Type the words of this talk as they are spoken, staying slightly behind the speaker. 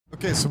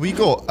Okay, so we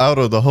got out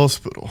of the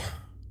hospital.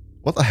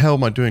 What the hell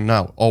am I doing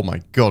now? Oh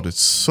my god, it's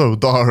so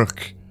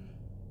dark.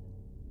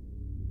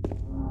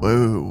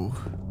 Whoa.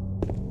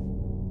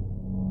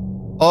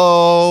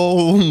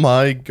 Oh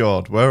my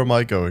god, where am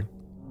I going?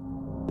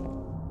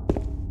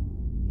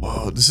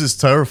 Whoa, this is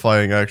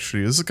terrifying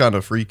actually. This is kind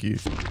of freaky.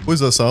 What is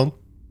that sound?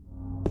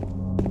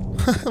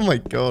 Oh my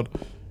god.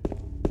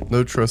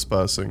 No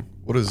trespassing.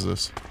 What is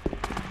this?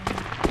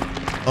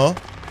 Huh?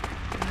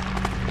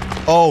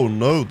 Oh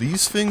no,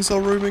 these things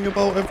are roaming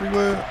about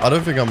everywhere? I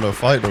don't think I'm gonna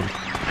fight them.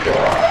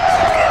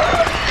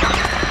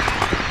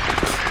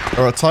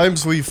 There are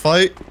times we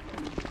fight.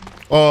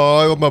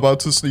 Oh, I'm about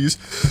to sneeze.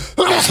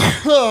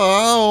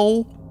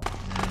 Ow.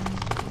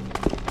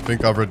 I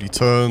think I've already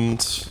turned.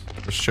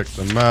 Let's check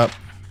the map.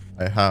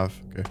 I have.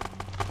 Okay.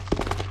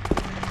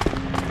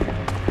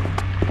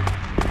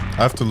 I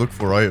have to look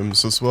for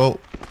items as well.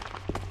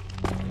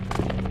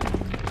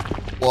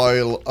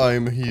 While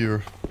I'm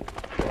here.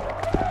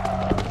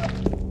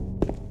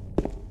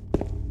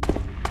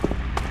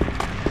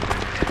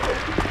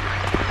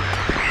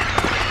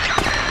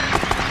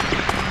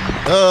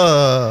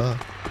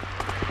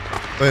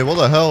 Wait, what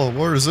the hell?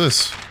 Where is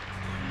this?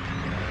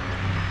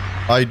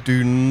 I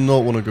do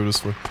not want to go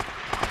this way.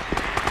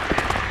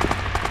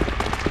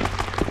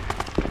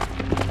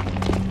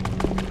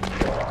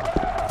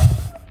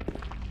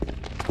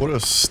 What a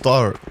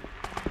start.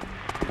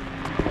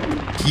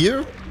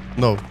 Here?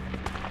 No.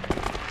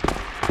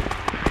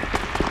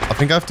 I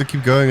think I have to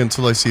keep going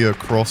until I see a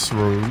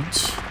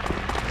crossroads.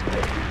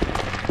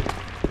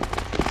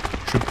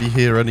 Should be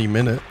here any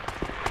minute.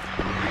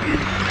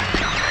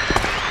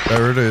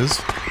 There it is.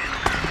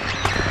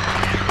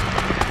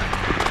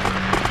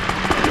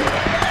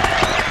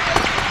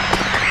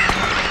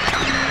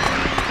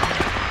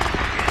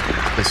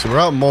 Okay, so we're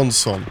at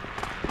Monson,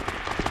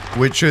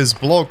 which is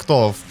blocked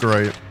off.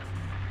 Great.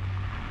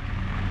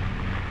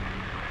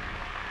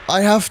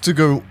 I have to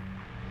go.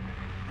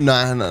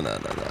 Nah.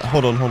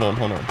 Hold on.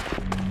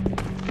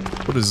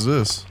 What is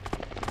this?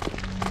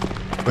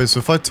 Wait, so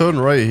if I turn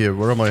right here,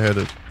 where am I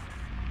headed?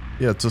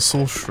 Yeah, to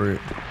Soul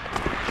Street.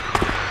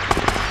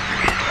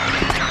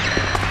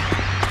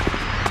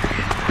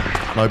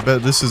 I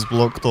bet this is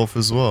blocked off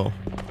as well.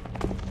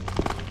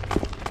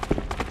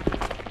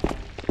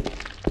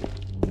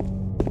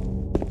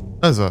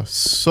 There's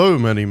so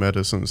many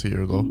medicines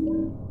here though.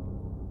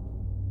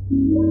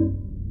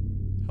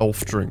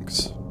 Health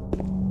drinks.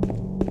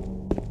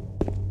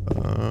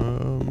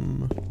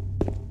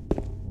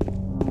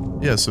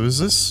 Yeah, so is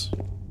this...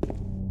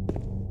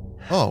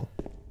 Oh.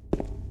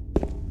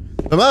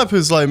 The map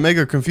is like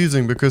mega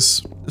confusing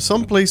because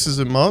some places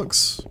it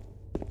marks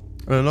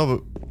and another...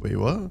 Wait,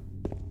 what?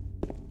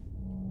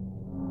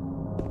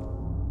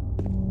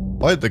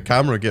 Why did the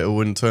camera get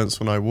all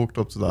intense when I walked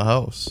up to the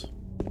house?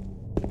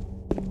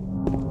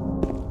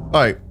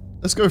 Alright,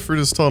 let's go through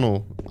this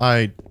tunnel.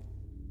 I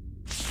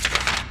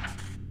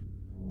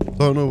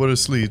don't know where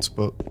this leads,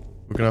 but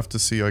we're gonna have to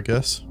see, I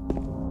guess.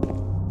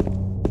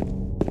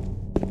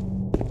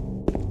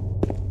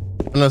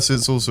 Unless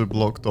it's also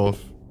blocked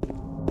off.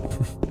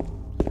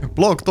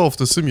 Blocked off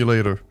the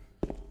simulator.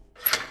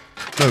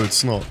 No,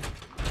 it's not.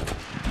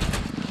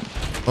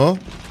 Huh?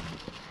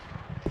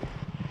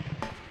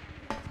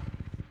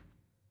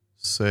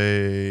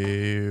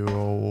 Say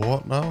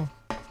what now?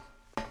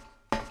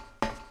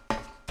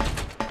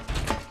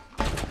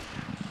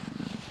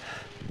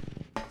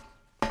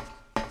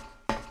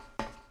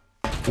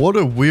 What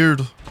a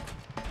weird...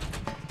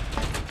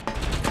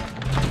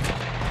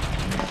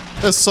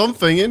 There's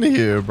something in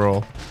here,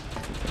 bro.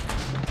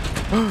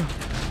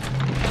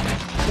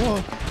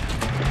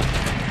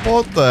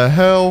 What the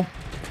hell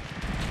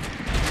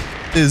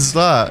is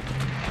that?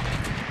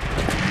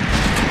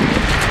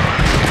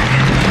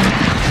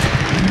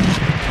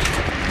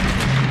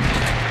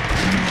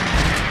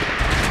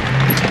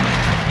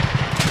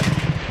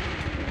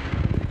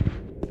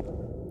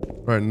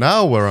 Right,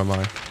 now where am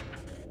I?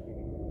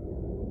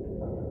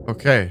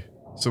 Okay,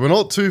 so we're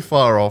not too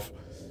far off.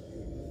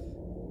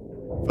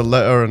 The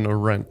letter and a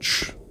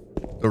wrench.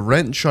 The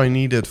wrench I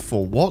needed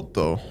for what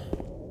though?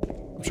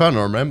 I'm trying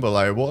to remember,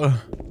 like, what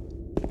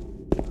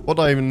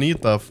do I even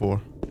need that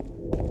for?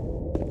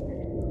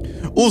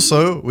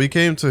 Also, we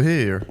came to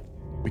here.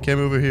 We came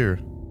over here.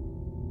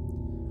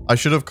 I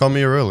should have come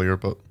here earlier,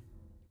 but...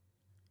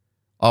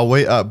 I'll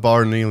wait at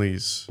Bar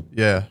Neely's.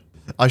 Yeah.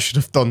 I should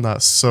have done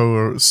that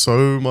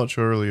so much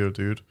earlier,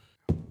 dude.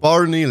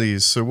 Bar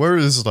Neely's, so where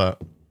is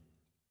that?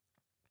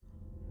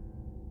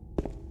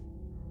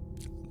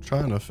 I'm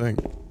trying to think.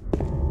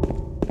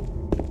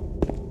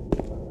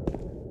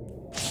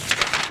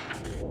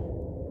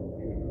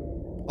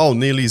 Oh,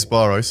 Neely's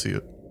bar, I see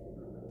it.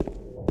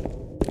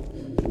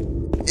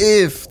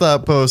 If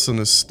that person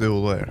is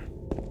still there.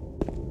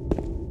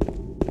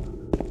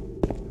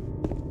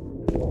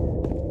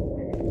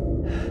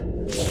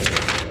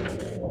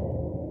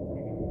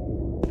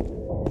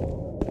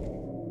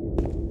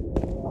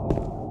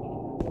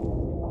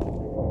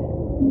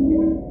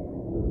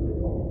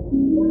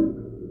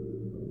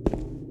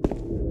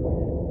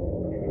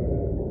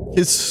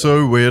 It's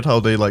so weird how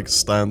they like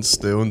stand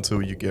still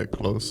until you get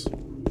close.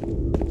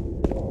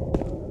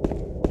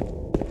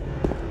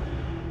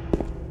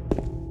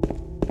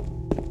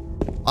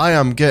 I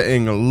am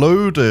getting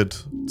loaded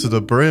to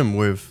the brim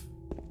with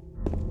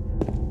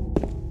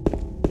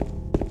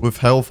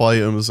health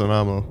items and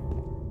ammo.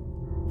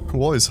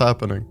 What is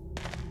happening?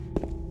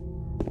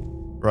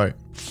 Right.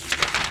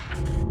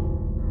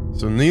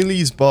 So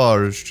Neely's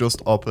bar is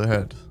just up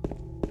ahead.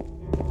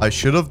 I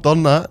should have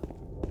done that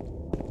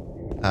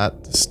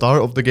at the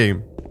start of the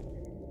game,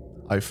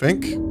 I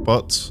think,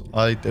 but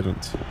I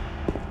didn't.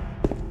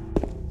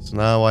 So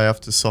now I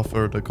have to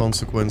suffer the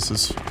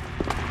consequences.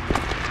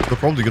 They're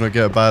probably gonna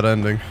get a bad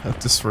ending at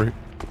this rate.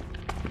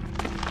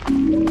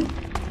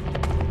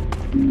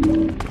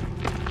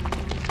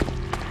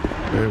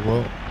 Okay,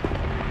 well.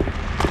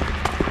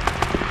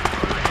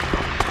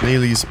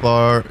 Neely's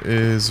bar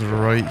is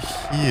right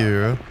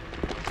here.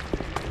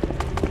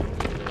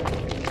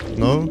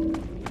 No?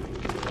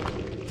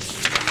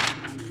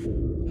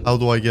 How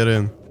do I get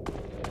in?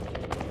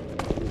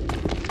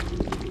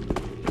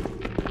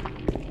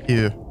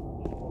 Here.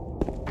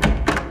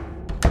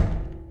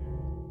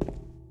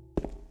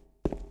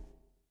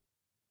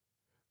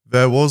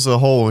 There was a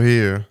hole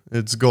here.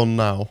 It's gone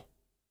now.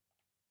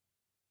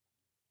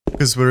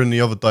 Because we're in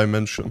the other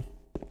dimension.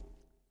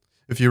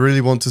 If you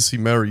really want to see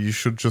Mary, you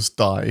should just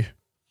die.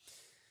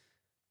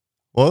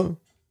 What?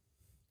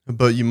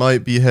 But you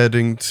might be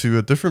heading to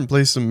a different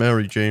place than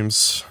Mary,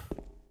 James.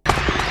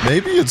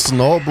 Maybe it's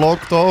not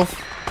blocked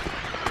off.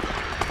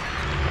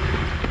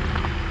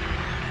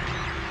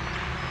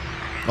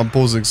 I'm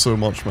pausing so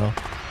much now.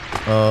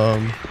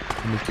 Let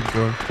me keep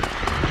going.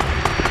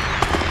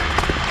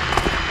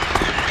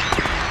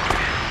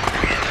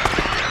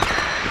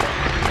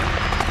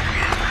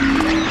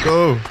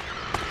 Go!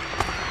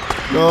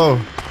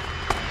 Go!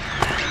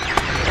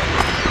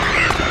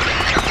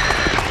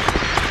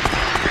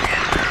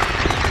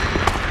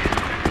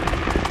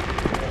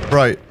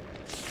 Right.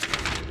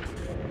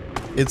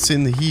 It's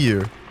in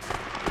here.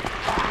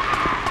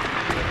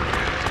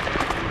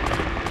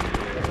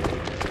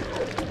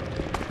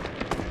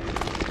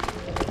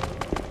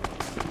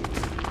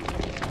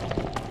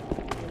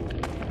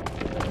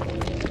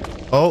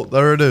 Oh,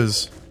 there it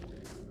is.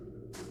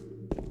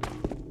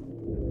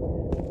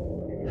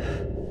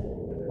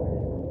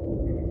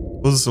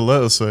 What does the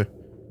letter say?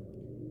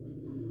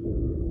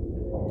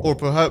 Or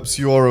perhaps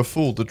you are a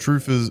fool. The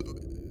truth is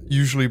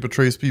usually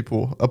betrays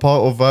people. A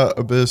part of that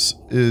abyss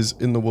is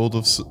in the world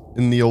of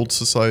in the old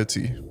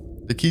society.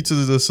 The key to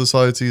the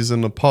society is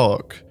in the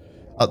park,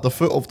 at the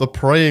foot of the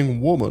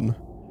praying woman.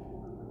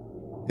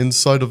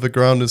 Inside of the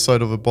ground,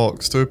 inside of a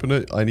box. To open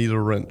it, I need a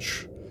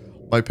wrench.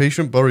 My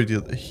patient buried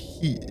it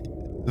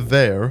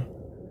there.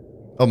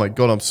 Oh my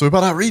god, I'm so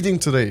bad at reading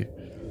today.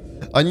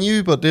 I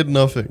knew but did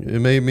nothing. It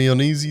made me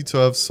uneasy to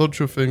have such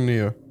a thing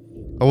near.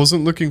 I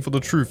wasn't looking for the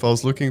truth, I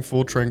was looking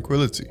for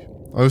tranquility.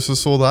 I also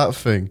saw that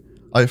thing.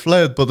 I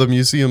fled, but the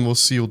museum was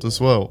sealed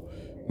as well.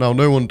 Now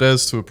no one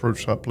dares to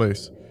approach that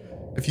place.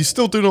 If you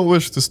still do not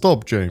wish to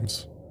stop,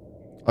 James,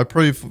 I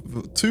pray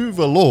to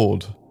the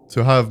Lord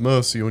to have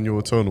mercy on your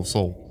eternal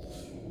soul.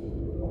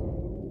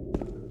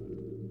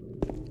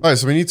 Alright,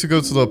 so we need to go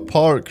to the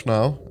park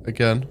now,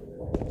 again.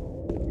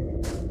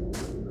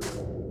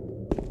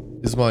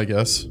 Is my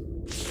guess.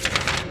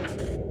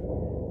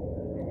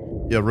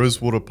 Yeah,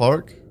 Rosewater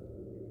Park.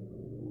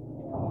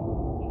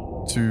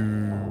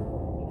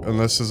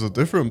 Unless there's a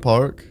different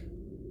park.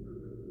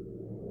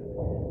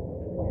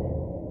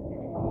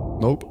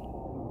 Nope.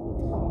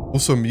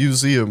 Also,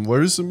 museum.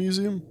 Where is the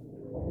museum?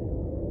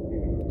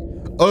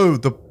 Oh,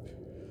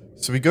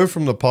 so we go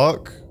from the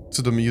park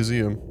to the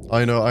museum.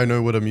 I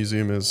know where the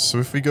museum is. So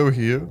if we go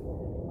here,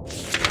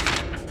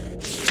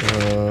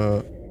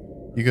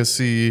 you can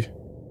see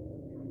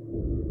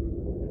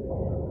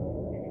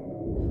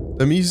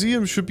the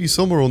museum should be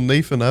somewhere on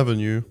Nathan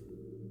Avenue.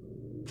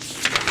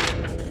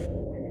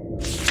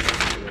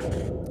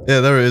 Yeah,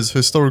 there it is.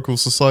 Historical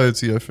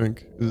Society, I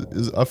think.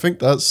 I think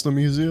that's the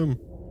museum.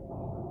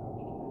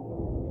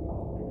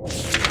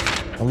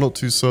 I'm not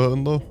too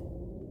certain though.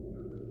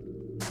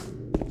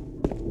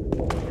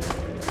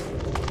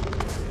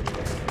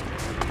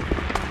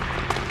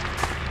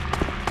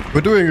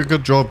 We're doing a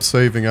good job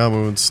saving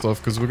ammo and stuff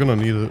because we're gonna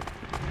need it.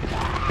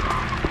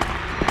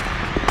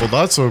 Well,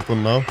 that's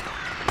open now.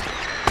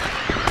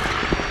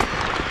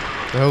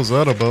 The hell's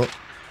that about?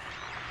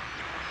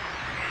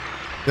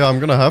 Yeah,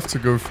 I'm gonna have to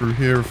go through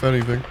here if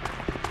anything.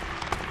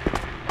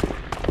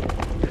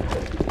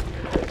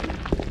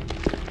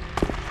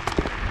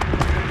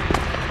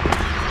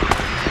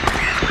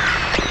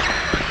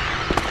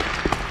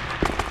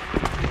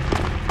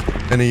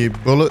 Any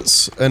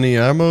bullets? Any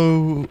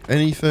ammo?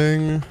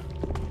 Anything?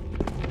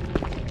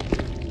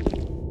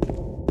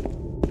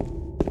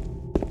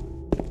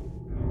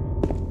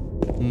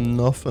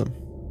 Nothing.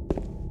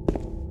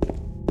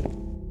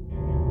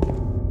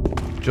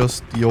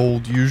 Just the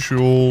old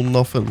usual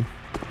nothing.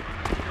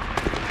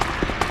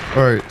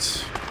 Alright.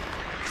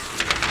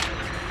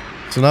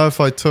 So now if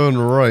I turn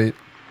right,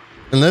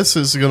 unless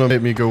it's gonna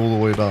make me go all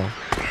the way down.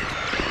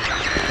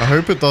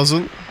 hope it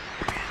doesn't.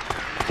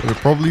 But it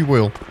probably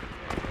will.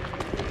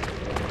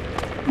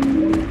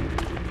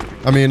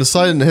 I mean,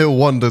 Silent Hill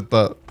 1 did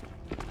that.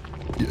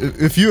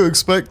 If you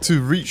expect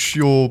to reach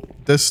your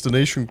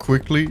destination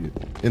quickly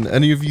in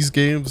any of these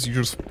games, you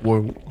just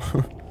won't.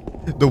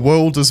 The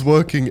world is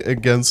working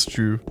against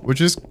you, which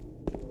is,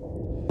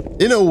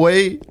 in a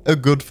way, a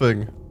good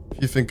thing,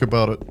 if you think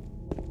about it.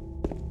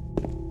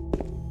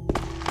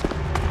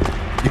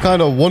 You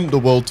kind of want the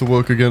world to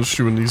work against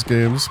you in these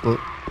games, but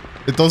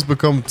it does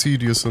become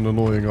tedious and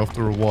annoying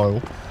after a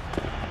while.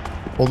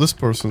 Well, this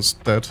person's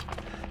dead.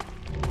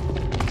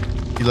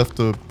 He left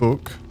a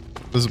book.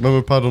 There's a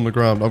memo pad on the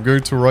ground. I'm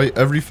going to write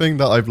everything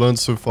that I've learned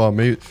so far.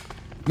 Maybe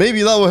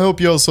that will help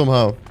you out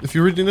somehow. If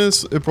you're reading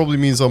this, it probably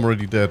means I'm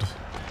already dead.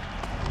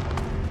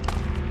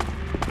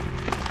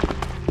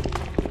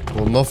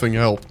 Well, nothing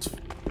helped.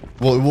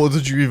 What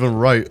did you even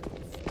write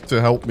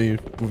to help me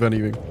with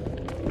anything?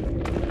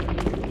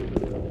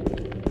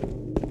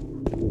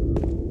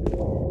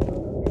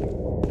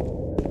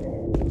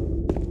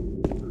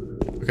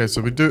 Okay,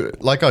 so we do,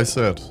 like I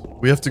said,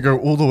 we have to go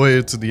all the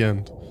way to the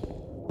end.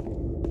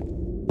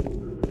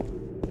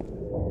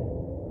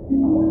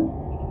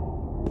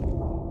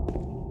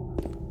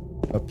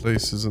 That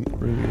place isn't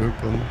really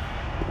open.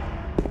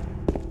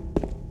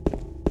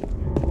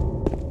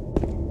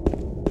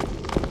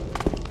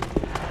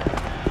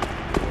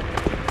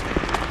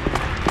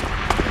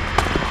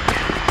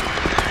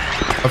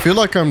 I feel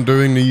like I'm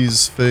doing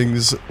these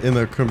things in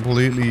a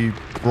completely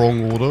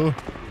wrong order.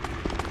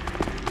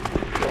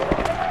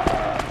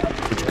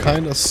 Which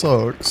kinda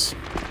sucks.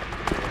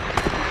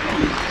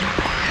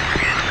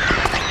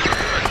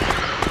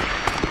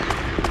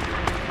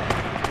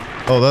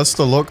 Oh, that's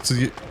the lock to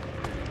the...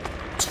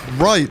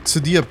 Right, to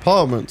the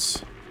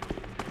apartments.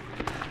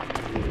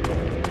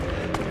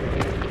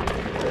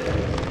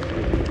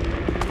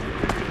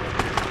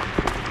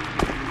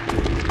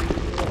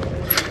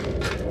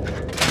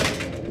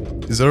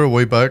 Is there a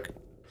way back?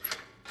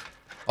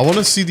 I want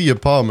to see the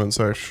apartments,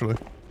 actually.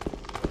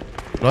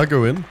 Can I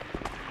go in?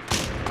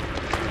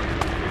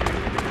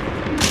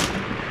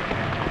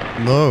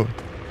 No.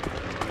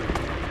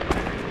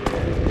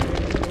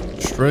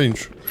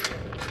 Strange.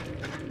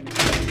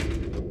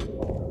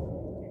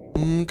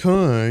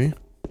 Okay.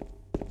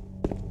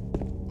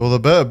 Well, there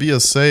better be a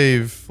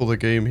save for the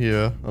game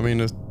here. I mean,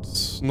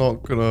 it's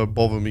not gonna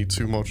bother me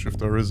too much if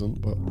there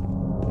isn't, but...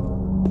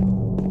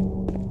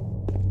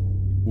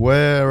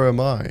 Where am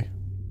I?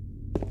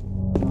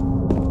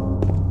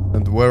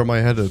 And where am I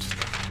headed?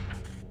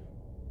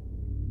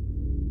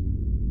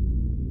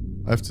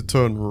 I have to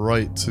turn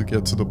right to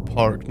get to the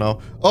park now.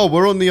 Oh,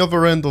 we're on the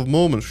other end of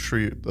Mormon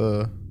Street.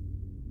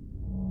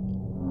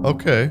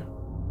 Okay.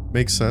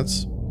 Makes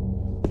sense.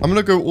 I'm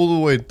gonna go all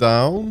the way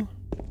down.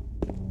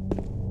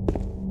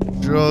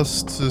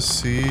 Just to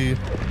see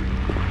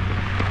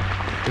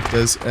if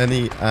there's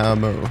any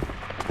ammo.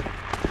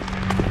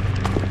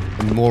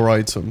 And more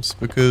items,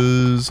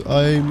 because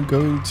I'm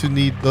going to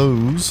need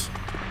those.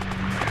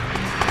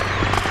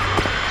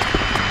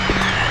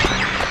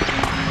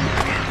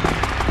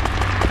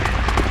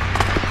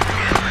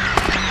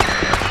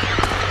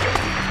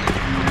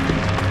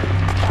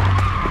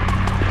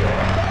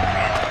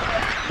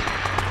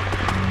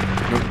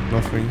 Nope,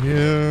 nothing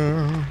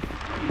here.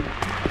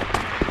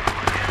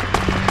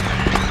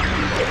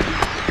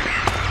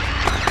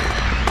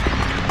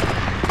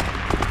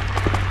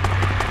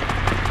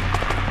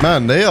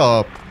 Man, they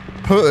are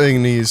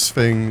putting these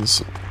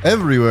things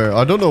everywhere.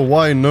 I don't know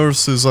why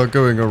nurses are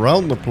going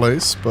around the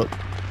place, but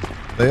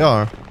they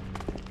are.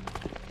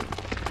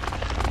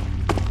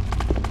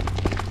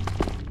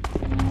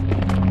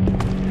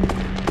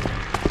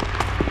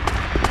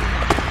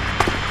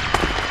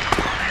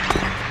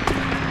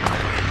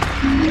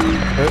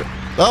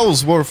 That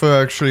was worth it,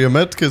 actually. A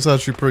medkit's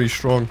actually pretty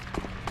strong.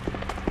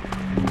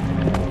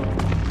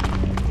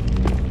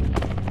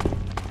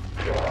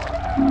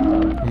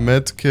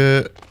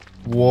 Medkit,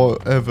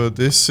 whatever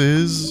this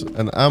is,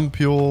 an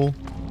ampule,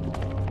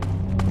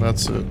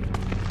 that's it.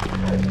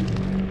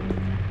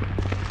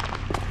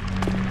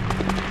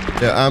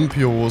 Yeah,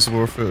 ampule was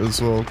worth it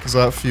as well, because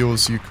that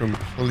feels you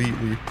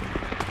completely.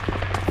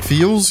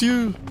 Feels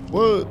you?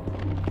 What?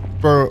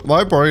 Bro,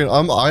 my brain,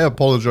 I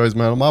apologize,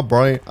 man. My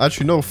brain,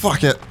 actually, no,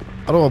 fuck it.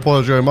 I don't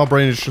apologize, my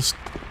brain is just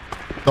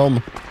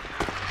dumb.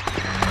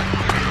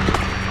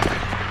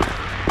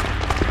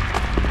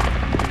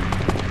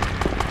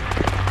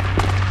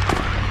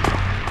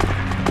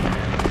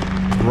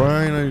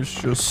 Brain is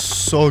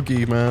just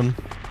soggy, man.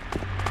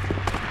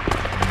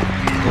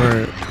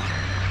 Alright.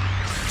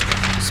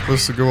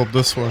 Supposed to go up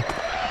this way.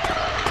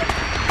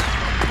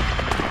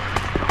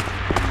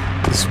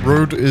 This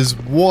road is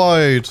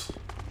wide.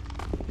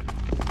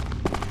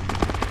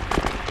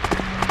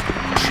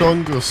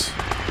 Chungus.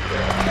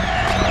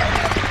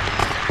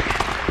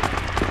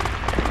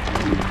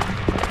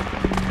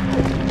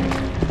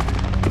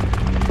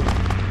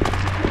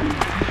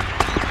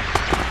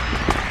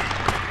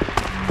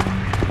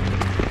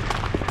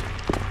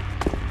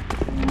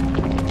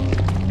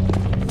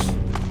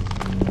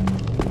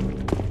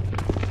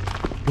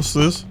 What's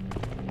this?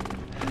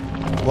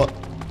 What?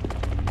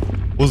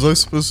 Was I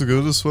supposed to go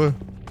this way?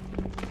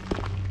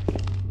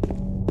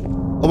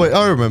 Oh wait,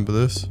 I remember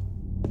this.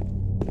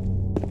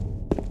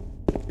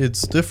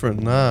 It's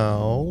different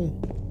now.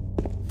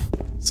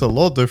 It's a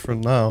lot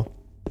different now.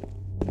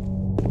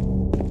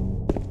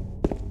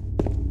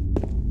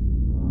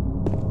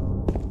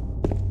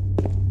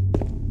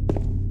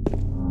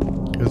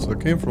 Okay, so I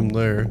came from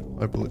there,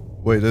 I believe.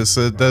 Wait, there's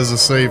a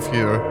save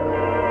here.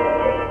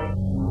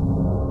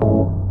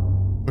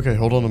 Okay,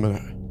 hold on a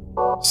minute.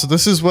 So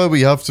this is where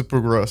we have to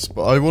progress,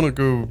 but I want to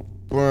go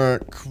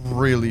back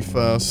really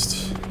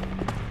fast.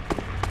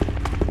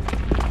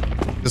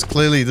 Because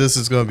clearly this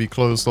is going to be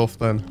closed off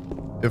then,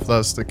 if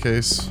that's the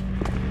case.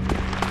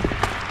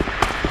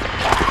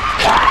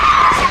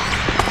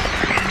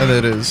 And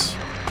it is.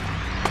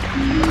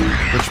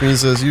 Which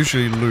means there's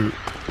usually loot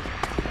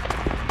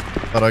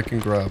that I can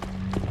grab.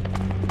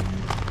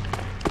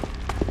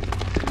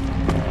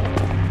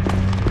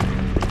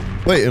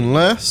 Wait,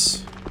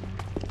 unless...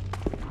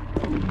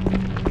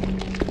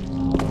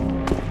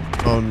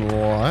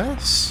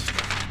 Unless...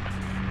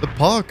 The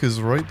park is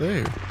right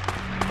there.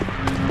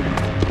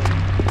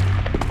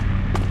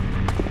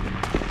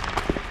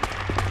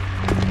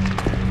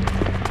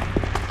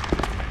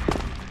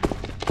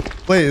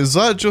 Wait, is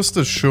that just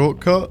a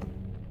shortcut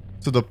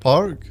to the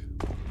park?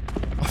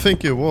 I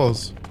think it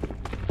was.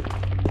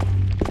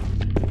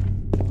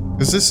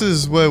 Because this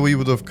is where we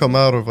would have come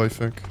out of, I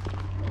think.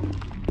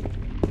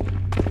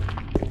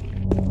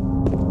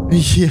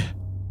 Yeah.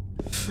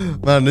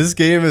 Man, this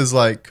game is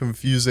like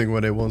confusing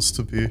when it wants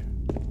to be.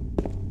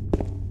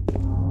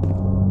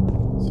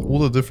 So all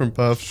the different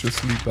paths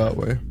just lead that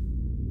way.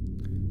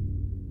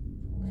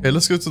 Okay,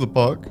 let's go to the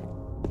park.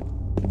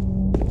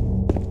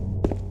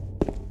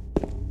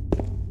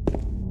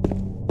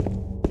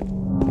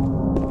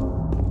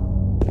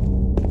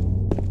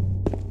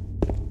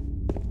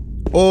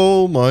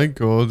 Oh my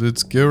god,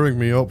 it's gearing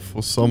me up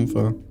for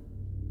something.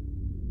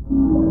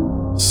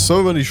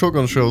 So many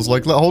shotgun shells,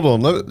 like, hold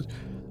on,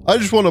 I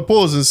just want to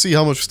pause and see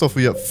how much stuff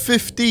we have.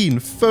 15,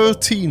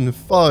 13,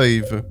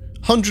 5,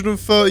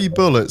 130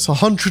 bullets,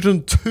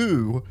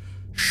 102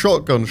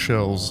 shotgun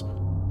shells.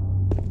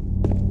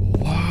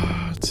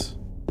 What?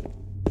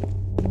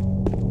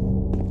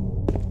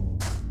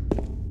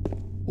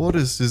 What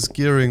is this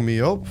gearing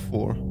me up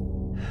for?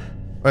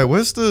 Alright,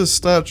 where's the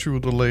statue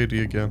of the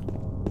lady again?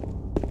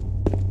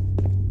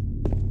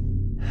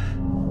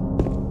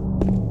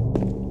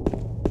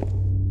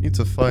 Need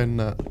to find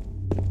that.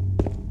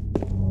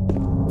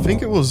 I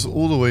think it was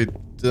all the way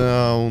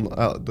down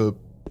at the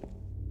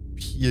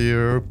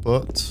pier,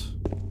 but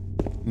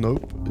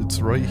nope,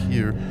 it's right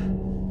here.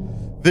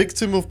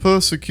 Victim of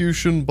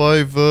persecution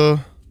by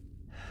the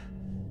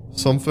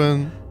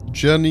something.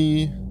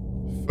 Jenny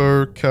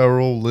Fur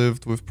Carroll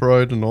lived with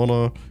pride and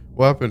honor.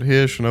 What happened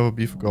here should never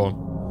be forgotten.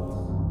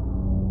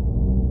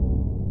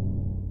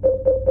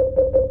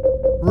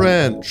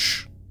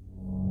 Wrench.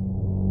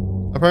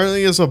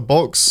 Apparently there's a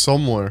box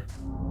somewhere.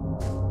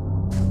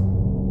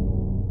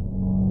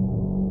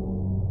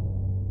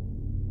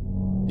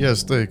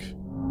 Yes, dig.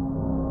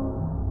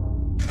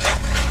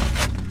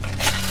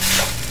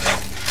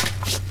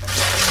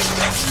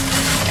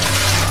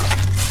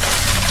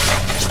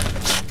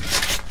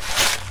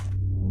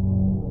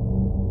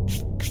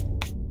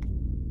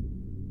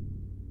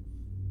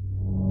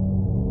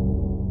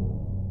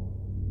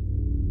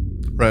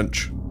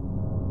 Wrench.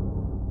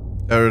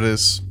 There it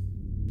is.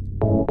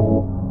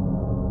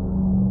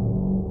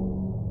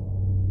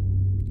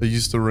 I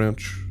used the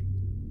wrench.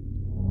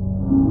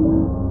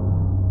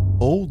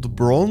 Old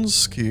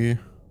bronze key.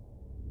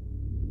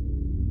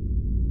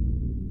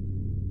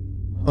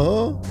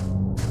 Huh?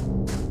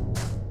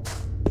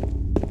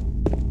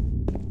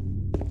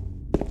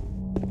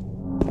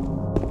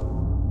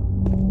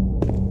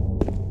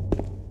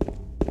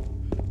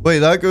 Wait,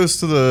 that goes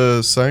to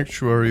the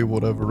sanctuary,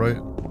 whatever, right?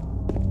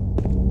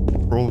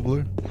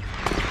 Probably.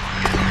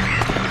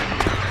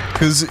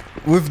 Because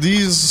with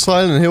these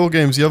Silent Hill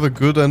games, you have a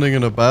good ending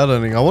and a bad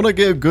ending. I want to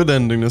get a good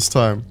ending this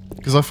time.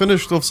 Because I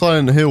finished off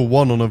Silent Hill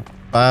 1 on a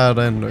bad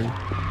ending.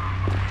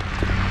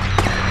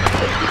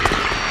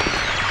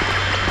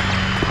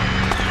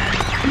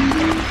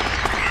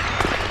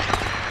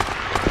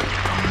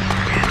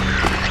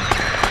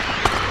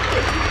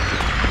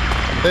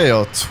 They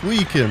are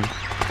tweaking.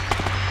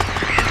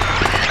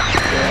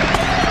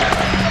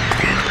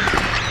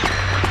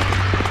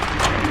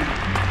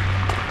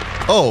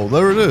 Oh,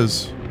 there it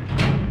is.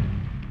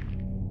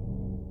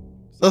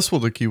 That's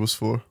what the key was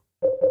for.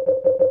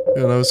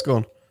 Yeah, now it's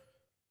gone.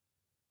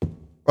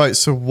 Right,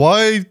 so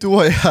why do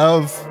I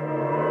have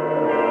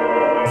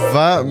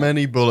that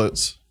many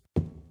bullets?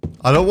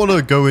 I don't want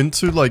to go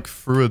into, like,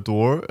 through a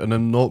door and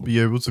then not be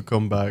able to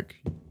come back,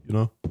 you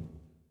know?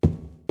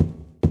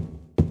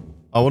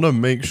 I want to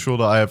make sure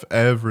that I have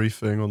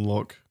everything on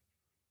lock.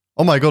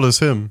 Oh my god, it's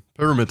him.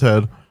 Pyramid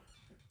Head.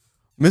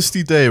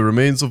 Misty Day,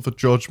 Remains of the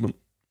Judgment.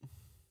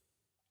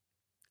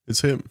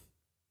 It's him.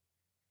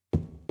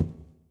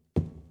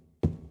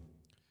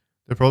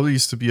 There probably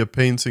used to be a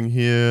painting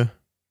here.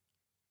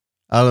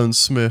 Alan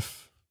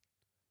Smith.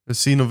 A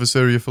scene of this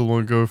area for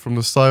long ago. From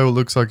the style, it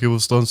looks like it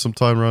was done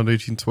sometime around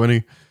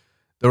 1820.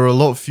 There were a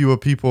lot fewer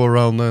people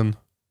around then.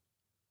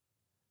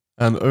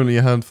 And only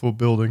a handful of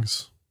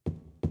buildings.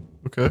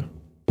 Okay.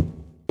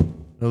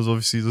 That was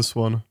obviously this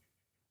one.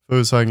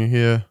 Photos hanging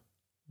here.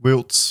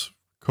 Wilt's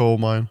coal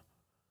mine.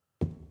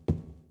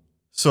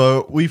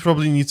 So we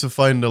probably need to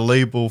find a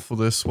label for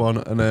this one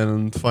and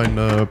then find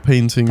a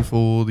painting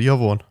for the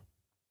other one.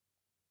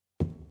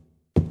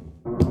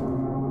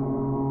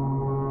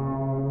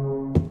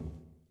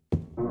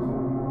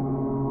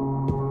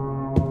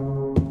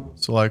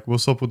 So like,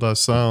 what's up with that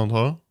sound,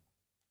 huh?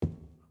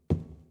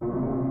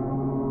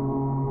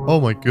 Oh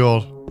my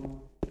god.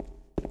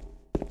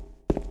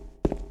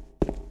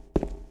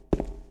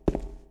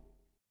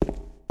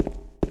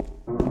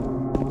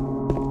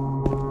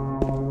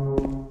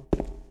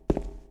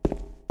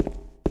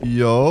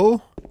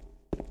 Yo.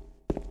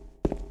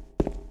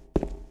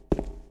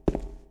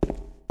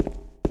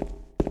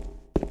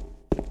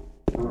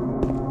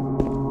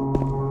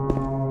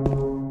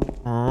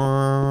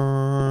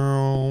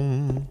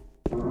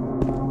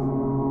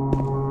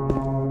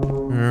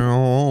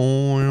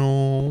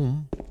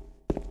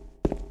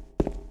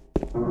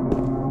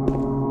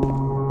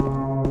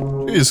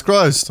 Jesus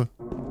Christ.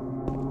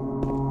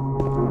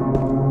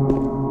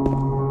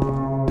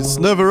 It's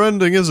never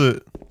ending, is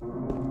it?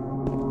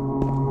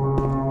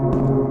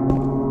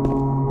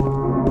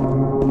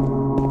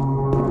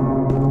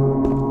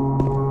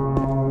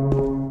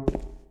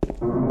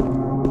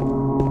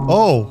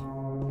 Oh.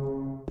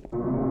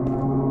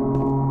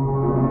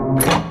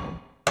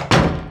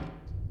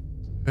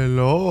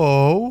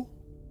 Hello?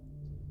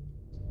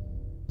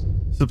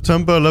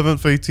 September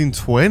 11th,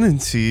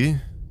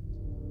 1820?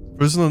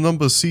 Prisoner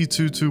number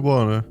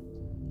C221.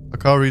 I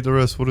can't read the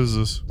rest. What is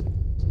this?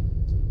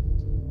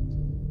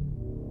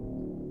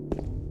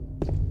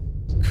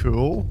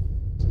 Cool.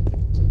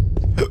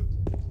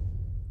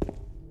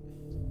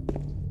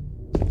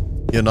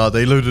 Yeah, nah,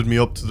 they loaded me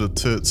up to the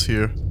tits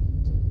here.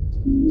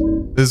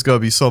 This is gonna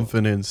be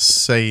something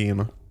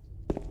insane.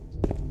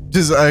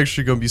 This is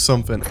actually gonna be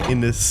something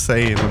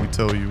insane, let me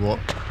tell you what.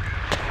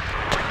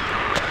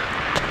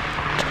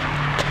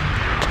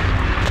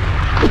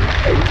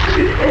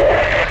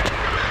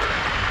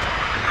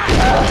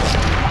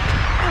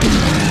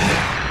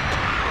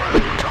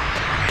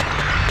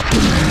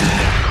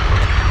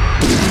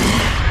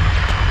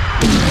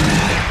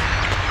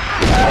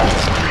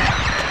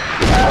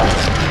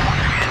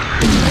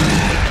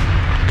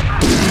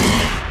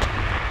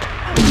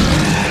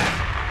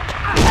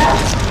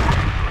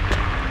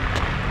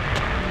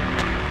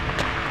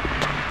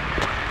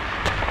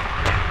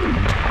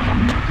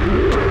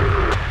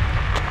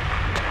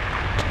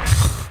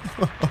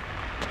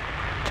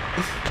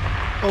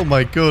 Oh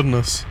my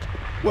goodness.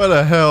 Where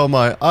the hell am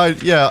I?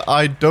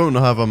 I don't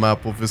have a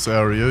map of this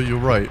area, you're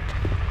right.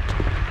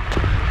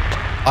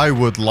 I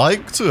would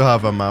like to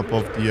have a map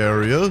of the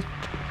area.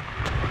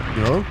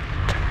 You know?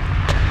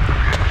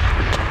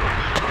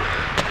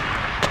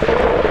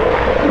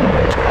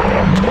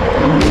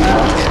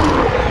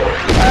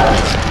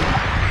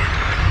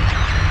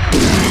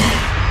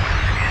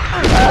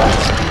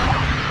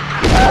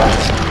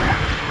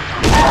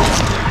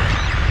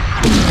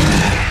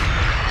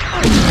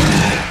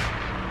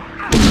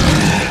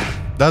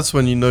 That's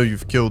when you know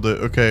you've killed it.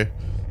 Okay.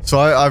 So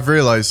I've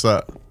realized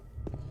that.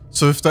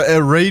 So if the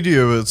air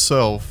radio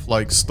itself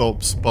like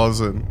stops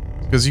buzzing,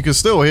 because you can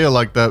still hear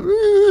like that.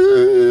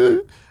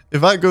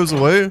 If that goes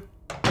away.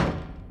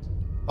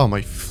 Oh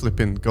my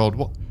flipping god,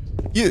 what?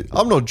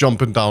 I'm not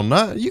jumping down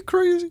that. Are you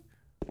crazy?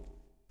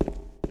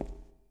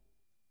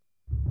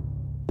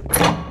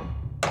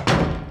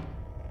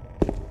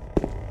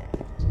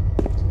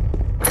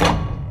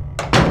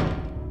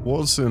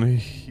 What's in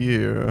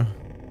here?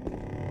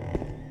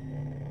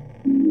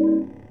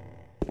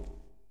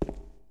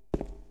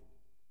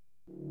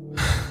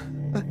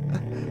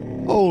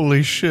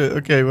 Holy shit.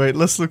 Okay, wait,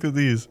 let's look at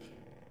these.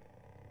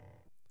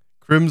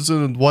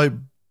 Crimson and white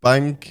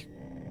banquet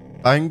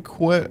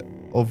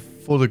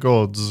for the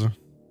gods.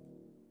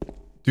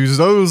 Do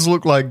those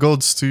look like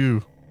gods to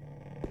you?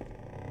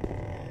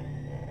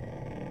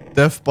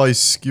 Death by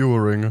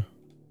skewering.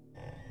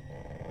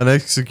 An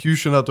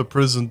execution at the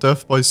prison,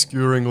 death by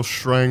skewering or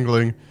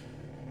strangling.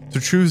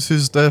 To choose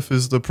his death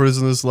is the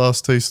prisoner's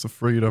last taste of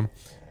freedom.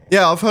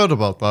 Yeah, I've heard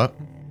about that.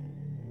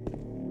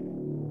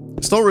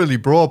 It's not really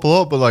brought up a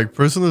lot, but like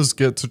prisoners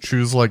get to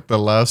choose like the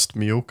last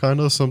meal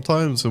kinda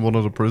sometimes in one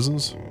of the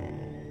prisons.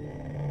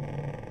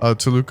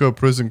 Toluca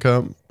prison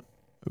camp.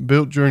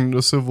 Built during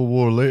the Civil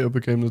War, later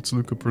became the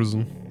Toluca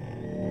prison.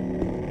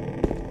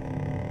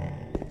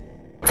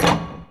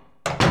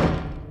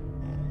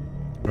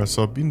 Alright,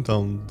 so I've been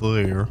down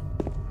there.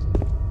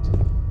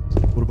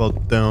 What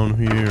about down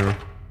here?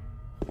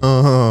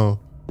 Oh.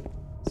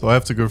 So I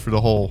have to go through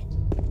the hole.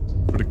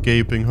 Through the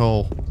gaping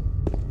hole.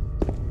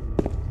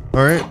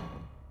 Alright.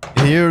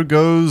 Here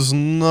goes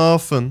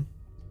nothing.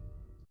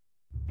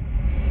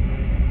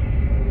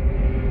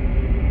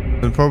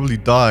 And probably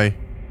die.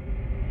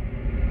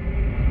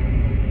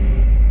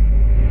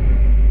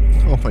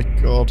 my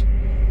god.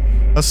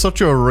 That's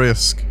such a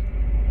risk.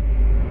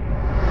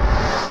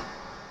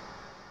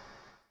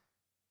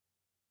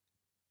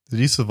 Did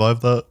he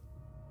survive that?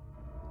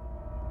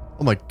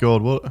 Oh my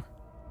god, what?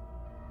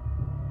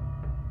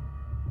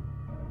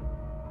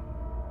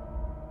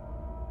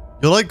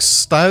 You're like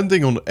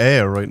standing on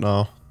air right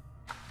now.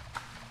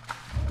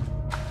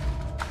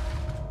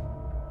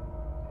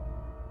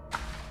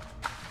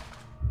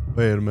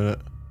 Wait a minute.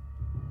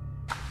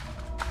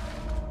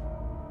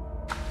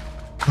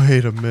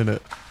 Wait a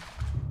minute.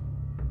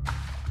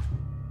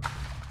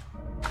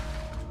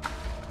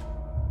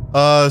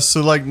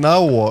 So like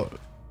now what?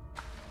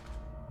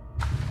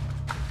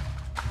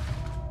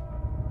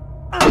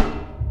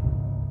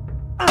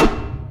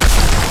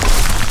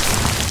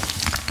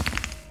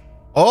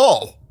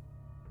 Oh!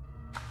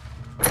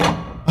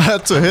 I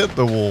had to hit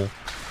the wall.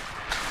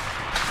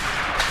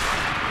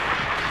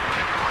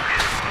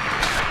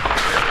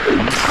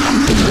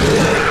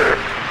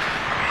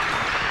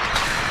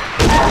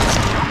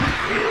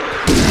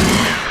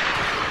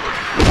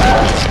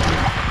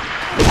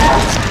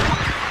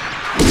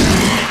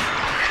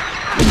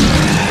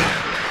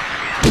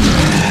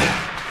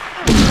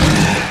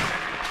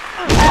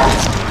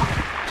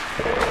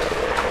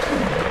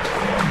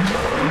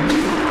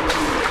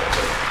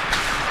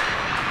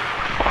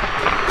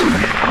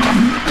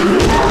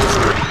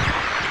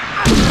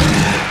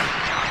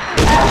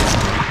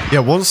 Yeah,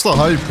 once the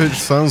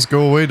high-pitched sounds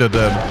go away, they're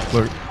dead.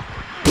 Look.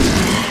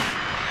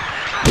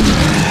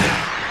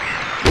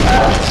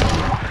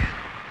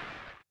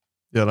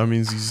 Yeah, that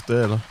means he's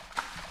dead.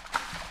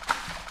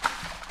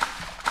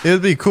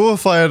 It'd be cool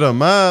if I had a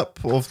map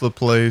of the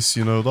place,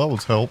 you know, that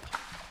would help.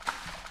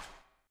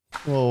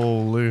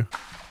 Holy.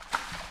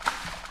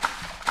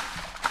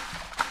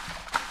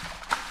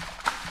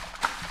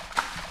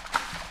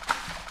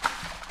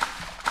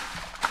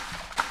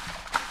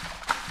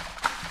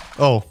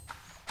 Oh.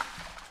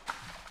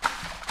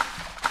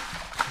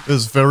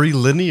 It's very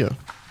linear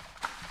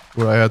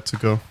where I had to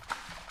go.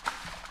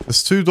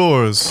 There's 2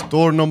 doors.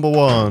 Door number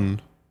 1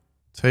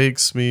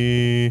 takes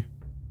me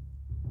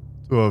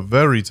to a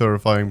very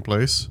terrifying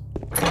place.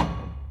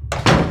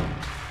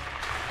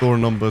 Door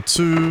number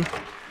 2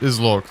 is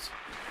locked.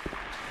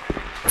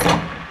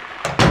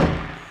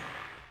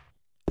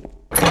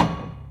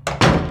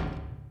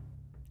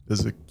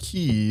 There's a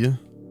key.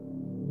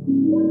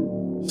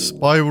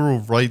 Spiral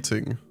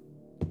writing.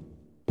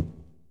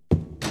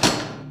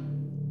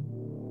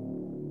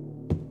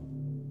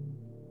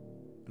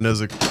 And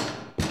there's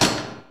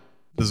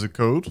a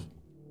code.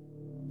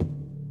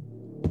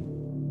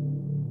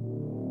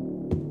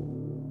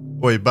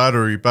 Wait,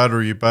 battery.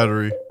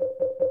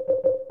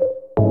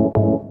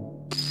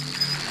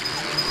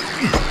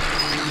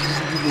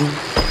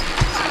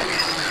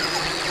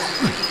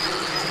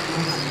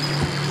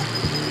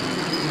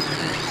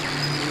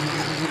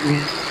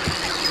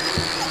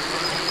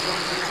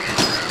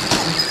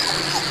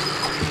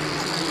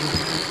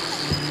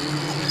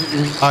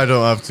 I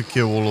don't have to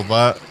kill all of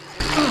that.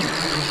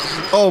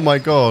 Oh my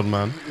god,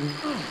 man.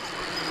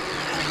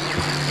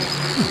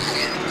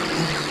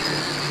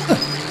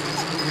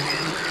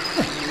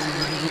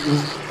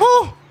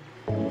 Oh!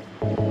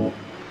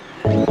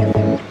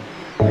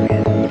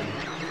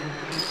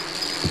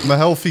 I'm a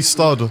healthy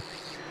stud.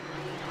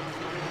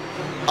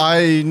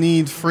 I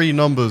need 3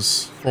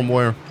 numbers. From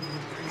where?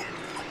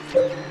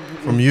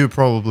 From you,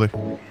 probably.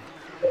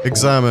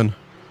 Examine.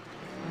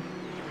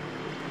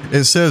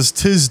 It says,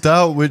 "'Tis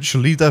doubt which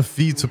leadeth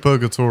thee to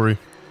purgatory."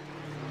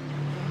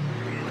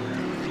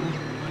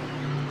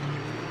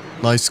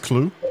 Nice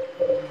clue.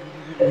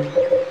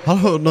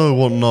 I don't know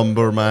what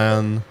number,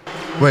 man.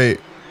 Wait.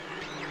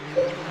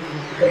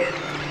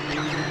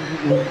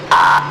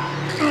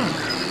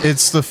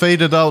 It's the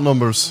faded out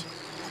numbers.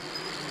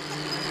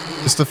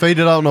 It's the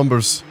faded out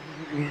numbers.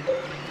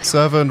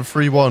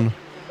 731.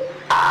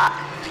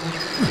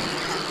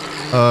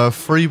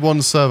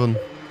 317.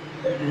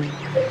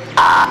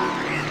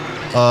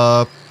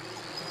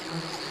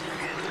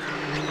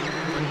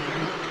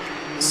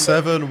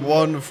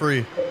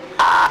 713.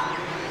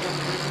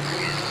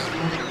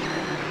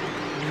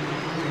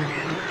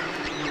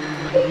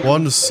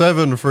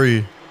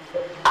 173.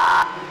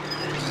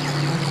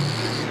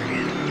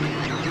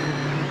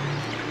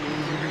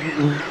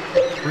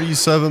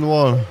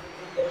 371.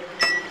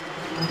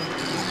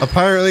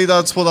 Apparently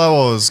that's what that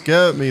was.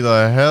 Get me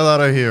the hell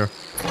out of here.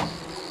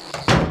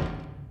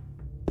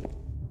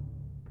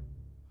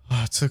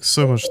 I took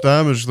so much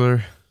damage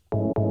there.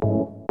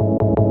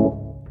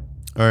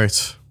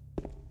 Alright.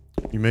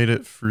 You made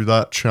it through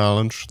that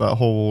challenge, that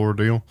whole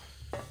ordeal.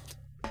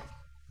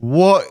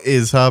 What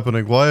is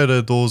happening? Why are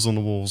there doors on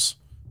the walls?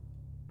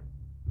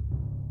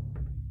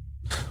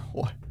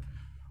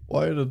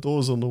 Why are there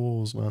doors on the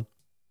walls, man?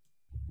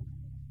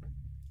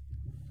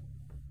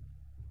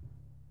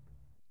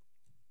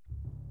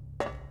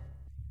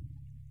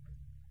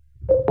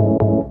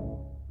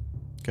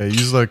 Okay,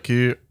 use that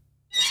key.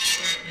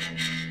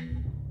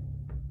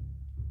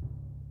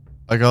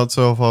 I can't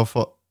tell how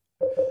far.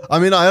 I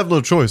mean, I have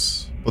no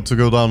choice but to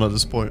go down at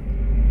this point.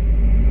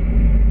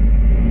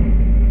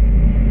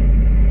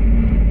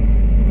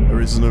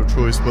 no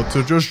choice but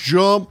to just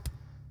jump.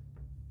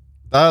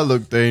 That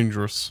looked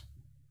dangerous.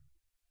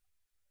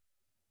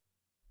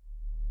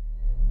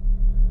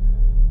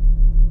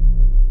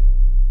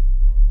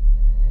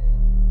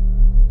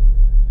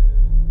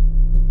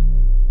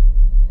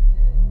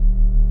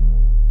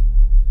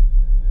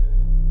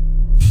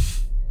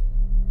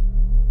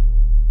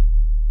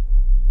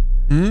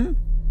 Hmm?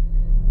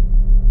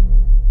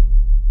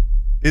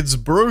 It's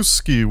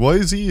Broski. Why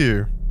is he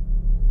here?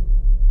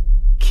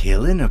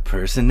 Killing a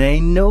person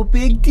ain't no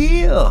big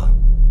deal.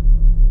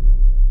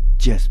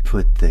 Just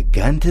put the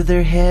gun to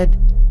their head.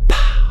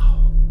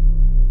 Pow!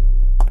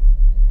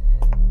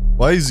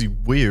 Why is he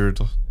weird?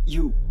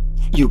 You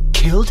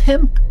killed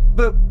him?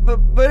 But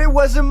it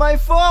wasn't my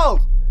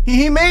fault.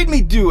 He made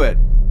me do it.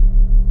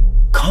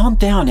 Calm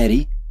down,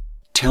 Eddie.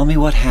 Tell me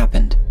what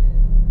happened.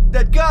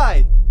 That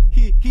guy,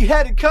 he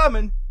had it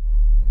coming.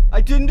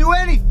 I didn't do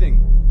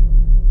anything.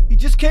 He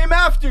just came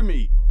after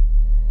me.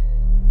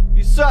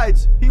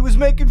 Besides, he was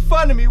making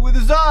fun of me with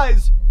his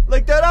eyes,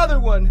 like that other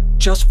one.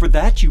 Just for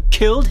that, you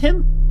killed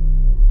him?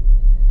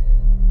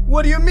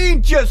 What do you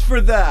mean, just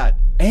for that?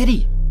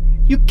 Eddie,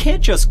 you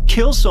can't just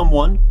kill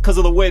someone because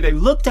of the way they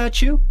looked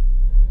at you.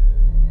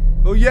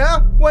 Oh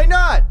yeah? Why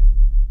not?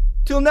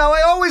 Till now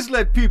I always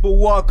let people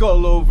walk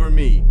all over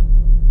me.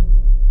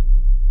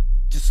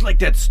 Just like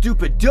that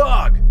stupid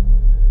dog.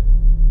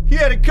 He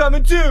had it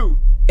coming too.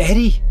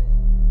 Eddie?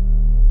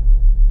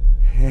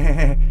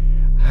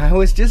 I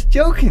was just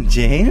joking,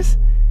 James.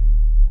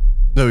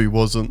 No, he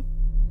wasn't.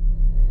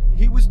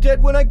 He was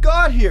dead when I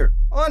got here,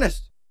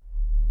 honest.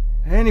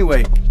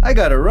 Anyway, I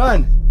gotta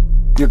run.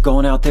 You're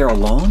going out there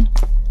alone?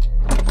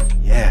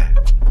 Yeah.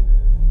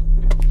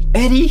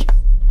 Eddie?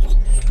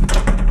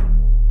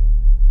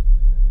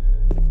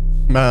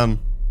 Man.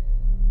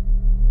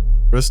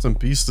 Rest in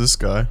peace, this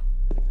guy.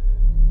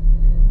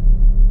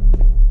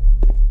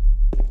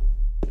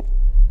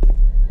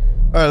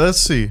 Alright, let's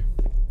see.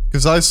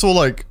 Because I saw,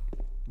 like,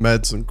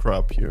 meds and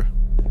crap here.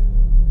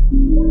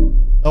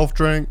 Health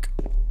drink.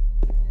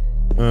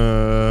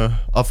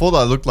 I thought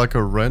that looked like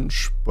a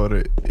wrench, but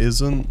it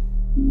isn't.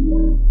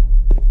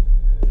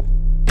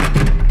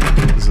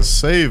 There's a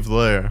save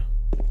there.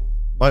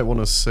 Might want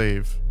to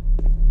save.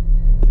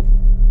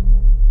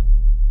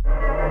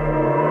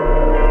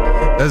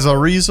 There's a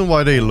reason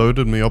why they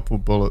loaded me up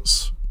with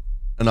bullets.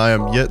 And I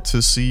am yet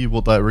to see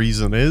what that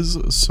reason is,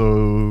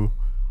 so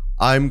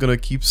I'm gonna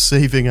keep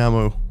saving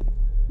ammo.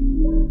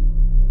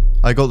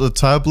 I got the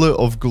tablet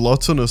of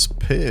gluttonous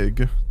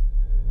pig.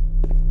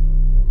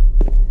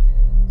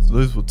 So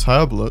those were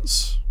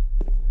tablets.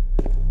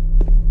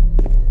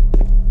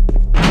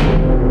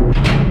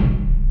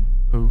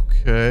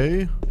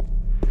 Okay.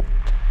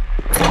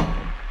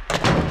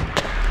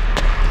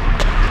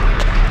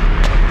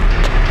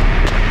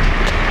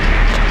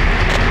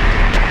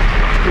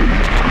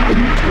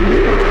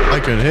 I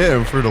can hit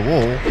him through the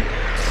wall.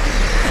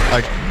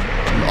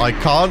 I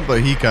can't,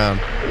 but he can.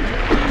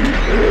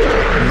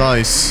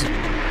 Nice.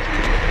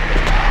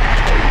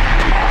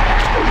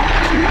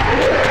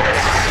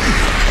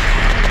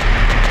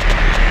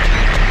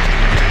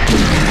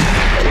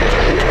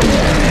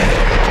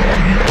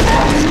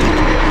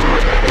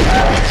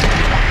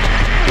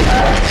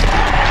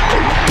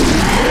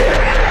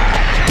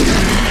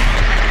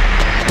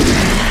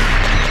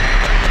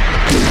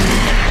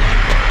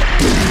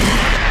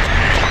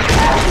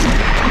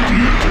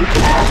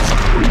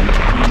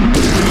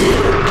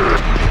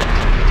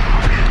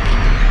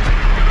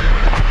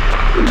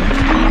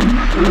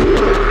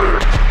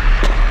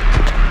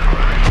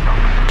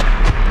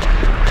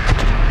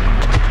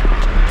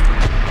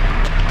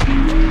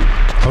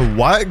 A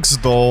wax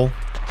doll?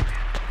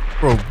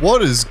 Bro,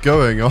 what is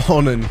going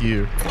on in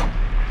here?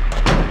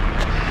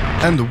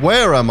 And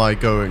where am I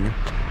going?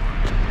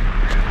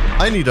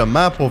 I need a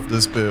map of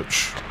this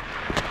bitch.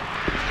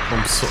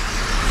 I'm so...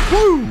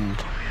 Woo!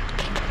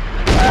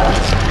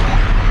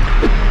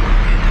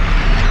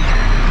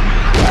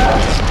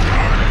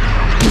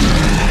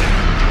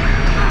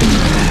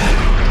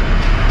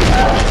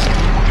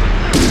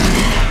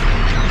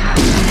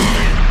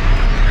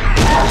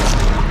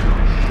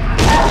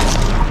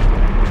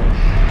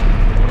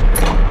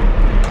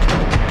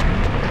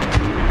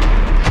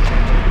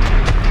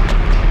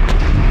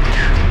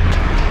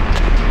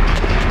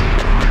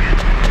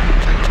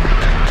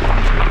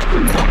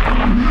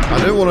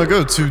 I didn't want to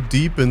go too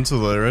deep into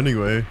there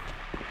anyway.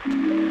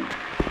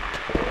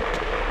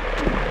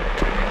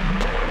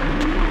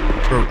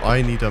 Bro,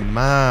 I need a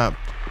map.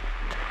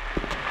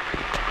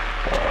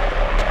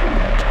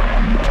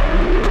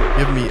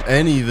 Give me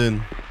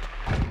anything.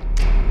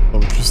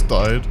 Oh, just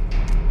died.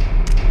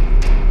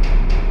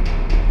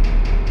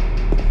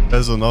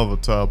 There's another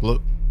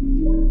tablet.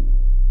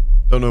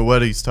 Don't know where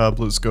these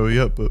tablets go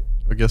yet, but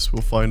I guess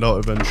we'll find out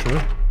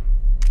eventually.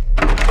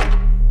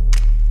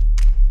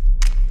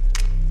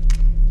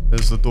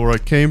 There's the door I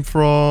came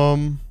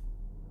from.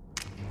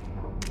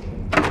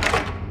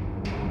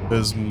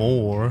 There's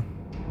more.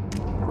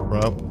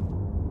 Crap.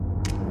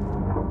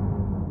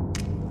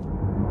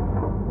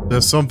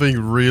 There's something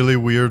really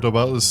weird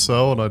about this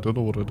cell, and I don't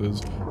know what it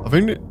is. I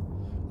think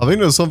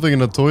there's something in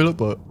the toilet,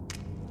 but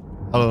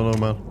I don't know,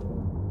 man.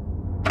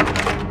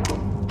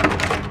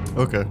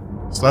 Okay,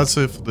 so that's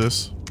it for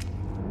this.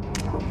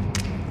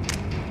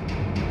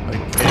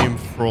 I came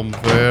from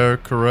there,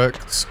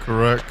 correct.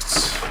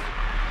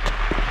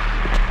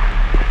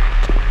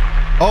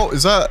 Oh,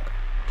 is that...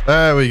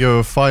 There we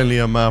go, finally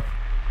a map.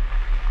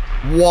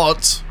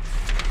 What?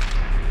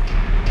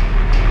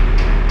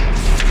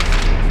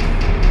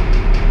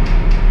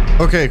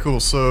 Okay, cool,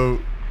 so...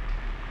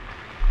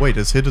 Wait,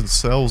 there's hidden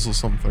cells or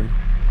something.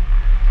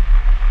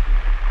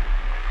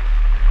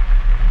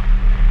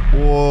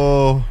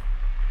 Whoa.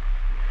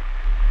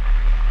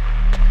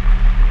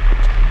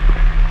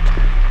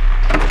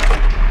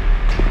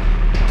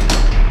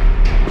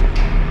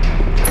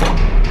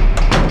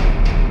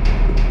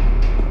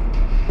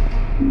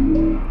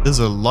 There's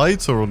a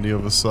lighter on the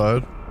other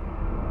side.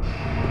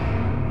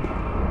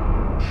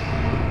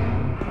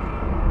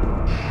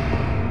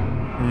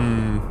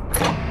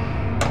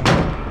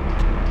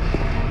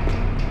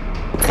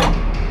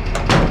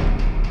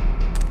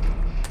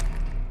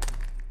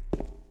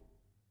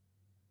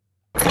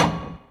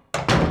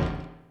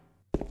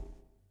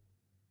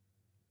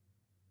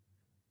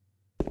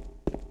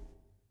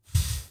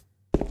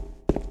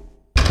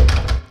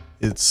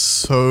 It's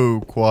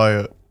so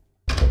quiet.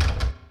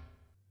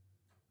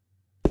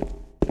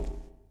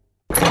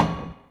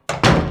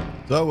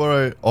 Is that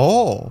where I...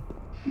 Oh!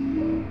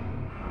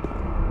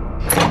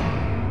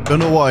 Don't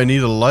know what I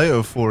need a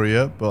lighter for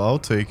yet, but I'll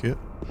take it.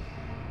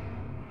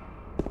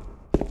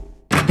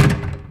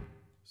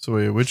 So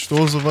wait, which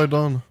doors have I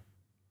done?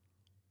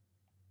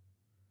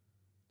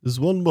 There's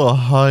one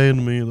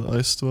behind me that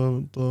I still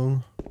haven't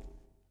done.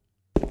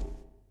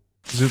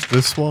 Is it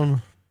this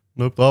one?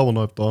 Nope, that one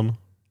I've done.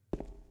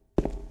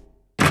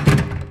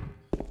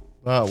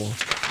 That one.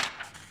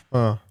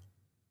 Huh.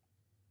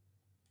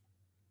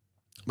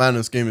 Man,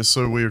 this game is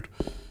so weird.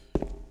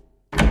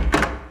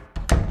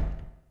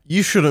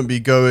 You shouldn't be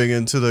going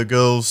into the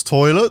girls'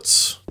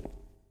 toilets.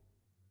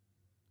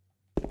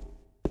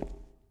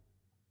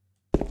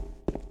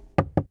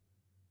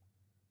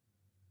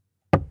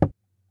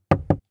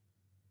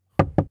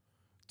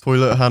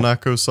 Toilet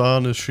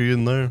Hanako-san, is she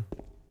in there?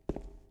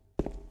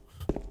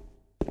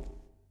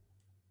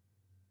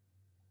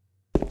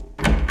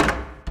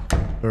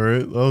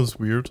 Alright, that was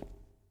weird.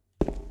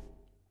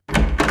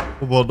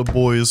 What about the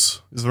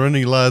boys? Is there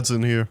any lads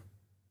in here?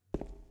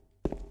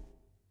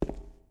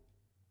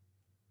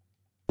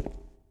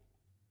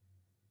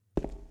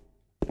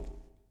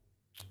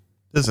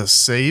 There's a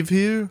save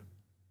here?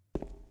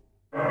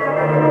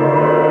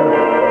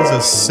 There's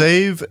a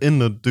save in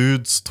the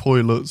dude's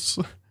toilets.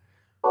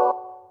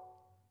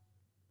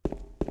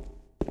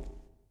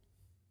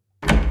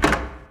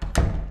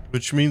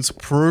 Which means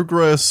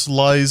progress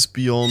lies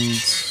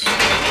beyond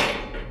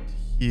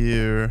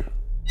here.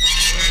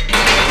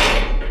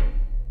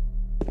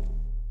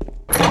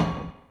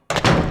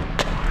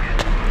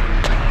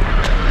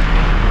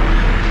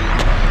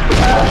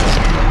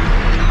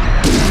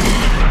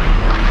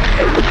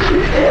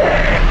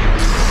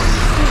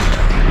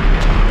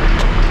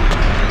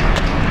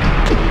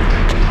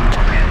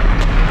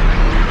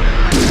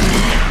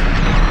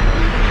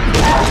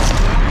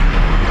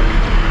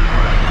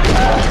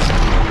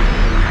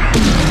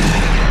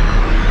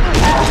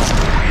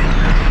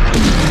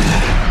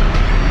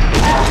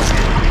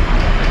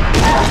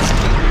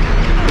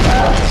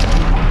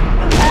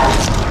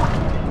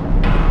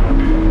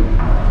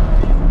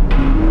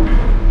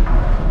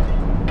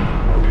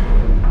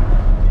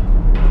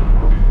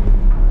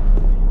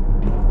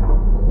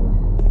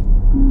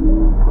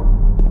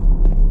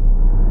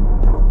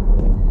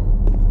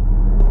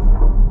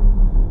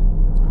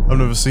 I've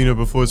never seen it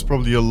before. It's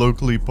probably a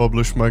locally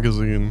published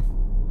magazine.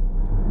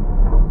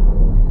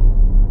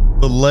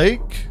 The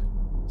lake?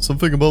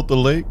 Something about the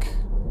lake?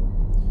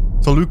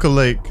 Toluca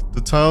Lake, the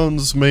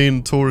town's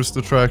main tourist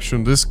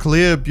attraction. This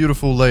clear,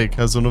 beautiful lake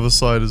has another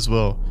side as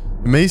well.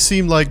 It may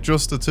seem like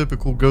just a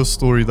typical ghost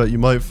story that you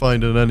might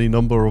find in any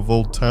number of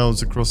old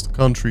towns across the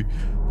country,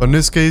 but in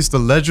this case, the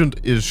legend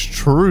is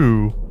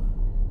true.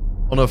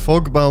 On a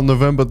fog-bound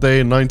November day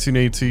in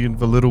 1918,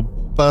 the little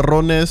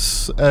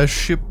Baroness, a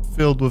ship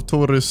filled with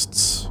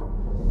tourists,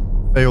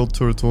 failed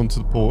to return to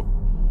the port.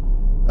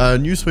 A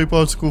newspaper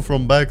article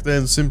from back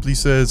then simply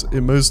says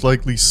it most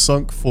likely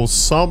sunk for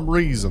some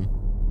reason.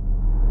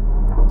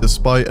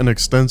 Despite an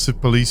extensive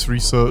police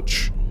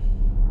research,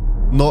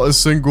 not a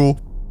single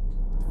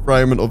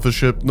fragment of the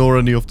ship nor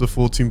any of the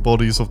 14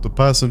 bodies of the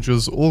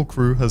passengers or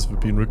crew has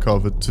been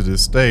recovered to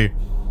this day.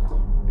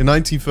 In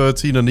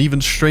 1913, an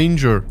even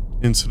stranger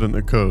incident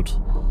occurred.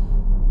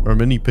 There are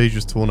many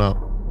pages torn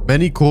out.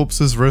 Many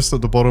corpses rest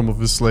at the bottom of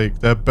this lake.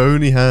 Their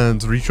bony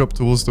hands reach up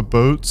towards the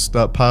boats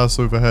that pass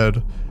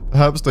overhead.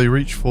 Perhaps they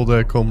reach for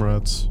their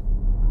comrades.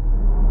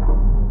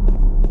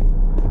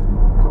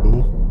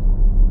 Cool.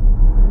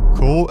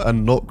 Cool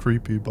and not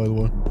creepy, by the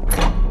way.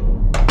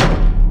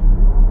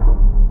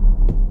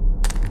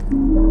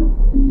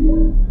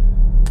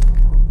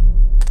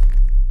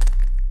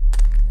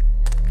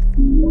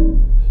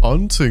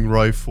 Hunting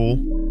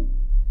rifle.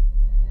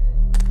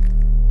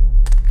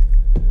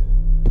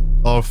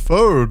 Our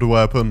third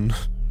weapon.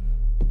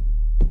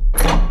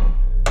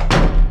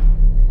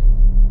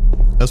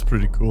 That's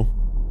pretty cool.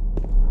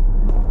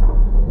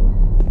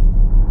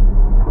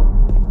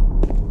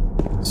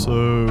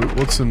 So,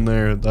 what's in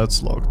there?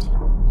 That's locked.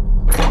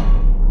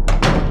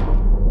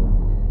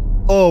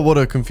 Oh, what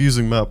a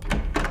confusing map.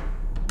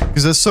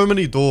 Because there's so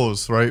many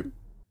doors, right?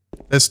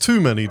 There's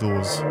too many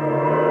doors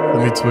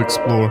for me to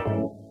explore.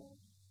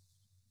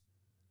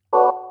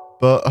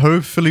 But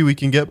hopefully we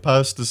can get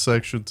past this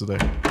section today.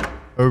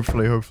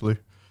 Hopefully. Alright,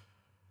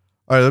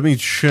 let me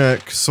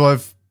check. So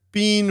I've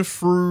been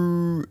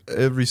through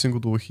every single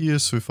door here.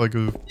 So if I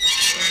go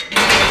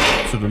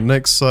to the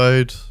next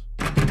side,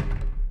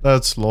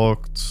 that's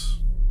locked.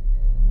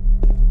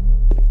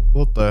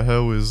 What the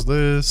hell is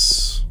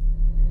this?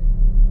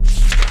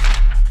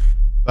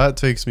 That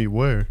takes me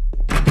where?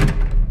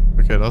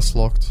 Okay, that's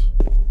locked.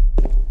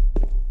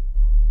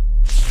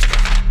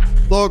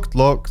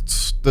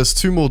 Locked. There's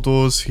 2 more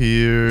doors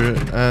here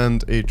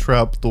and a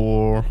trap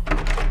door.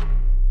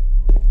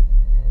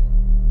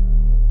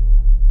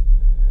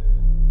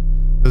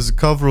 There's a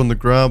cover on the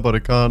ground, but I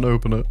can't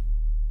open it.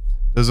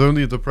 There's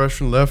only a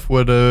depression left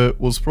where there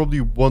was probably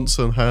once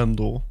a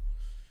handle.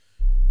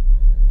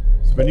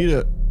 So we need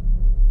a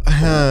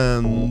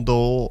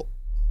handle.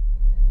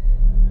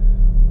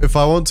 If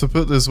I want to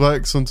put this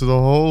wax onto the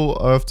hole,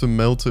 I have to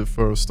melt it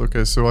first.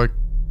 Okay, so I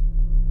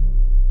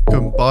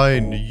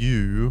combine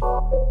you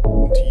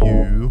and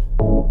you,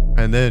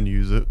 and then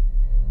use it.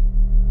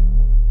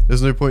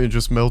 There's no point in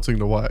just melting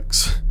the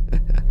wax.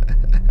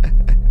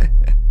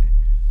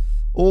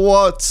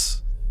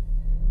 What?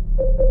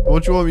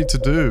 What do you want me to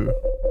do?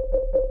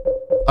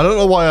 I don't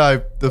know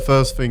why the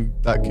first thing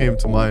that came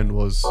to mind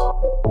was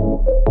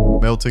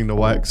melting the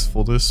wax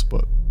for this,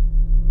 but...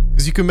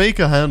 Because you can make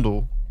a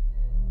handle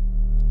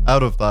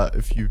out of that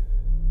if you...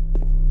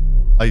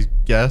 I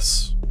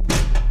guess.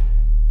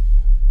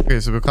 Okay,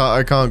 so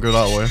I can't go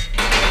that way.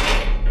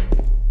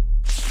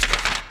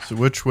 So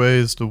which way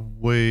is the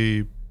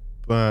way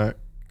back?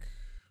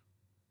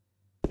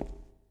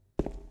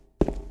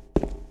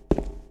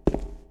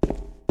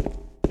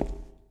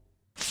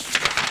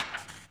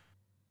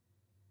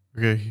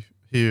 Okay,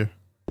 here.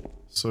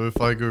 So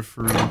if I go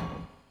through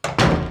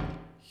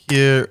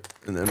here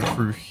and then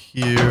through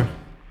here,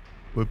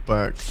 we're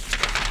back.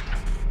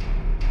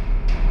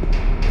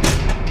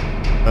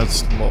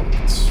 That's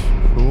locked.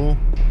 Cool.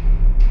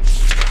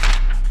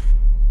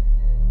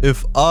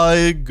 If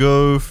I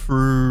go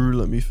through,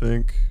 let me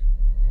think.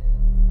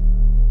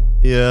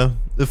 Yeah,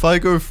 if I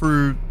go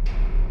through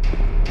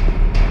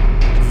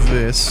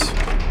this.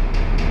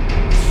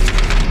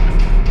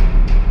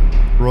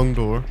 Wrong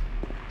door.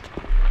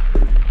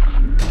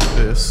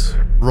 This.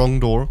 Wrong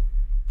door.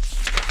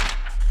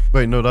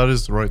 Wait, no, that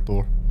is the right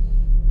door.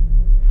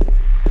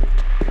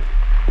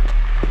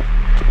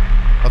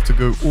 I have to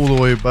go all the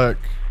way back.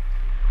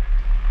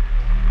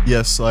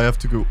 Yes, I have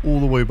to go all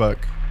the way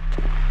back.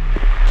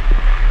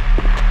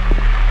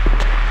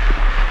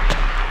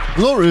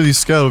 I'm not really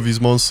scared of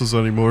these monsters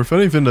anymore. If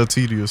anything, they're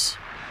tedious.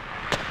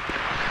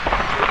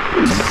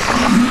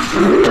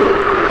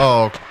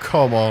 Oh,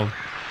 come on.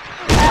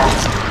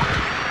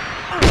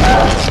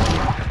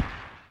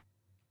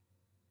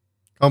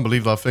 Can't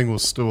believe that thing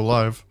was still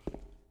alive.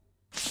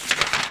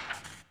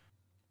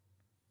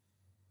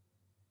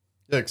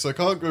 Yeah, because I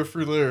can't go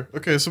through there.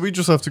 Okay, so we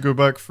just have to go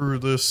back through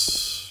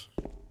this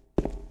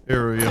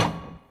area.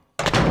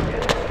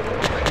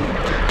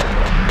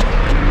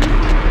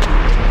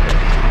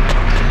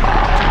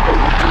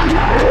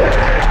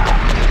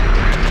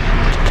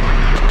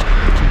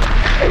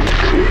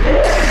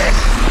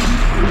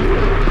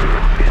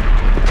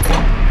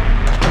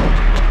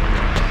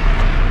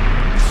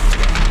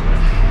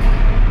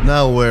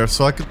 Now where?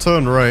 So I could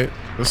turn right.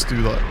 Let's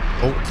do that.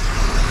 Oh.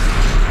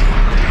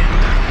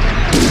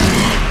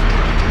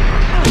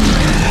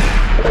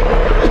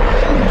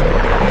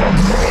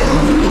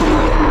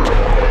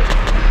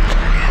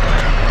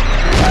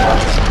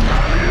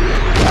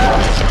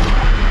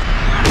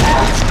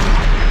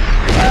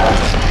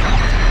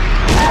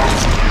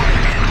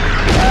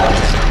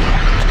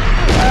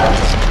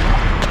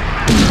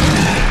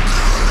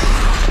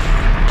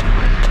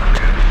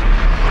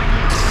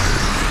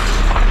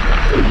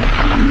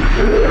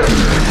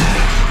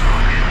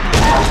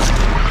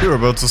 You're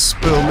about to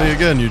spill me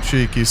again, you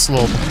cheeky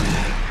slob.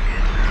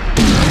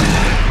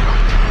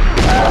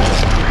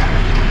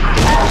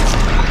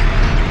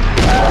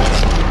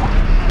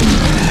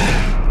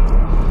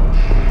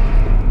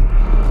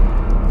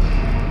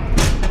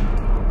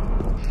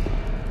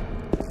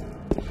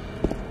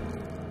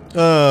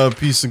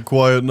 Peace and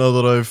quiet now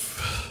that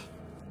I've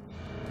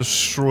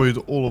destroyed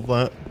all of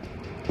that.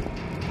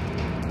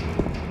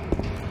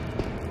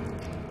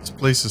 This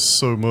place is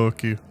so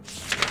murky.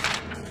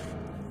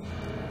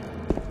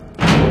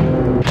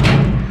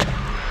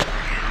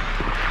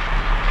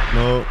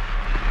 No.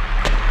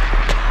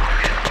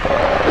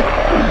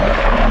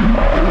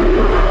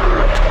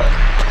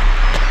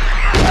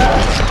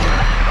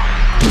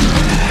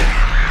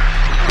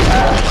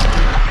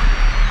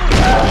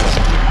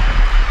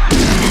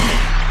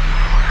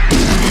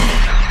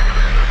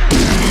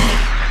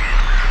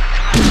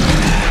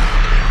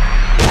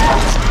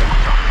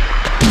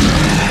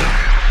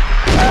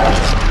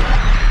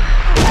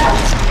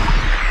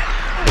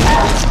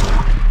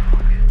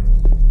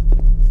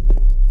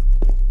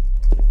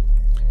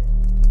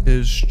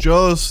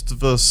 just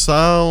the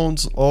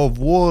sounds of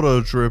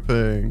water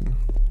dripping.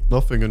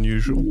 Nothing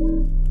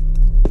unusual.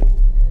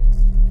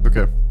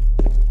 Okay.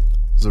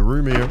 There's a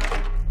room here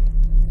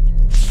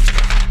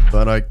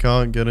that I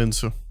can't get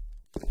into.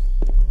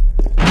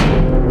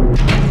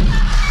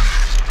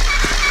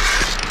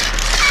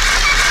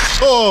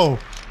 Oh!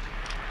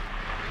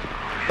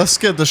 That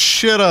scared the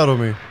shit out of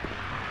me.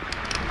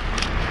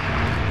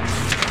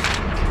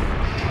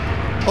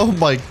 Oh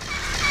my...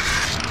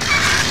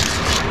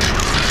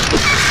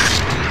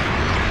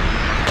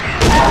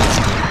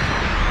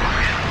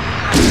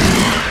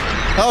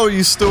 How are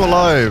you still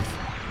alive?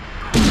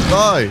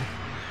 Die!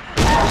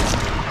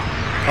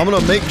 I'm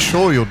gonna make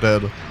sure you're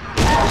dead.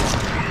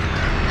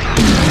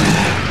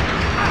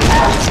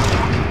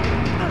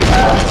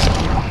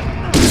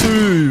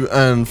 2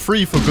 and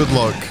 3 for good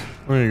luck.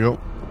 There you go.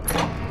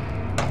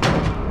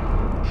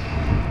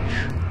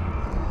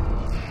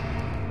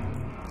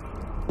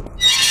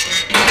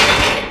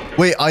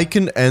 Wait, I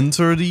can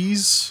enter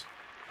these?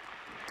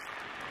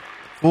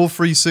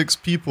 436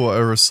 people at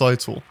a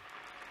recital.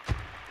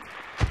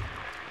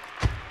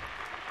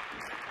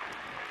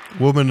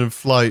 Woman in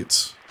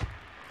flight.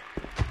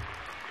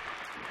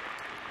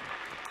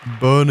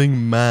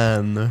 Burning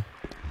man.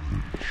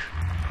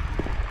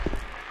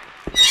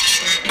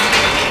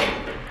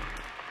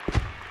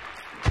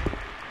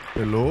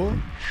 Hello?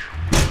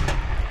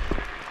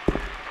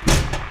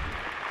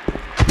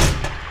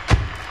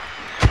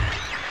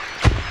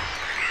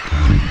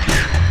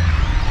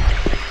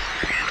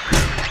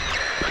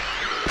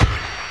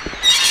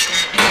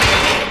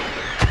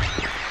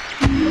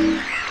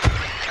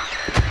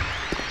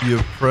 The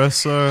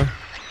oppressor.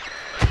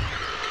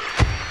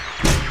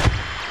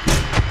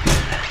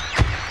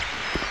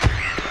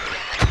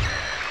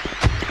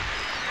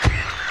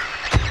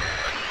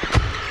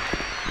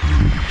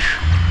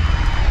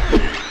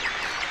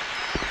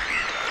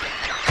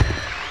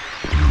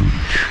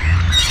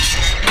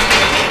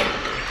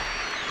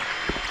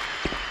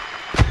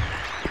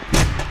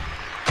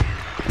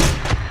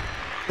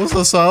 What's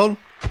the sound?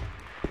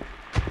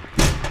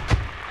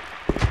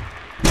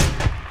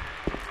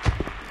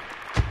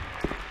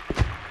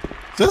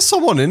 Is there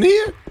someone in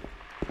here?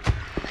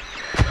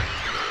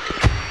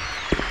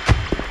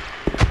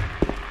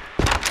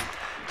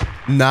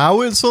 Now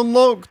it's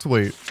unlocked?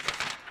 Wait.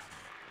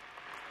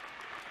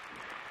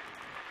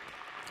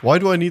 Why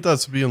do I need that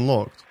to be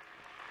unlocked?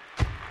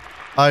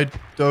 I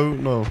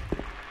don't know.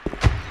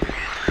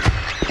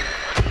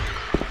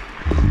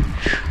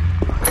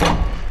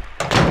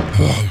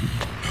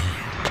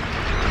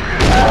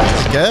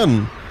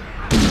 Again.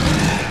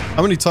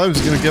 How many times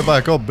are you gonna get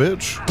back up,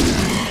 bitch?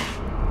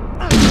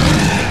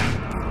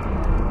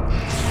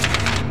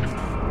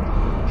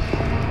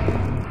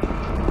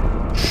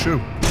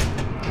 Shoot.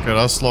 Okay,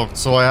 that's locked,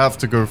 so I have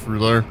to go through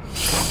there.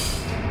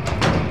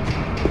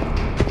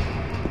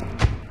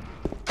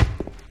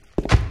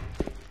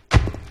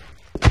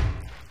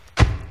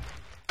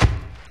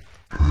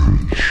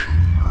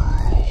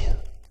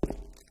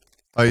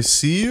 I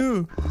see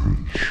you?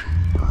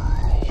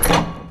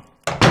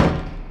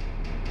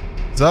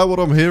 Is that what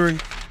I'm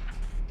hearing?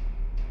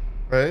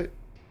 Right?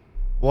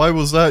 Why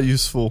was that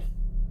useful?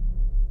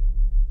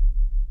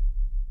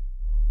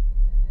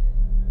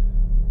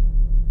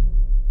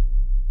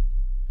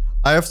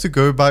 I have to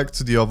go back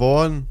to the other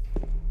one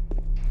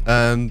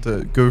and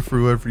go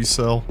through every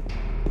cell.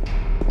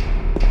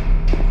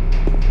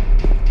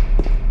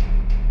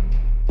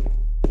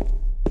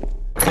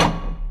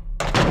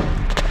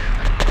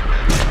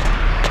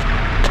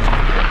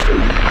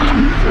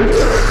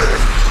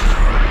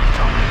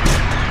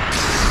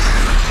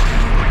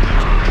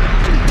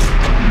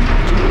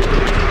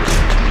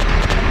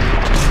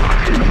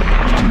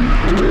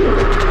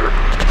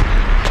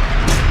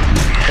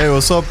 Hey,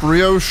 what's up,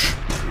 Rioche?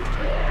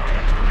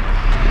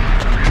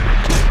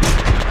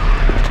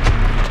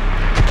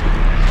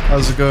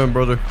 How's it going,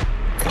 brother?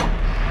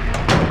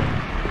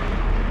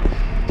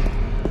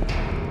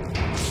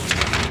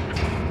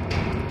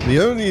 The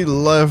only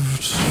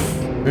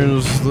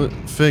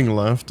thing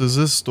left is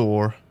this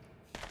door.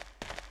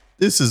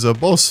 This is a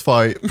boss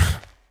fight.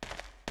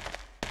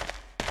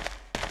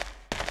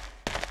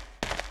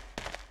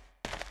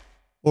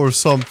 Or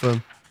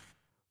something.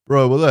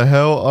 Bro, what the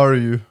hell are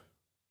you?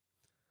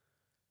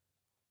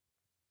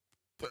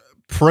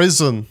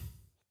 Prison.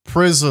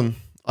 Prison,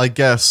 I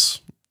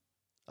guess.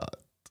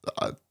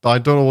 I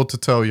don't know what to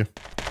tell you.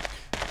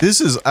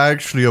 This is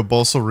actually a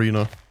boss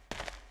arena.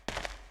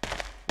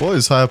 What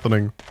is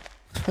happening?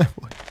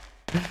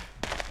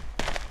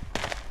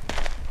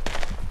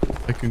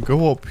 I can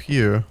go up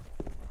here.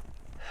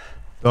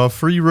 There are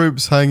 3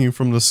 ropes hanging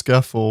from the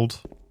scaffold.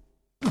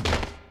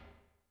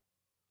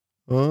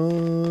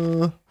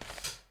 No.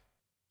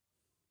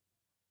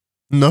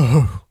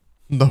 No.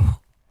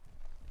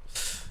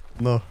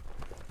 No.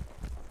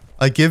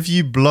 I give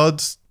you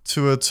blood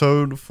to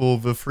atone for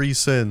the 3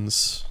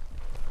 sins.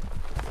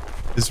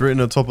 It's written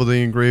at top of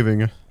the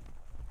engraving.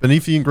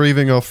 Beneath the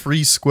engraving are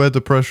 3 square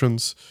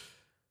depressions.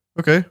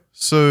 Okay,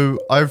 so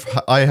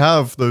I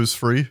have those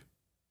 3.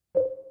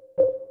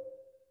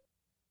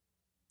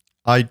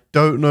 I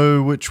don't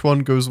know which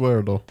one goes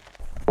where though.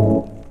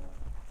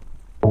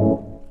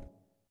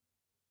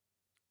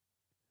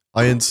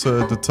 I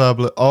inserted the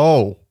tablet.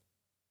 Oh!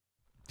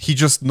 He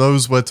just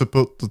knows where to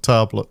put the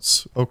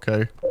tablets.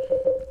 Okay.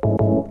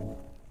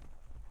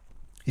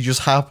 He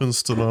just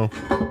happens to know.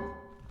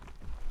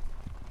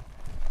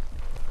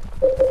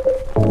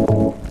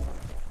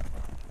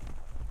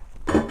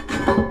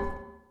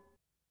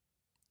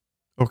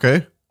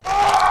 Okay.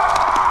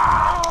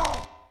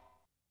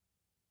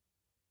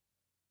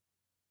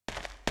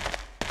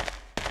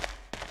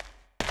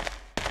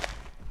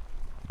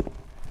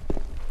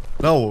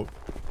 No.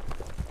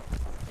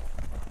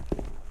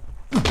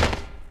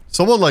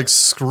 Someone like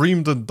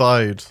screamed and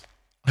died.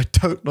 I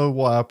don't know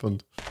what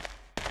happened.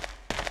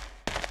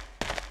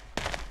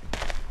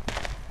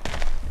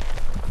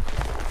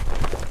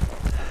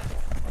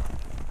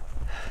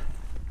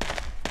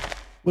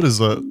 What is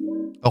that?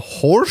 A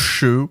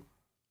horseshoe?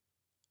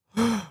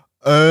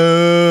 Oh.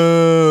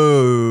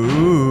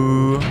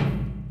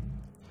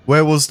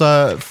 Where was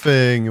that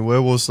thing?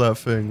 Where was that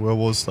thing? Where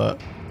was that?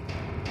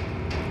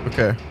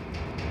 Okay.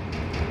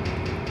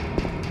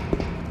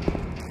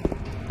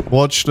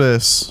 Watch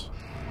this.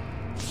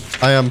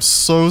 I am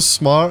so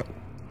smart.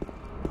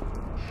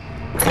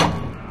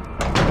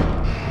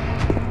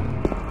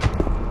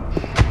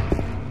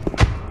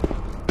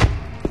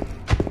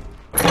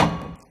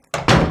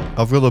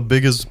 I've got the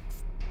biggest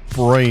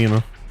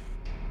brain.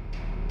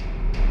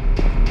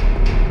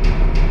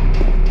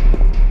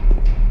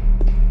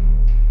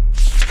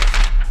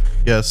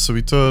 Yes, so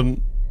we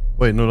turn...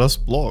 Wait, no, that's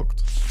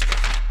blocked.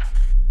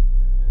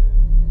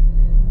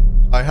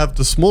 I have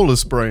the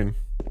smallest brain.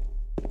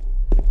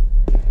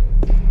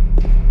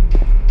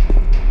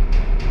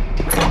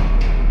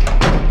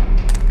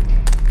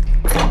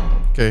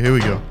 Okay, here we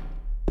go.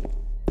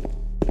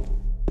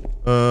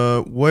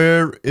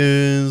 Where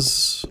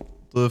is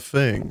the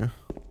thing?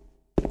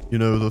 You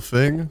know the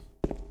thing?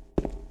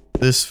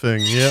 This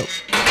thing, yep.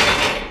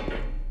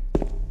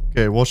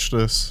 Okay, watch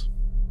this.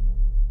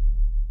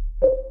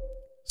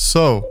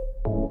 So,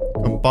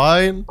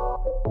 combine,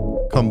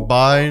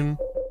 combine,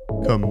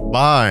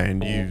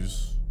 combine,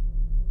 use.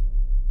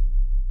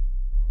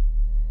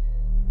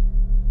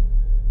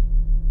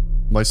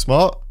 Am I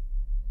smart?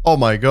 Oh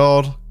my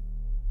god.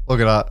 Look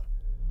at that.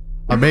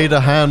 I made a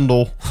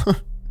handle.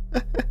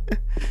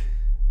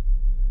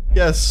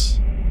 Yes.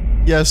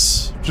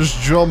 Yes.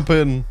 Just jump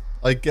in,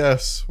 I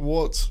guess.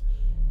 What?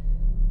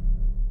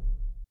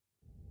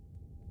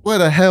 Where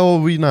the hell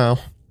are we now?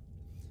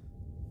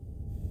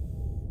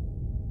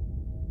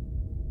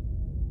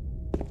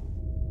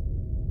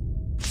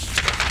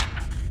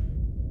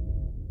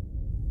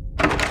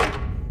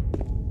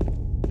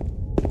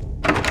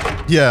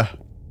 Yeah.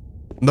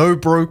 No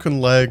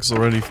broken legs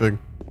or anything.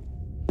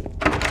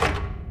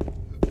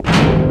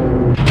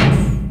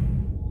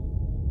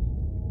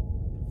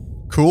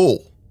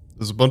 Cool.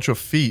 There's a bunch of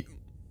feet.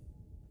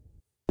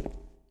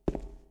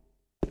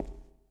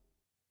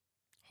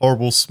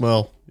 Horrible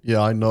smell.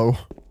 Yeah, I know.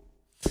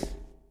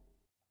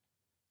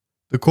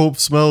 The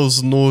corpse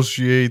smells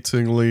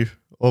nauseatingly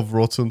of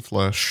rotten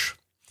flesh.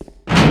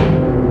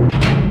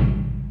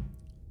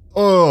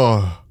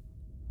 Oh.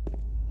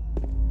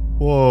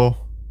 Whoa.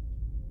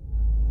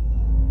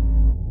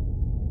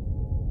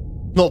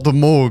 Not the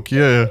morgue,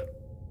 yeah.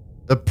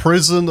 A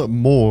prison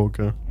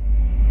morgue.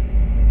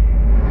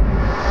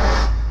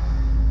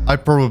 I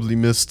probably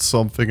missed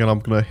something and I'm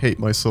gonna hate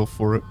myself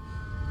for it.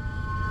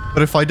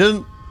 But if I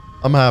didn't,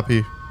 I'm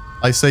happy.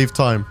 I saved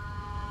time.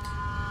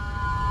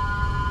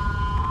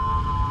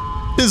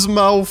 His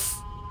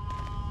mouth.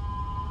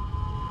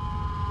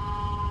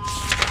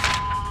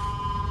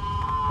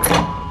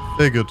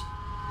 Figured.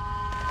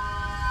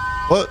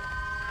 What?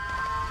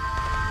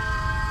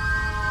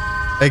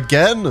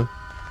 Again?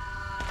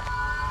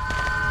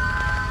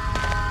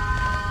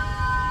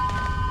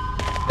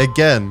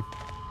 Again.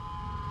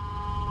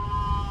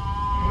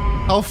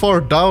 How far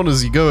down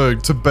is he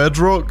going? To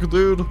bedrock,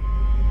 dude?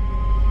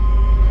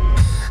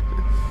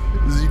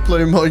 Is he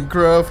playing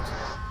Minecraft?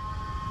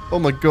 Oh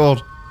my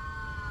god.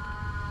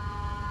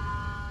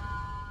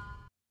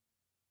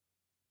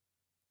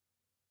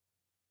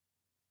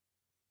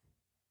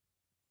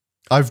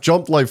 I've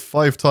jumped like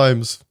 5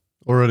 times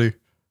already.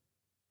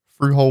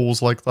 Through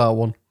holes like that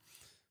one.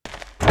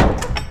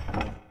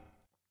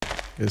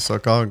 Okay, so I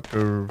can't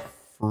go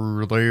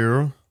through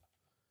there.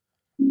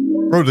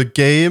 Bro, the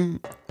game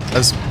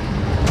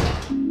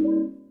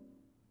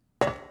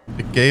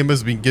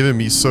has been giving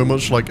me so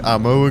much like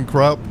ammo and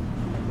crap.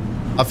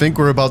 I think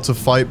we're about to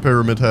fight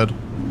Pyramid Head.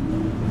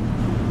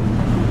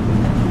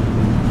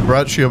 We're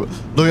actually...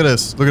 Look at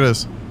this. Look at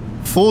this.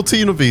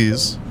 14 of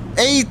these.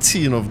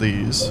 18 of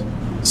these.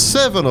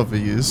 7 of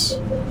these.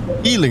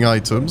 Healing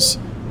items.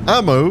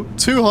 Ammo.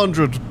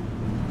 200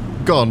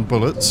 gun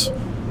bullets.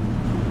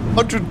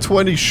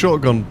 120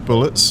 shotgun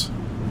bullets.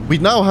 We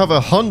now have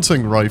a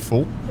hunting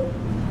rifle.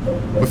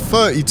 With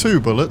 32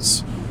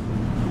 bullets.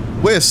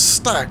 We're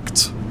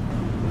stacked.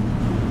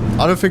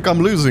 I don't think I'm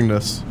losing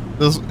this.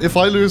 If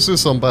I lose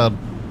this, I'm bad.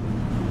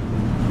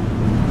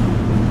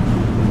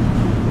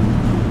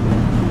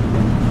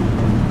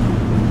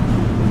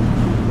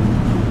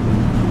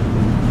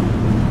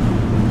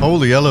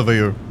 holy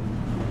elevator.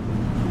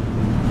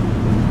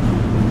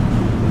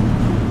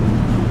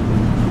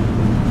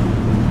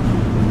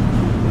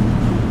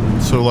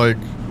 So like,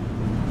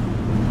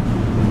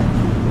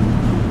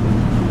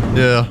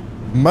 yeah,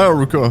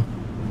 America.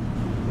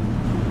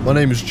 My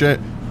name is Jay.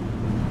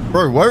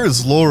 Bro, where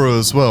is Laura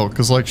as well?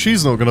 Because like,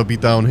 she's not gonna be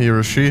down here,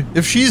 is she?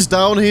 If she's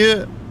down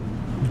here,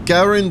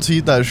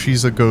 guaranteed that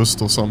she's a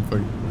ghost or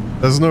something.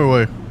 There's no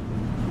way.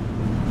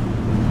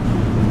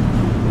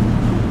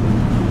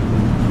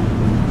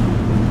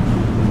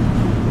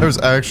 There's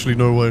actually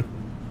no way.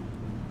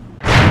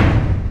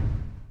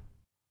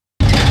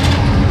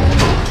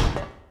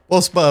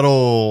 Boss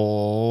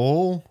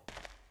battle.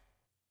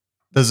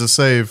 There's a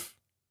save.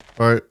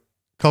 Alright.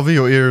 Cover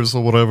your ears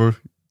or whatever.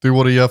 Do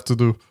what you have to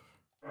do.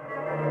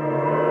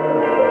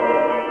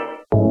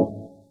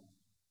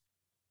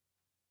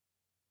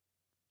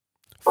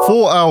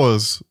 Four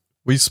hours.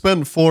 We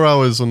spent 4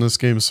 hours on this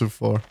game so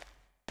far.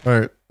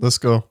 Alright, let's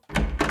go.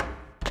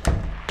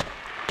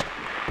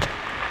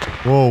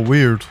 Whoa,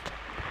 weird.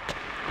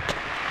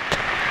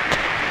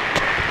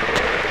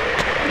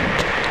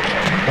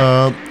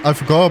 I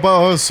forgot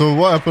about her, so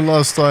what happened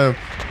last time?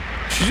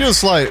 She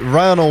just like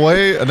ran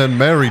away and then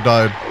Mary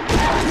died.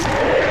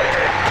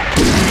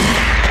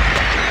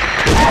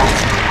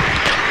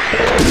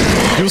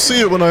 You'll see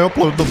it when I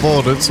upload the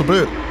VOD, it's a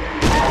bit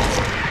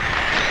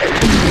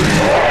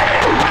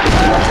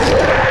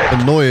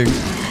annoying.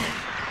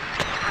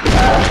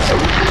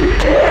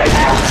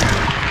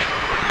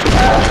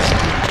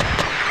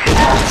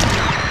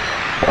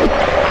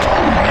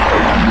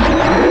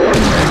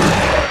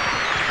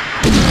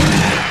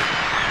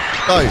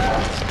 Die.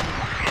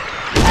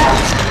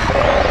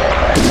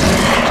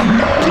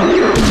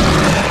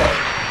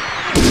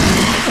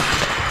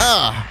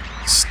 Ah,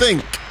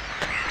 stink.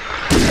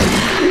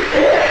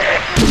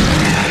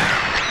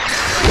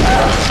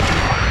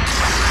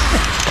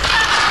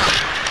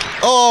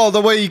 Oh,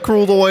 the way he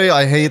crawled away.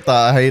 I hate that.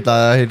 I hate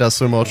that. I hate that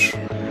so much.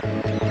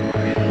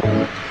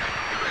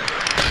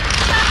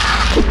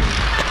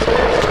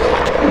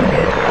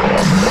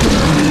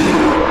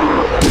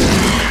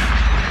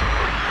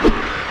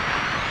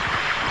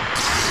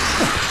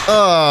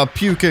 Ah,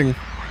 puking.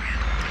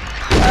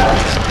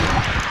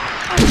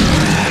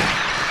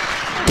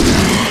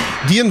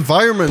 The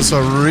environments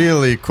are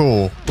really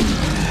cool.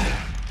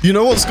 You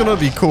know what's gonna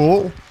be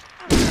cool?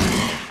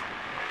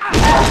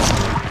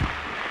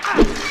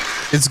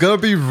 It's gonna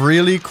be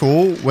really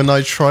cool when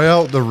I try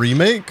out the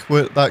remake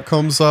that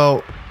comes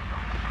out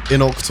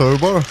in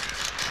October.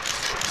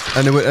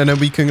 And then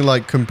we can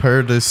like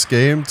compare this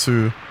game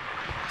to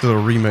the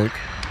remake.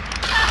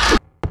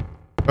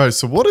 Alright,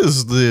 so what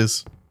is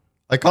this?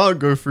 I can't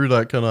go through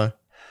that, can I?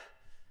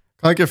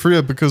 Can't get through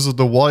it because of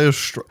the wire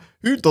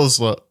Who does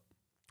that?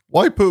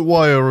 Why put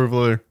wire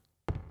over there?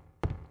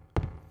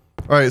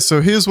 Alright,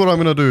 so here's what I'm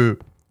gonna do.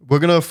 We're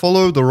gonna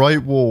follow the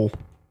right wall.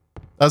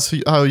 That's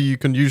how you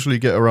can usually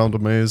get around a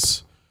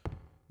maze.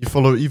 You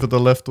follow either the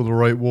left or the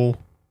right wall.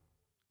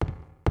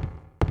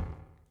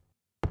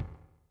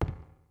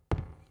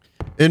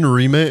 In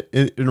remake,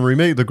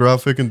 the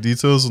graphic and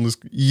details on this...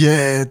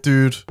 Yeah,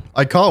 dude.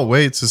 I can't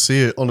wait to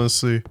see it,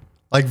 honestly.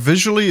 Like,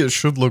 visually, it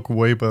should look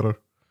way better.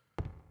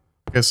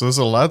 Okay, so there's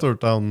a ladder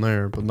down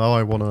there, but now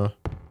I want to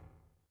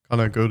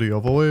kind of go the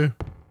other way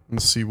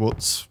and see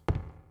what's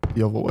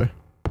the other way.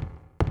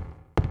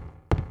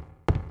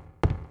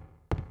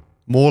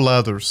 More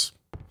ladders.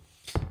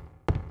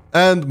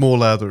 And more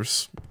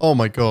ladders. Oh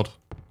my god.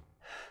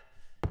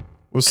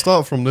 We'll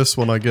start from this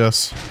one, I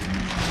guess.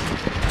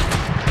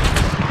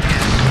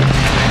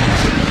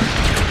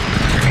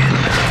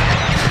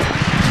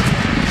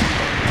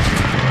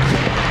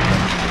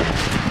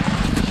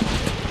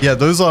 Yeah,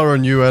 those are a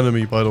new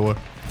enemy, by the way.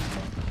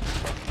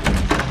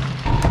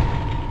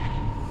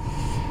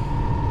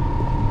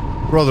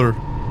 Brother.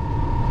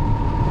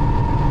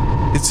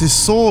 It's his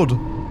sword.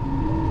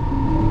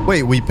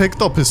 Wait, we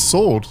picked up his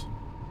sword.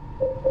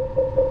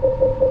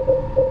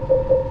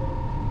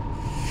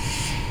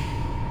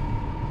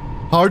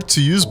 Hard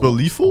to use but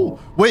lethal?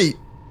 Wait.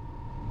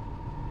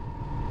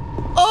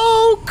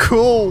 Oh,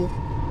 cool.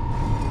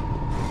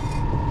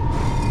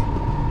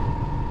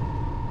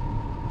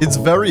 It's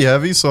very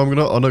heavy, so I'm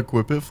gonna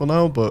unequip it for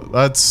now, but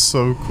that's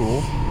so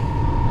cool.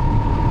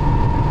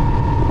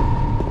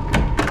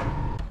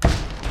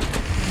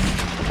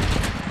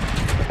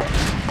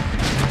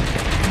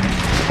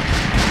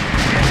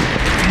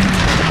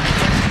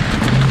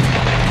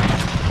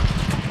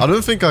 I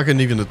don't think I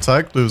can even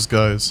attack those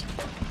guys.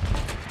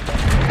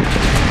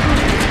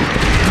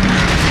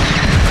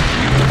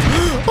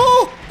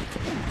 Oh!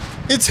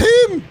 It's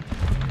him!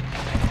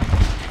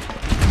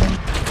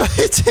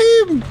 It's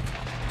him!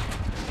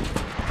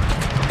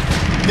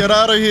 Get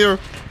out of here!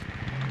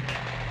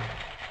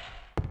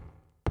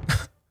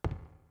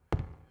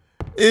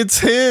 It's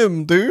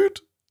him, dude!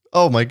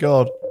 Oh my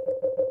god.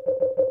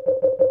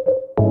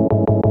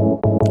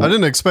 I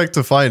didn't expect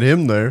to find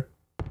him there.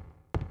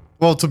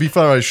 Well, to be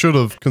fair, I should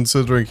have,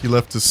 considering he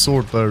left his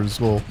sword there as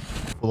well.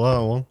 For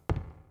that one.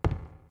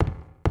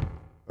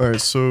 Alright,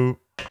 so...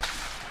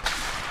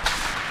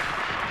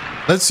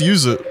 Let's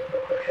use it.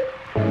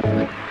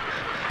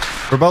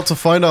 We're about to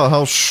find out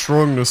how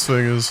strong this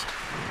thing is.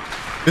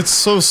 It's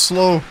so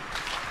slow.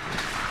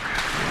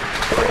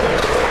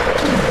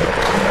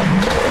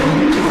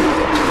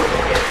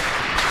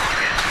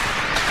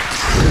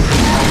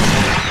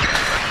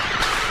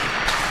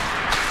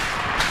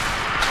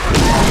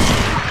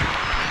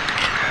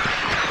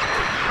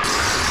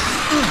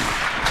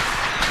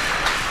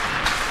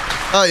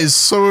 That is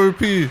so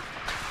OP.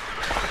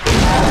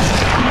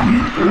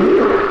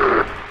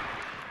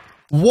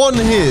 One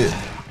hit.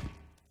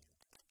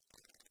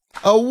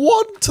 A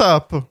one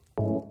tap.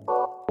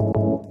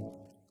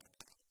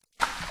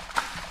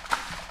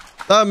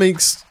 That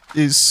makes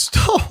it.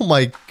 Oh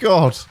my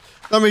god.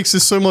 That makes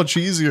it so much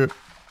easier.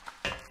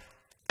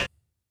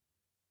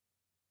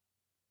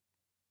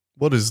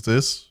 What is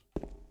this?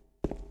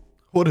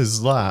 What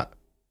is that?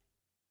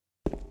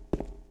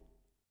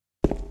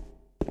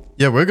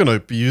 Yeah, we're gonna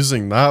be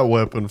using that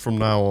weapon from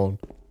now on.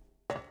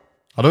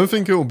 I don't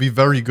think it will be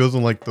very good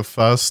on like the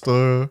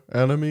faster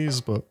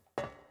enemies, but...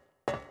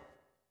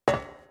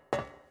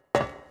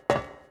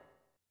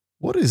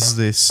 What is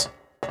this?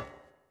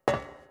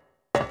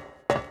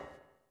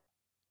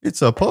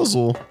 It's a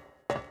puzzle.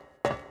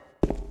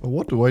 But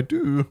what do I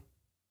do?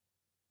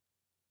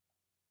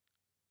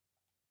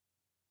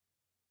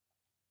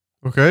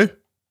 Okay.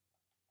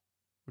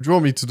 What do you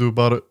want me to do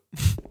about it?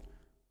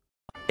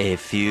 A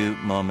few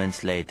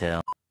moments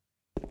later.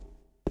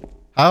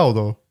 How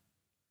though?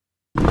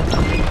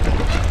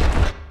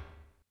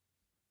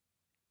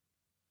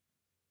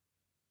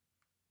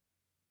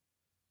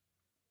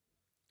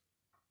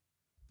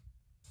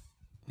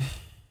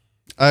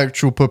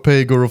 Actual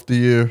Papago of the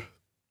year.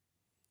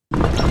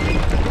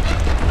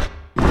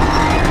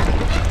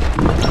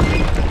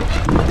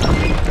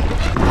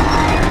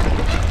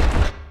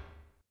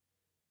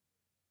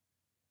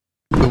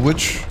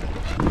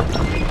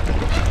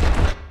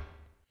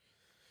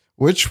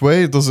 Which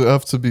way does it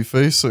have to be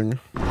facing?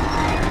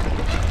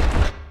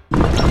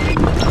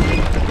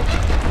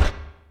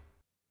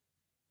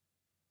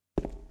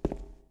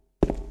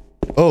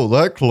 Oh,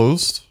 that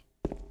closed.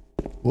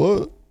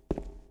 What?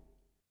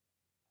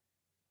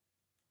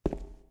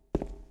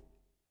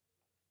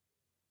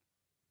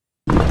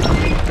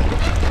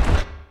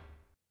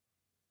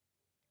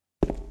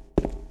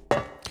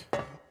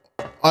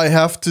 I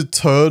have to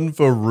turn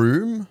the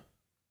room?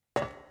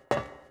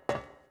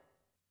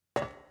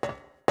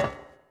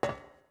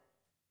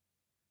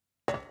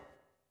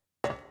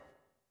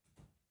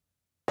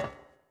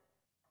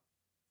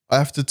 I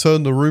have to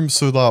turn the room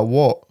so that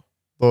what?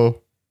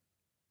 Though?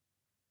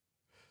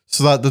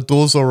 So that the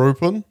doors are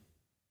open?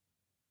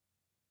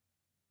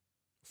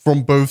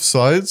 From both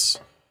sides?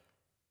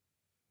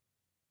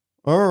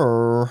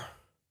 You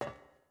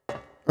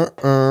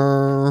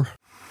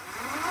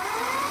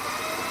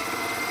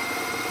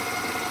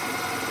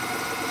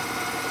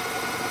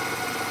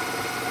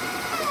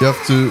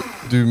have to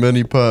do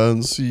many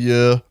patterns,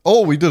 yeah.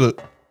 Oh, we did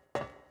it.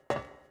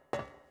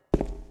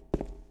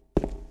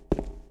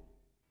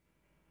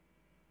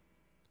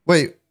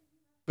 Wait,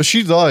 but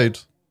she died.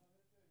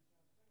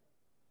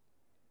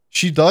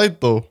 She died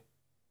though.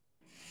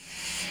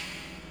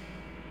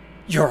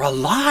 You're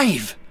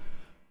alive!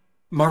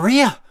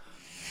 Maria!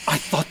 I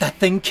thought that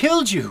thing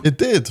killed you! It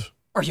did.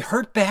 Are you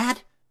hurt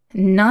bad?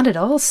 Not at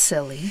all,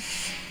 silly.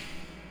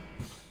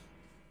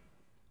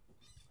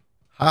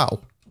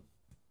 How?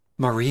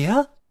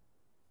 Maria?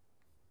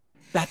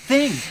 That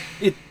thing!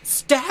 It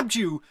stabbed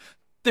you!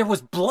 There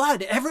was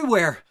blood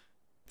everywhere!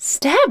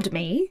 Stabbed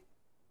me?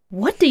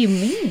 What do you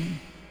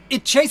mean?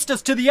 It chased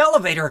us to the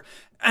elevator,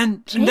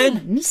 and then...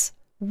 James,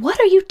 what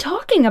are you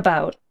talking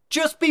about?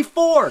 Just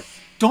before!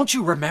 Don't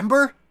you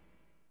remember?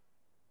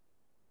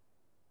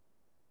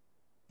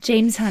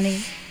 James,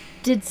 honey,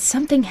 did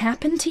something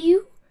happen to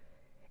you?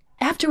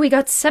 After we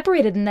got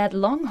separated in that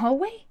long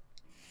hallway?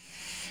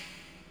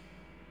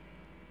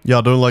 Yeah,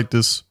 I don't like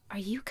this. Are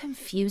you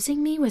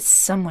confusing me with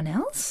someone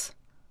else?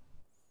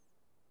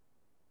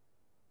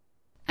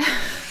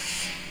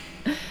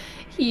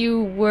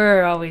 You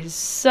were always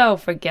so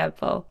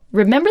forgetful.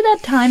 Remember that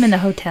time in the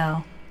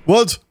hotel?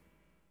 What?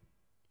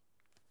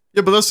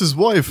 Yeah, but that's his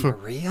wife.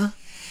 Maria?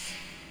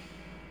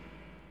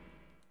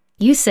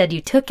 You said you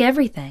took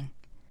everything.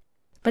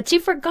 But you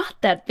forgot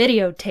that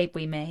videotape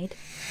we made.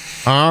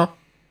 Huh?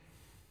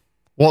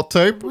 What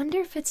tape? I wonder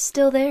if it's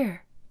still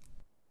there.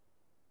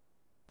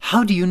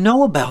 How do you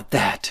know about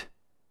that?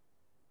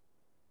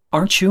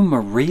 Aren't you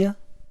Maria?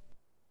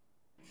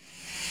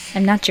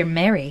 I'm not your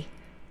Mary.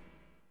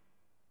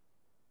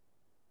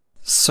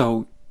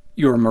 So,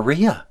 you're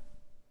Maria?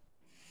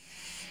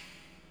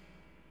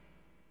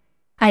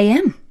 I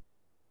am.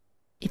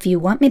 If you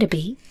want me to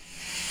be.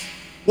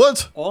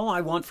 What? All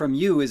I want from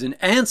you is an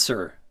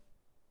answer.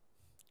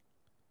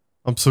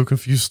 I'm so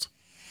confused.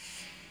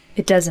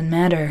 It doesn't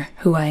matter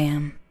who I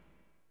am.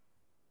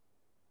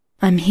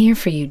 I'm here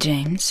for you,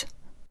 James.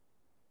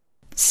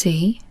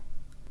 See?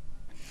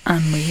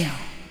 I'm real.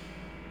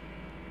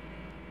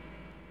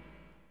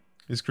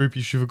 It's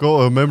creepy. She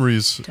forgot her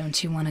memories.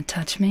 Don't you want to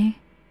touch me?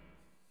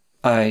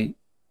 I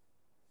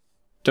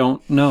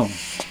don't know.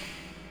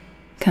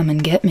 Come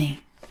and get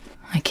me.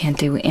 I can't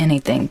do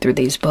anything through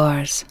these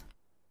bars.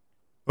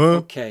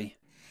 Okay.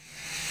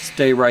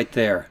 Stay right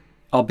there.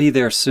 I'll be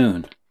there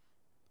soon.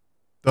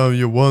 Don't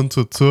you want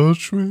to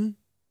touch me?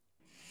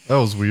 That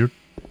was weird.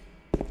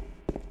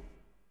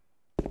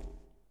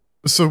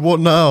 So what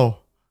now?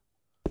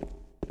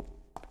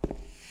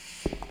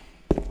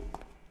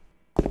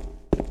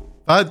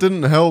 That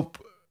didn't help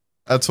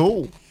at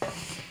all.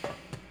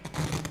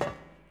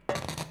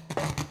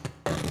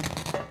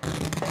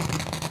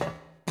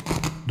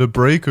 The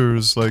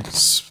breaker's like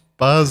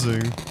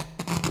spazzing.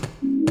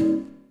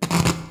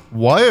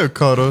 Wire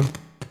cutter?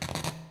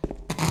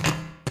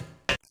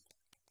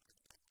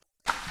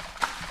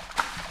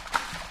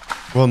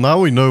 Well, now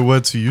we know where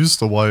to use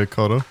the wire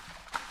cutter.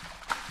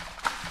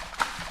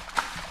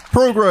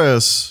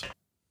 Progress!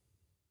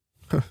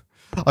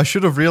 I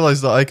should have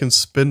realized that I can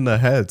spin the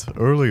head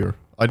earlier.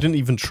 I didn't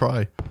even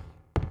try.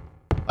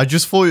 I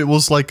just thought it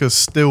was like a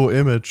still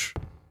image.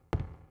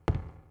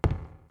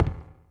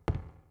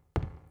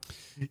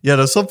 Yeah,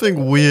 there's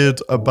something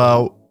weird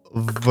about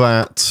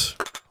that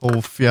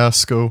whole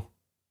fiasco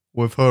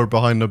with her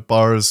behind the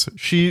bars.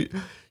 She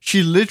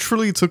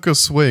literally took a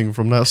swing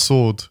from that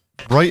sword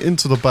right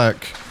into the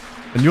back.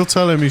 And you're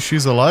telling me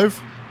she's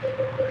alive?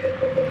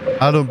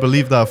 I don't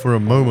believe that for a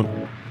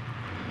moment.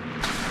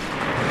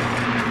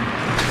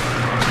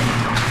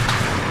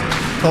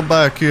 Come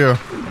back here.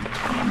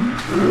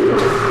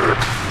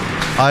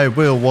 I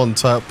will one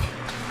tap.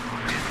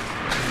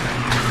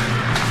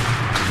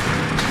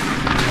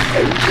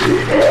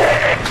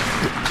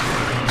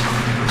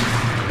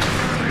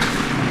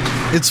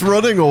 It's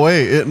running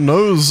away. It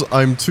knows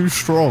I'm too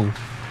strong.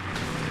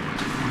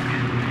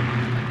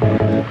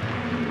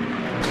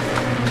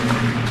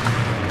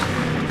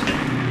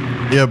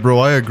 Yeah, bro,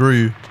 I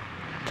agree.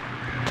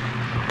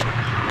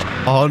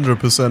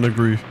 100%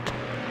 agree.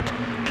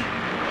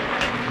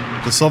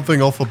 There's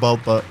something off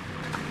about that.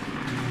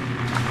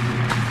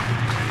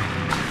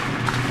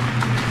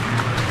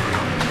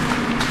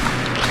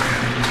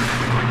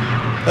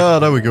 Ah,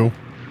 there we go.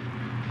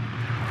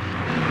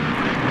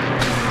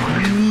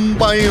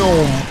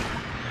 Bam!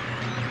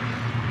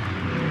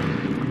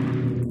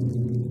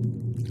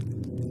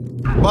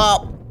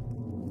 Bop!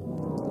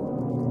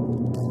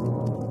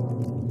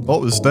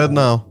 Oh, it's dead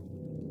now.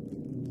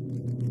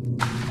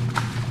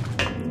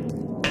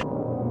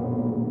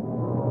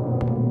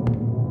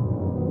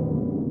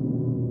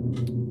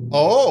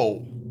 Oh!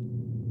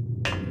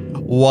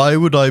 Why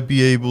would I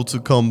be able to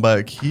come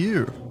back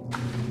here?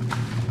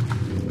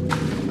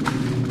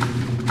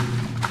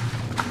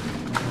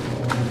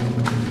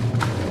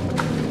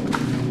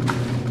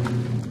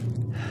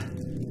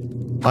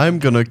 I'm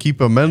gonna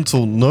keep a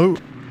mental note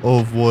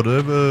of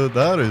whatever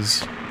that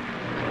is.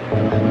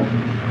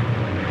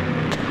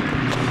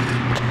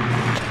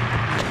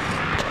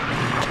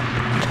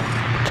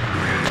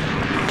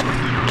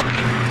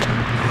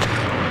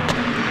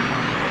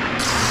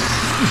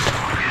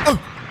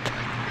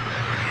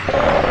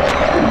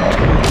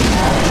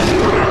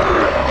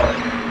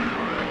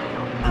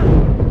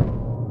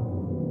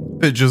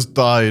 It just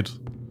died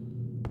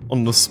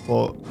on the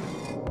spot.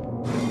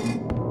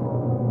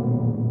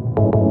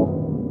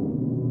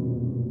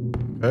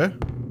 Okay.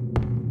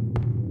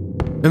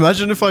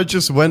 Imagine if I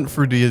just went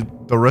through the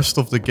rest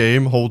of the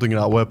game holding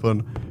that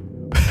weapon.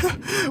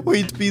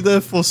 We'd be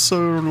there for so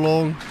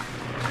long.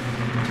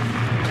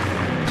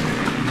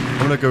 I'm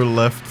gonna go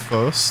left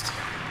first.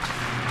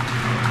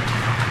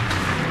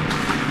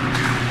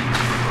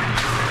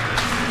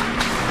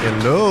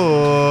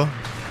 Hello.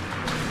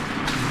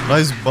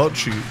 Nice butt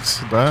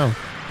cheeks. Damn.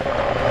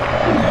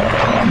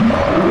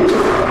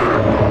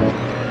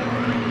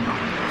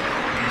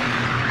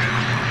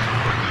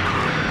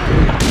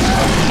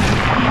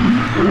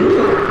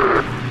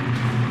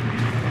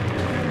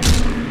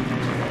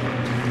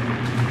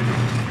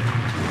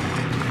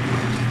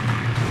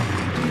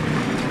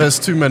 There's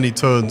too many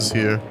turns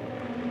here.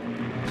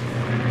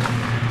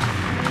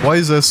 Why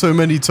is there so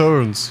many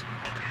turns?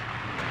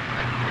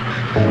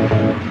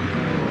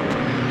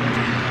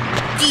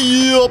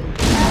 Yup.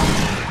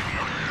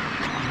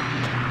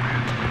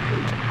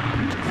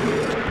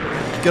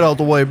 Get out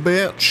the way,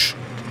 bitch.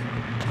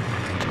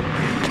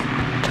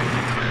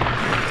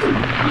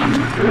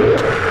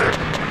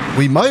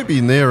 We might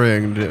be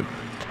nearing the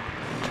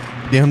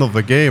end of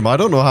the game. I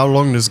don't know how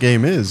long this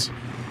game is.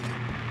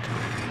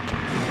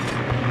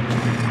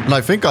 And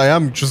I think I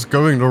am just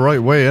going the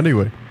right way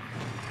anyway.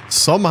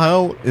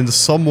 Somehow, in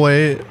some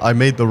way, I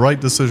made the right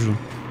decision.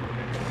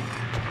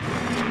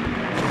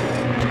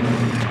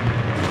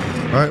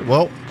 Alright,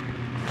 well.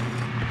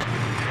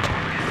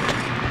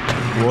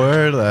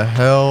 Where the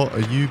hell are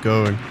you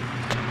going?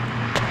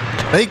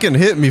 They can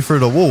hit me through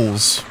the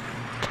walls.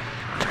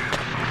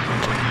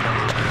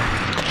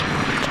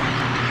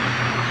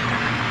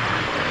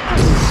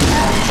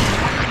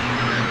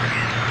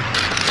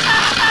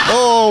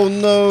 Oh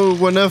no,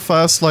 when they're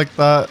fast like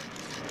that.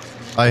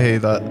 I hate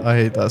that. I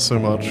hate that so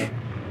much.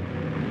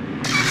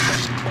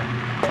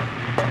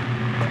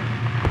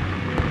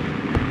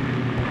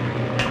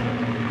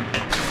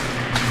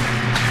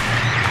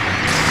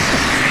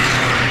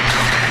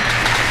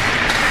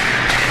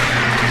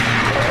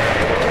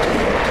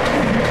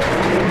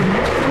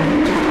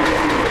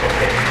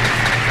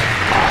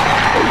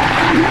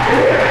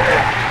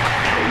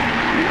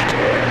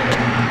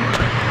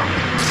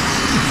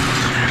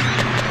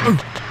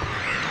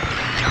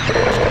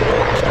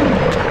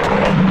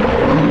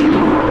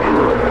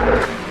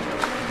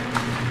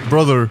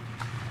 Brother,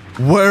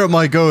 where am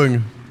I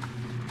going?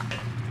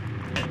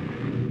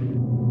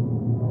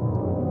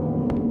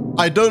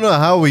 I don't know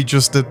how we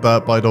just did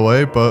that, by the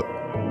way, but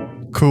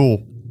cool.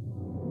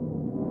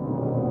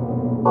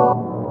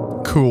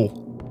 Cool.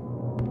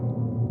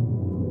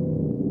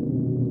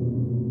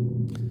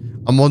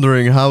 I'm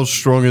wondering how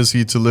strong is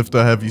he to lift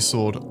a heavy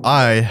sword?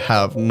 I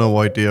have no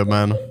idea,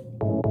 man.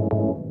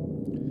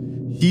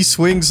 He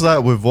swings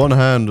that with one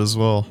hand as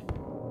well.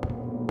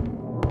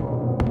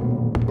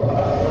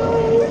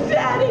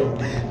 Daddy,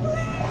 please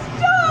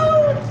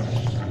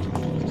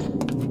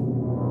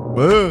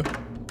don't!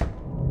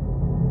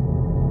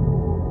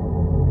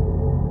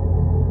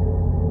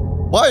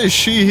 Why is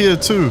she here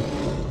too?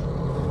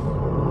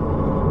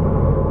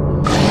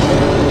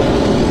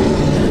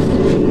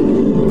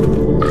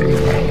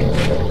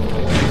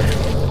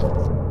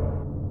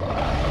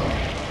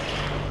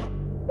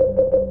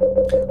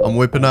 I'm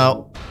whipping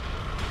out.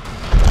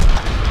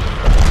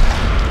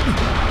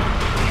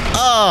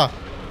 Ah!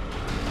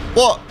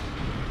 What?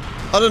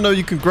 I don't know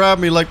you can grab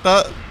me like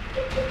that.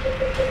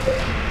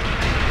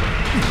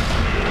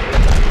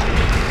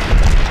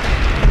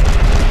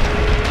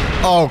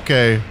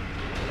 Okay.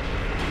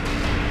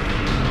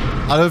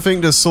 I don't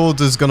think the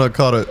sword is gonna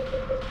cut it.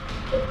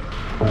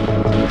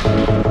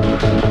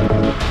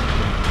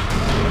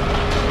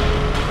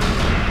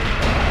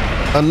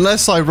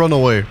 Unless I run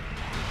away.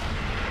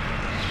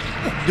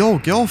 Yo,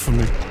 get off of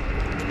me.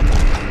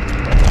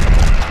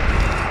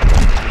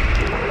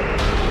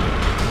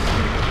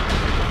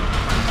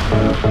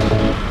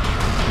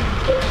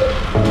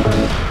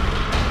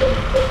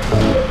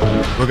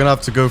 We're gonna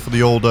have to go for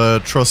the old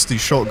trusty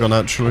shotgun,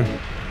 actually.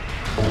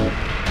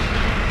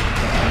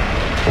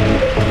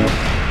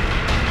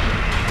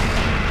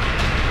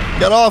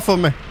 Get off of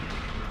me.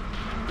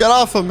 Get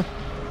off of me.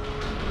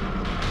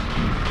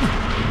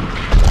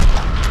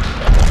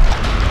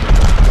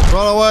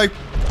 Run away.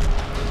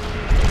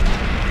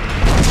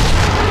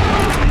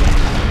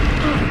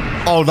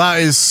 Oh, that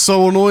is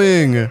so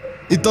annoying.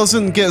 It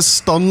doesn't get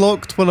stun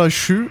locked when I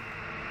shoot.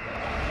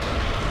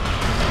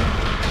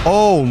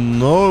 Oh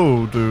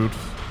no, dude.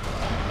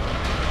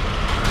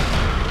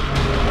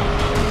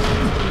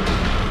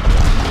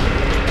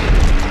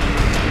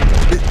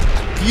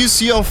 Do you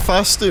see how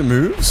fast it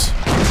moves?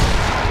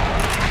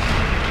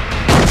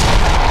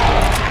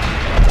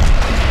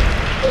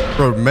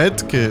 Bro,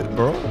 medkit,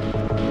 bro.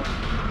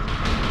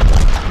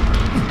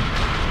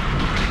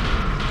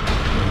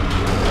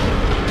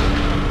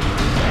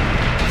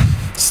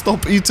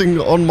 Stop eating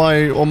on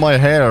my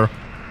hair.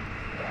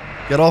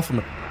 Get off of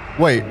me.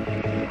 Wait.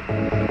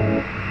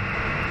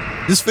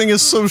 This thing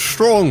is so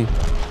strong.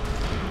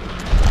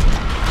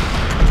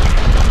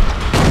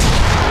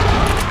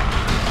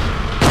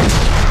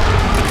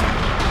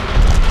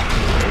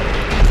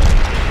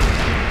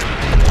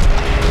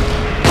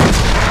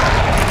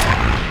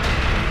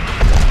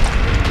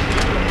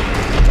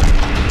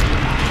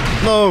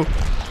 No.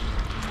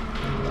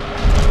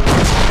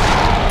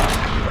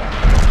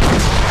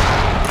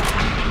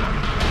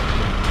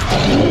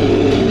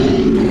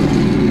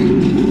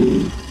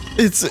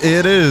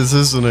 It is,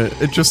 isn't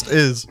it? It just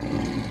is.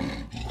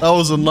 That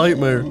was a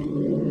nightmare.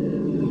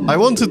 I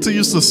wanted to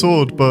use the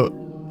sword, but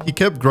he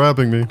kept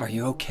grabbing me. Are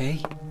you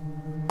okay?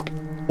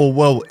 Oh,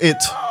 well, it.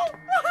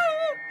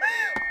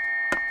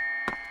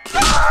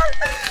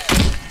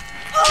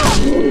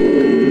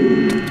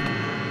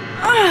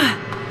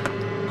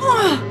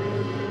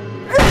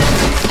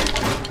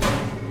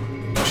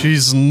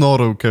 She's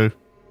not okay.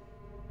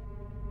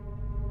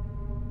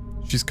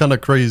 She's kind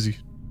of crazy.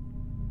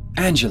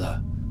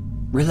 Angela,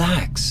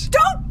 relax.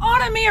 Don't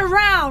order me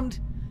around!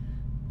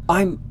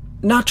 I'm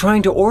not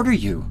trying to order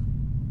you.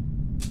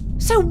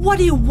 So what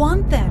do you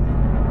want then?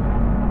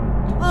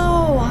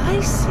 Oh,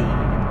 I see.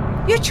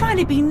 You're trying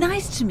to be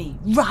nice to me,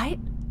 right?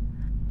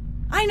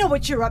 I know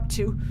what you're up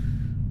to.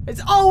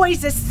 It's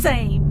always the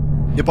same.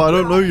 Yeah, but I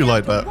don't know you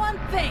like that. One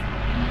thing.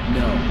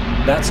 No,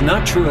 that's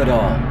not true at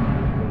all.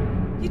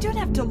 You don't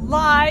have to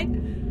lie.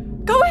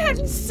 Go ahead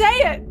and say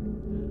it.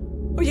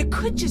 Or you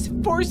could just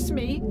force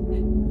me.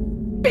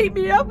 Beat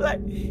me up like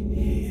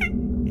he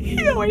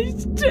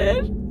always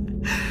did.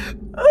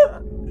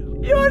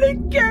 You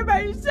only care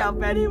about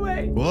yourself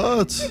anyway.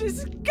 What? You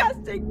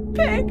disgusting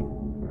pig.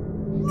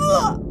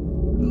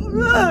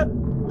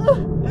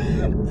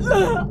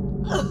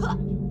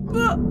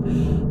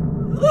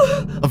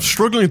 I'm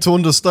struggling to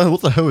understand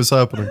what the hell is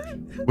happening.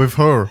 With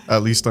her,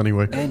 at least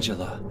anyway.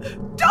 Angela.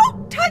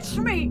 Don't touch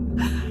me!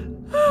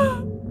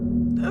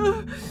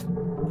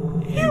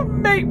 You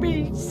make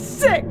me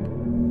sick!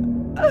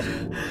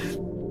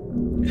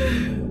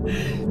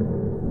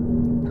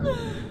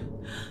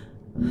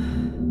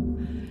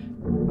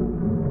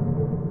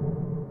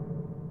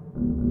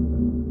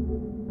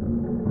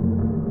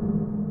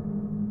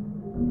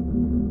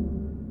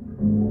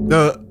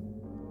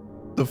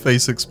 The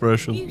face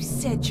expression. You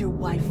said your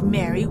wife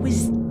Mary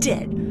was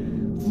dead,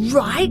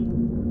 right?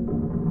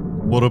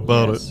 What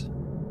about Yes.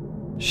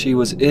 She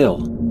was ill.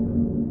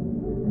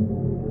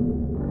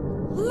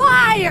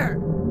 Liar!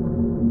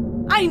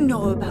 I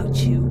know about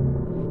you.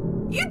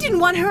 You didn't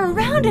want her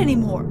around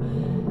anymore.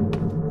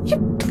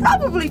 You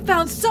probably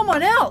found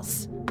someone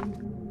else.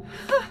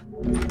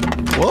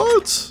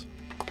 What?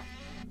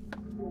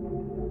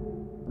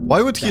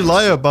 Why would he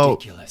lie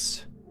about...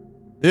 Ridiculous.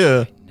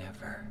 Yeah.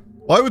 Never.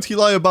 Why would he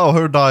lie about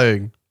her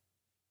dying?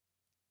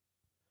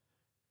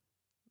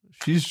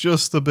 She's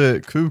just a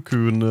bit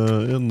cuckoo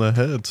in the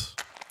head.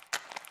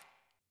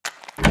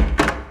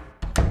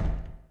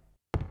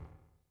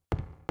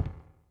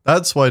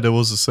 That's why there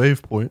was a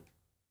save point.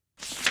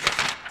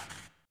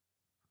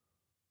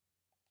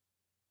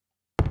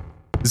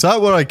 Is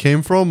that where I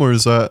came from, or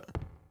is that...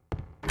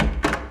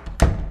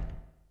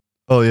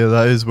 Oh yeah,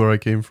 that is where I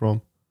came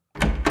from.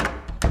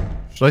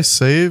 Should I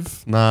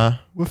save? Nah,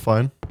 we're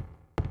fine.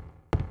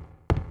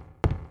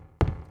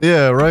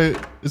 Yeah, right?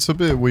 It's a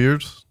bit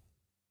weird.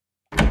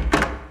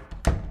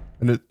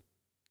 And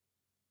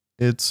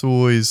it's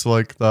always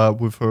like that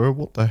with her.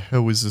 What the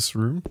hell is this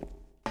room?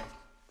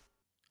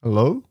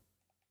 Hello?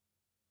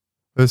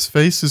 His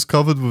face is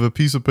covered with a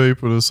piece of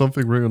paper. There's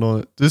something written on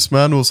it. This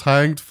man was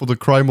hanged for the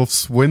crime of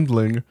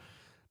swindling.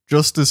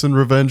 Justice and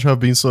revenge have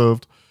been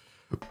served.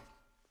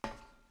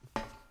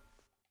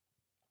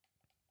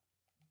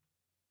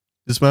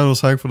 This man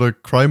was hanged for the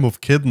crime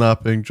of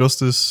kidnapping.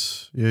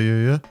 Justice...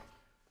 Yeah.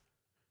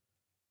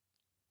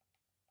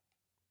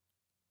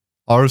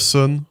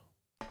 Arson.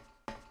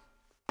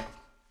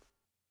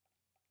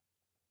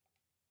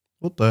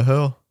 What the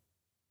hell?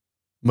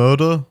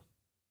 Murder?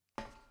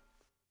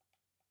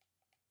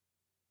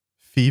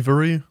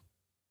 Thievery?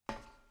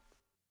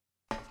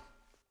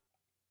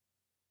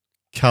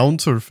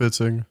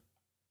 Counterfeiting.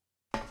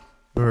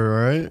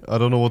 Alright, I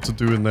don't know what to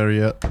do in there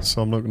yet,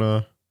 so I'm not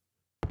gonna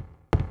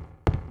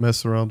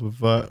mess around with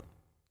that.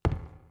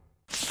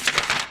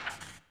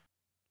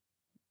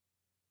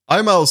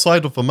 I'm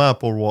outside of the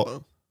map or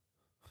what?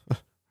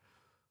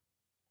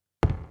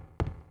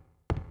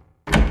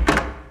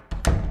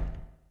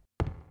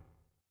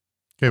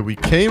 Okay, we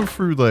came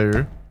through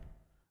there.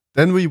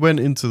 Then we went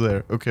into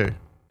there. Okay.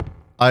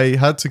 I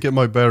had to get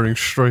my bearings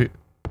straight.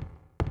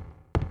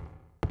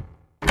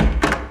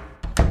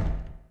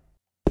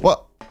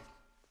 What?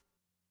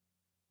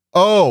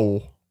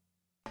 Oh.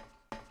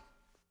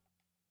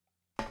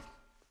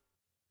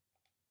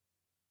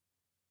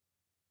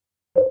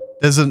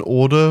 There's an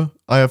order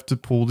I have to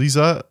pull these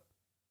at.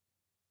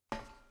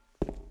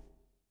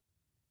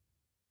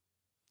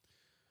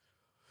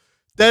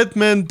 Dead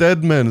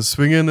men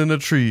swinging in a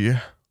tree.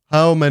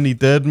 How many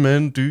dead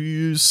men do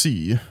you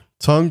see?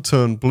 Tongue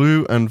turned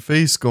blue and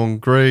face gone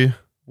grey.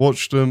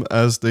 Watch them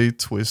as they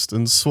twist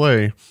and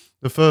sway.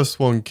 The first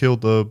one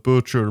killed the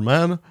butcher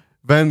man,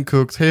 then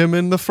cooked him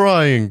in the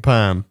frying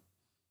pan.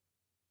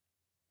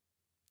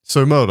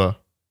 So murder.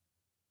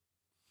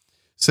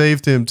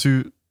 Saved him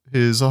to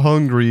his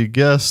hungry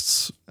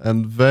guests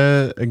and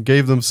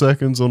gave them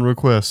seconds on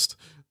request.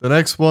 The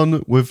next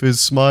one, with his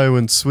smile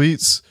and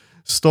sweets,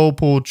 stole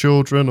poor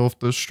children off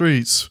the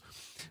streets.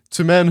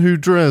 To men who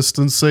dressed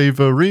in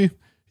savory,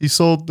 he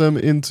sold them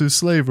into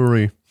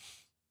slavery.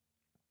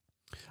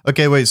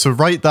 Okay, wait, so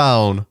write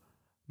down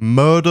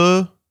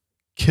murder,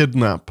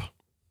 kidnap.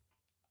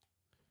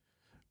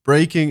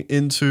 Breaking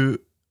into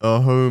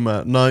a home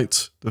at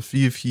night, the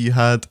thief he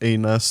had a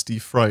nasty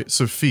fright.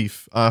 So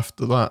thief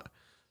after that.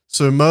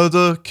 So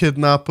murder,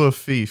 kidnapper,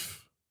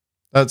 thief.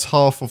 That's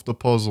half of the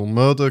puzzle.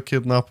 Murder,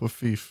 kidnapper,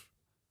 thief.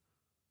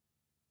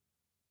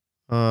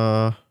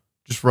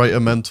 Just write a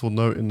mental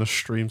note in the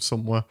stream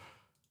somewhere.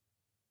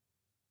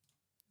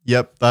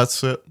 Yep,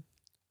 that's it.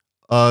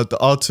 The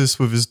artist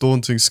with his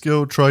daunting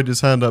skill tried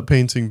his hand at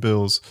painting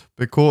bills,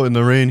 but caught in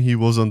the rain he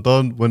was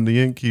undone when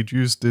the ink he'd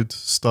used did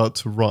start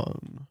to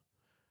run.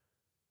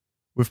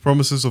 With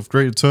promises of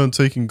great return,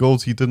 taking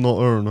gold he did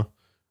not earn.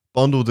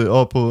 Bundled it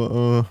up,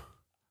 I'm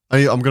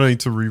gonna need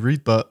to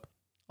reread that.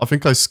 I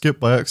think I skipped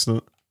by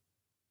accident.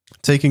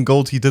 Taking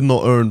gold he did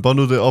not earn,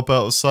 bundled it up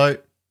out of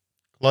sight,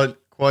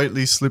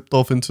 quietly slipped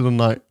off into the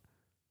night.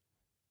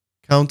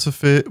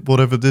 Counterfeit,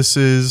 whatever this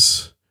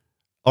is.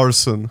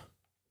 Arson.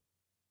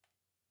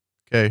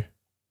 Okay.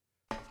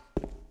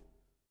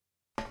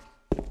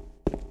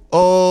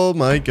 Oh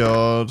my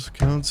god.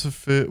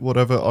 Counterfeit,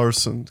 whatever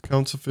arson.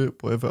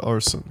 Counterfeit, whatever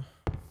arson.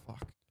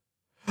 Fuck.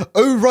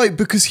 Oh right,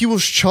 because he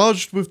was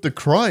charged with the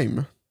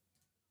crime.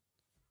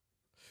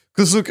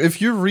 Because look, if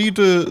you read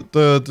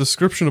the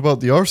description about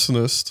the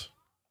arsonist...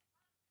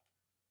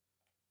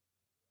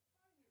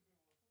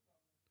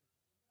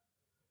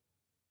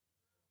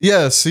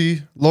 Yeah,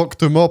 see?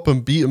 Locked him up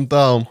and beat him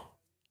down.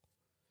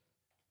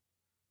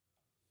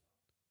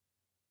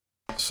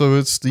 So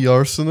it's the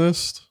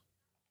arsonist?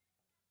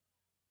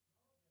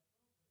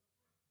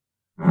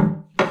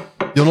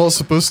 You're not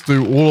supposed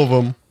to do all of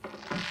them.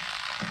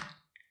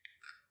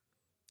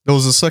 There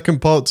was a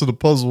second part to the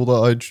puzzle that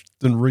I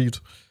didn't read.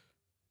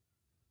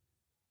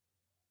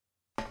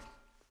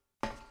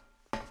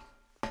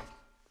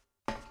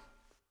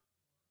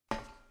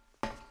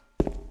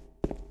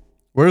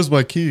 Where's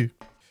my key?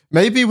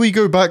 Maybe we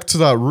go back to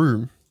that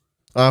room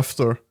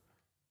after.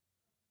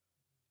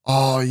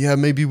 Oh, yeah,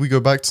 maybe we go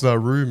back to that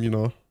room, you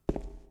know.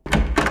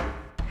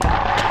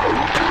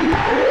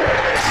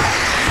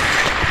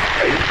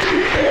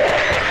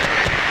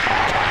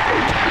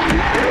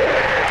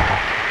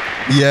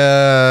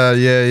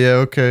 Yeah,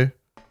 okay.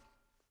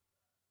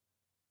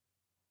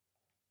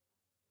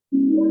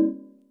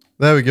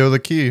 There we go, the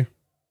key.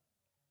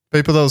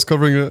 Paper that was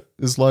covering it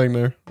is lying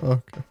there. Oh,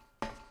 okay.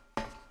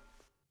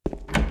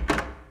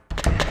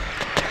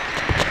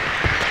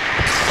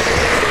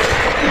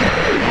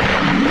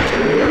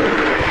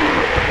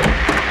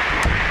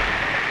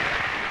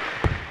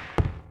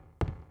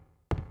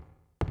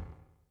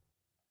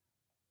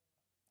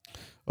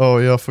 Oh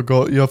yeah, I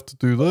forgot. You have to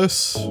do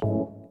this.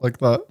 Like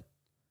that.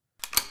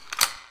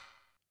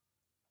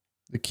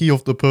 The key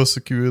of the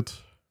persecuted.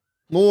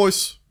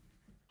 Nice!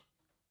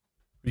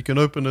 We can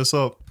open this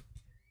up.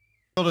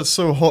 God, it's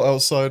so hot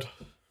outside.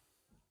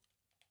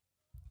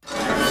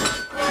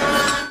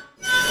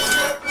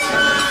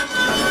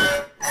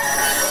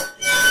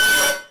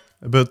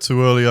 A bit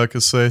too early, I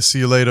could say. See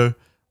you later.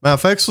 Man,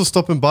 thanks for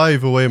stopping by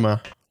either way, man.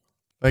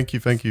 Thank you,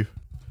 thank you.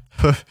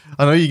 I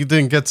know you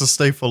didn't get to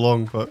stay for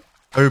long, but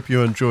I hope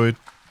you enjoyed.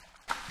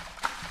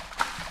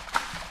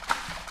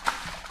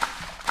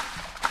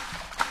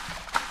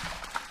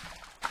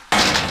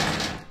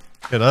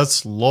 Okay,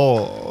 that's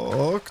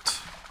locked.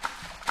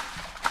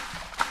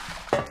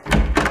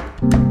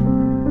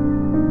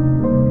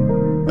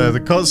 The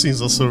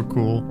cutscenes are so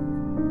cool.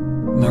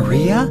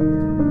 Maria?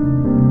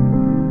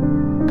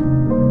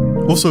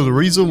 Also, the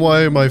reason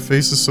why my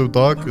face is so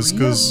dark is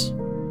because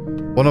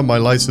one of my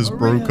lights is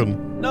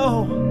broken.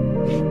 No.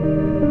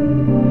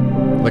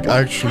 Like,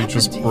 actually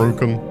just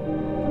broken.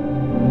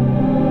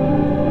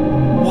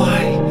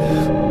 Why?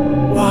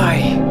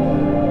 Why?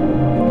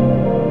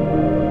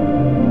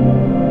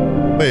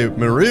 Wait,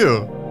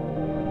 Maria?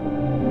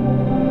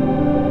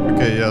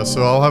 Okay, yeah,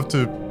 so I'll have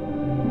to...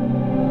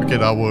 Okay,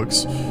 that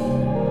works.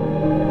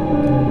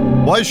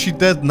 Why is she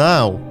dead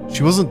now?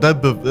 She wasn't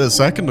dead a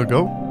second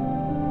ago.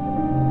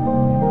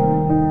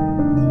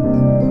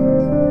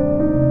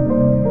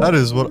 That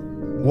is what...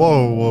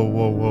 Whoa, whoa,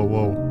 whoa, whoa,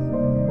 whoa.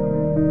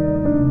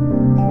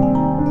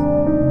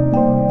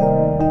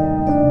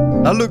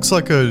 That looks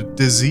like a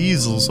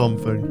disease or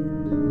something.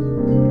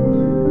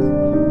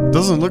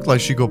 Doesn't look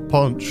like she got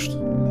punched.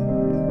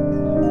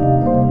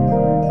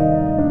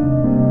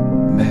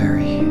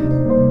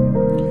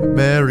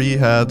 Mary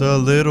had a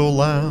little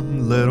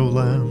lamb, little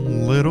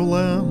lamb, little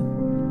lamb.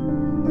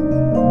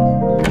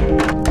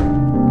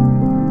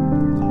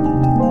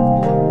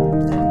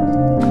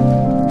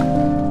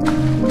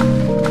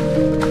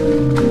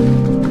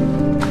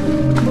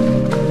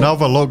 Now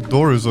the locked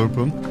door is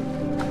open.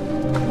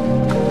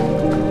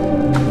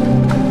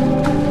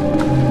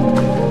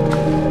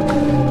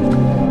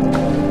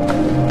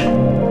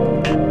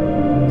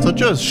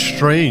 Such a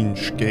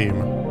strange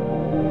game.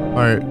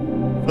 Alright,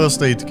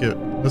 first aid kit.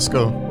 Let's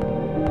go.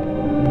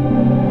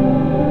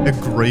 A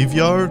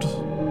graveyard?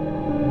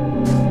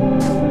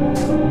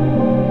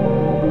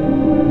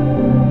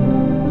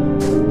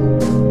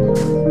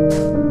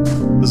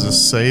 There's a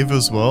save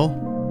as well.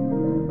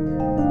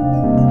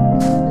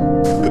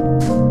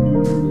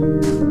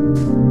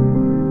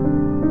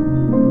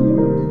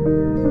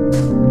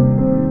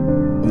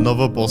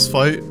 Another boss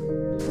fight.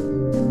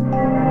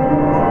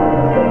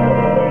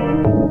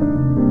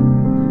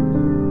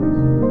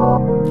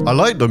 I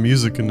like the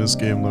music in this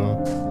game though.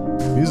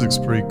 Music's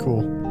pretty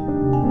cool.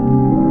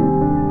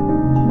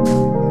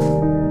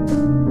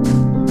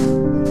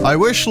 I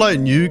wish like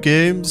new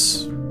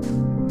games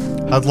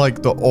had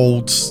like the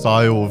old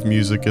style of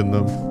music in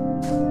them.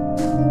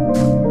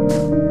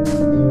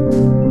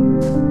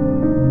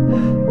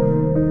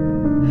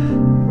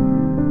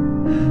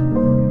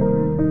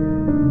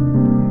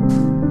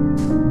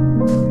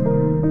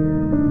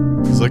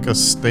 There's like a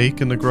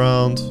stake in the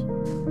ground.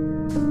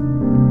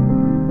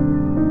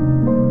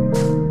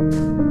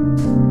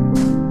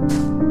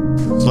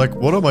 It's like,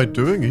 what am I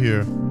doing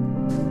here?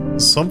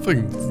 There's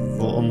something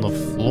on the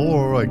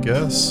floor, I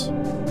guess.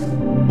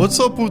 What's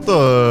up with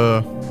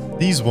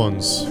these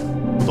ones?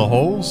 With the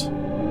holes?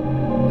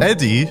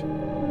 Eddie?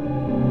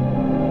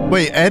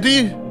 Wait,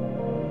 Eddie?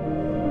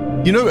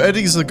 You know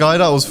Eddie's the guy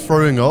that was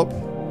throwing up?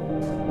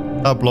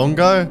 That blonde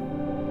guy?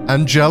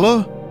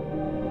 Angela?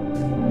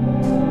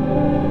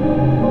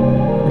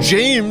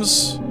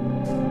 James?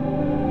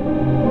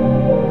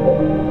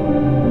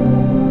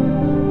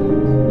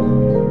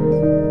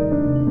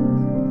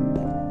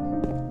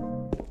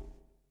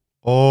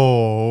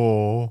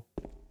 Oh.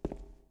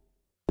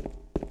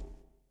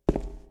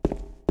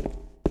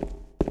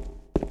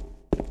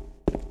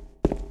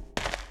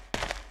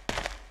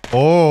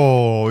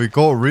 Oh, it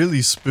got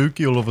really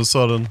spooky all of a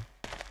sudden.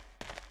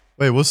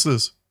 Wait, what's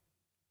this?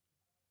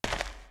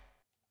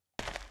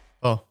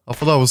 Oh, I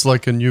thought that was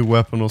like a new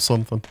weapon or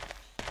something.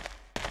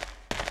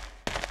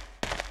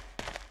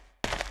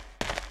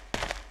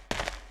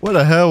 Where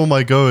the hell am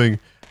I going?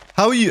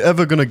 How are you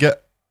ever gonna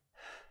get...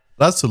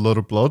 That's a lot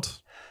of blood.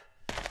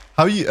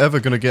 How are you ever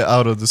gonna get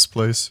out of this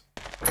place?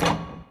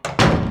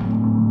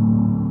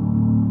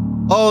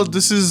 Oh,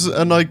 this is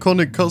an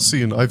iconic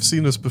cutscene. I've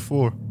seen this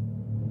before.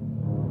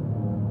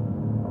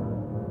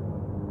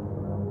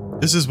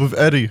 This is with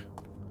Eddie.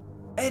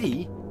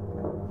 Eddie?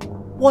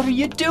 What are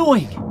you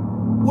doing?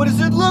 What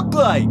does it look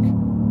like?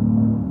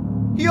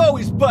 He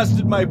always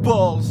busted my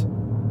balls.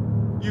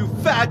 You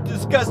fat,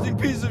 disgusting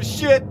piece of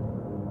shit.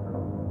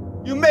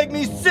 You make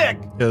me sick.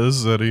 Yeah, this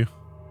is Eddie.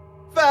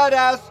 Fat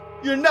ass,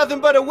 you're nothing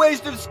but a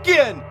waste of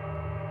skin.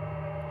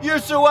 You're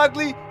so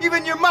ugly,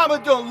 even your mama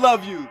don't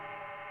love you.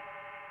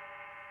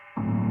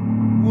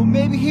 Well,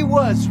 maybe he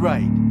was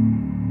right.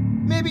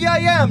 Maybe I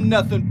am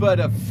nothing but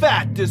a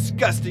fat,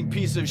 disgusting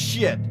piece of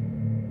shit.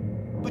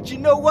 But you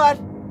know what?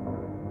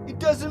 It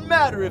doesn't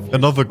matter if you're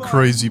Another smart,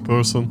 crazy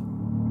person.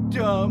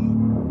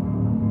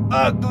 dumb,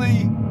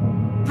 ugly,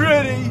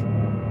 pretty.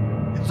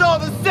 It's all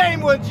the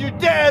same once you're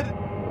dead.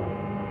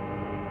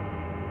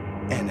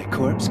 And the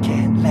corpse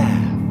can't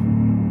laugh.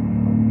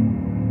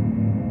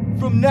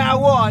 From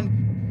now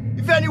on,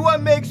 if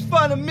anyone makes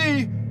fun of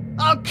me,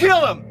 I'll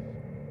kill him.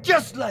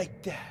 Just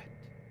like that.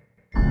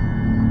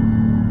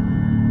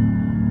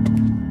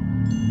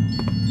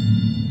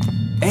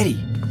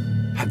 Eddie,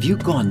 have you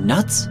gone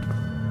nuts?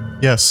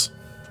 Yes.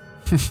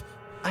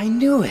 I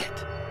knew it.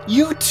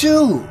 You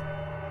too.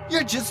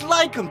 You're just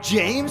like him,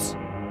 James.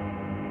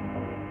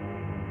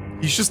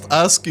 He's just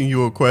asking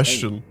you a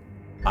question.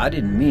 I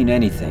didn't mean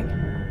anything.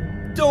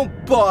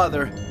 Don't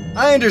bother.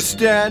 I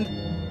understand.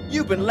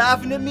 You've been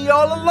laughing at me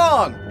all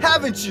along,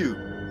 haven't you?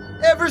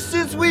 Ever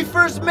since we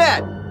first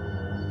met.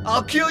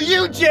 I'll kill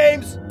you,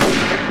 James!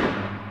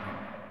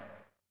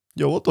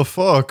 Yo, what the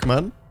fuck,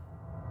 man?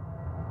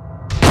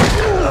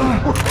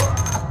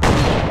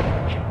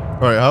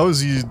 Alright, how has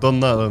he done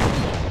that then?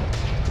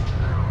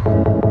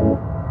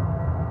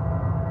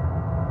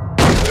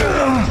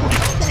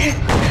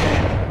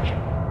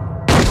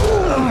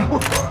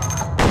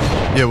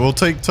 Yeah, we'll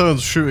take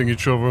turns shooting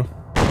each other.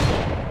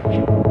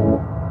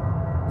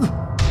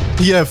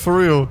 Yeah, for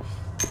real.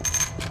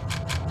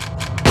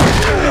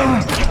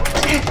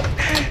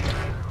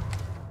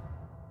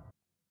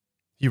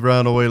 He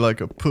ran away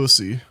like a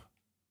pussy.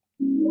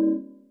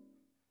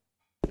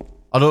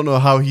 I don't know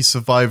how he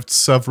survived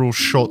several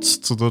shots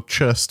to the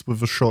chest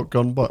with a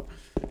shotgun, but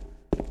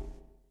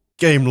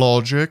game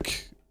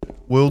logic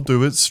will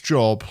do its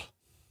job.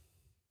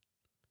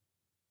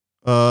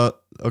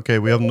 Okay,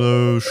 we have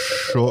no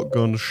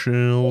shotgun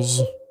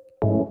shells.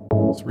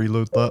 Let's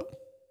reload that.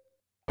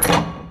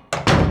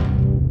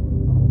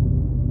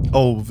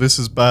 Oh, this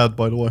is bad,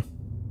 by the way.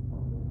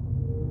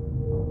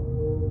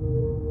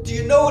 Do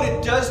you know what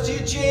it does to you,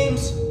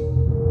 James?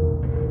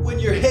 When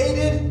you're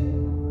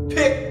hated,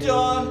 picked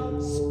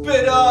on,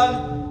 spit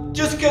on,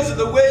 just because of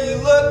the way you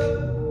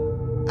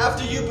look,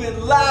 after you've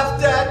been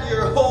laughed at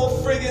your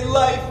whole friggin'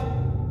 life.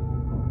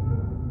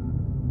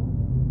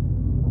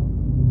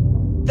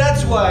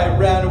 That's why I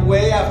ran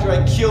away after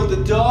I killed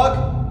the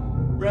dog.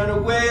 Ran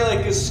away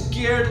like a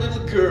scared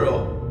little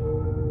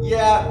girl.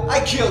 Yeah, I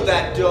killed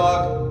that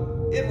dog.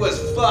 It was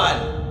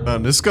fun.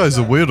 Man, this guy's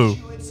a weirdo.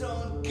 Chew its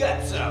own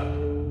guts out.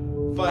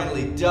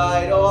 Finally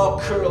died all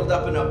curled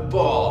up in a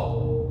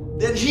ball.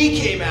 Then he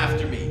came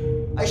after me.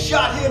 I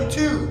shot him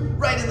too,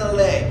 right in the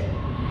leg.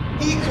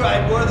 He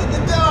cried more than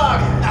the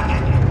dog.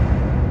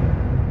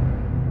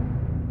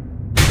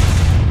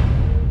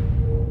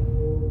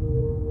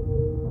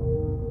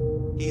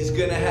 He's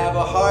gonna have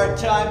a hard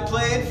time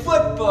playing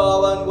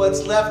football on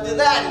what's left of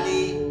that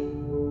knee.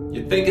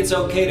 You think it's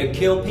okay to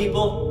kill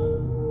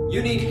people?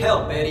 You need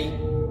help, Eddie.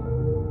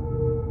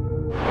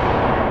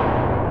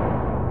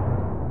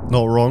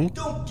 Not wrong.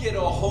 Don't get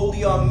all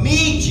holy on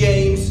me,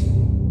 James.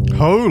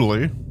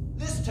 Holy.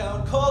 This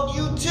town called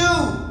you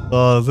too.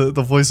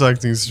 The voice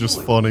acting is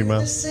just funny, We're man.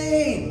 the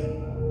same.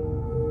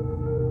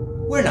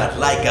 We're not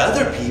like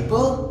other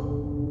people.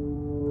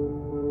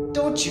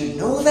 Don't you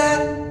know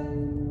that?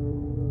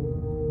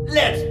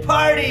 Let's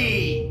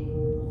party!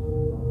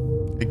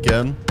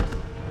 Again.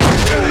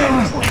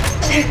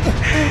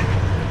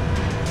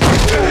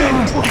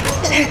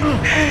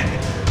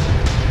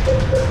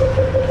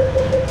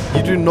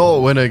 You do not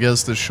win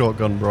against this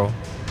shotgun, bro.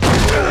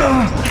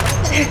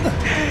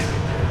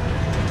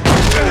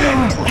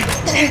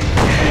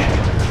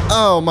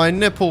 Oh, my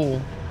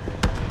nipple.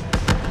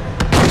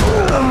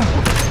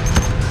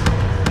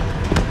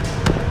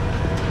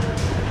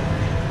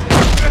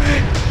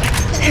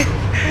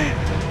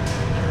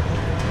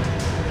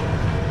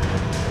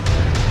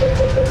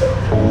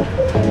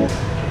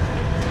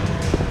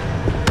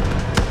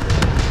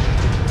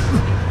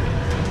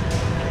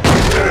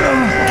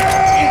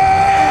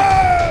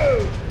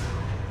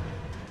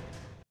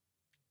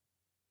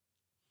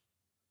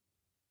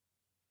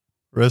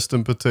 Rest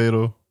in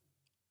potato.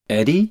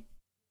 Eddie?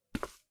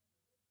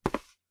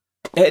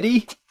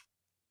 Eddie?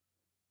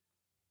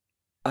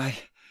 I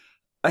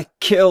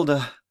killed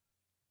a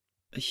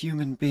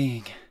human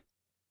being.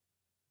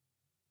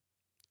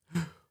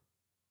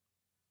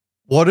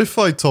 What if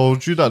I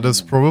told you that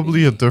there's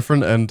probably a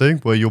different ending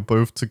where you're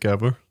both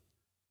together?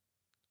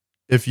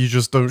 If you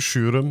just don't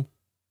shoot him?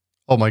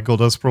 Oh my god,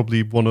 that's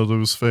probably one of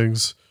those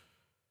things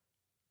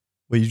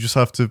where you just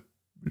have to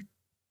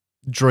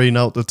drain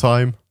out the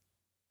time.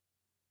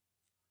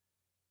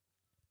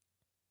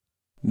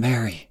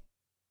 Mary.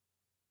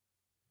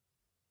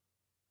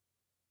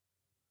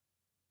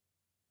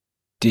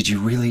 Did you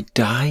really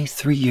die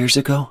 3 years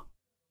ago?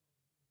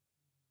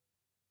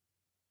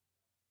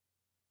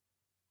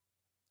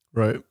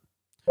 Right.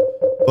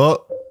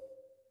 But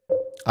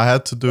I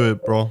had to do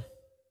it, bro.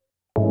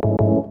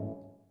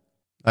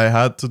 I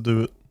had to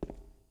do it.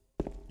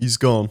 He's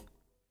gone.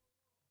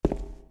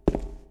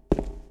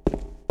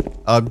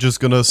 I'm just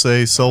gonna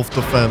say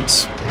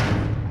self-defense.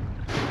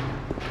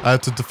 I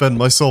had to defend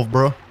myself,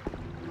 bro.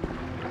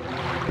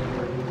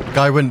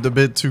 Guy went a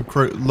bit too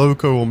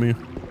loco on me.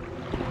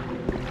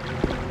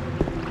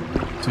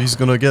 So he's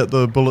gonna get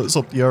the bullets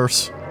up the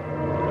arse.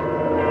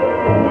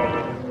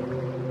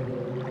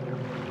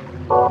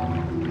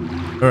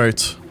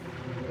 Alright.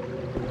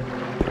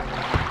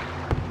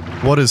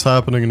 What is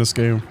happening in this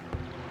game?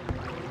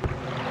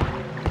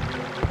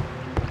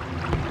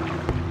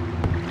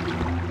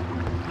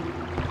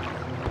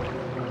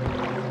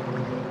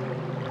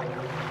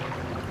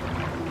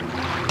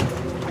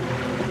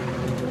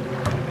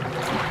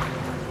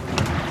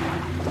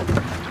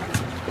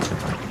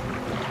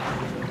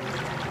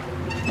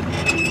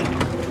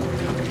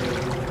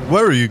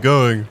 Where are you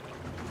going?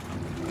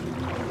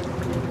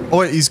 Oh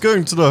wait, he's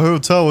going to the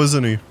hotel,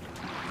 isn't he?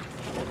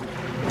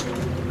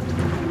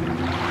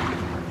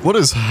 What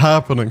is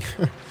happening?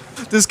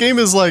 This game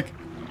is like...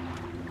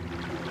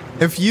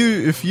 If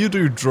you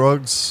do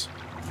drugs,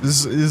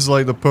 this is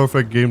like the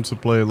perfect game to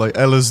play, like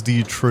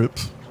LSD trip.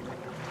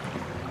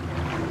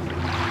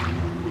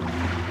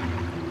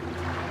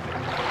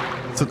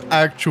 It's an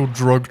actual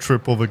drug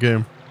trip of a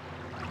game.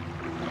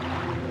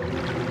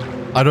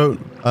 I don't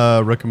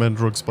recommend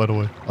drugs, by the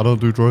way. I don't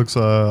do drugs.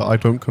 I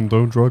don't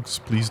condone drugs.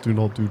 Please do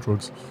not do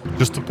drugs.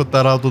 Just to put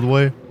that out of the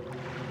way.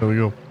 There we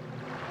go.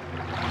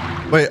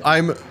 Wait,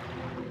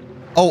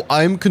 Oh,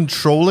 I'm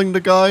controlling the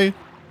guy?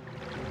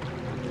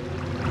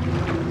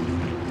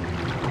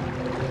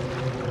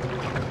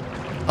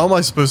 How am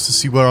I supposed to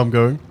see where I'm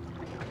going?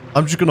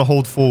 I'm just gonna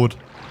hold forward.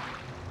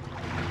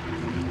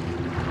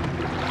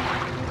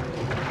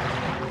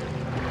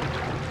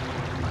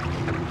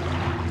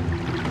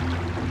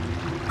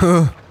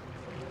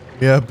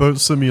 Yeah, boat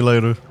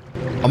simulator.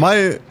 Am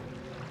I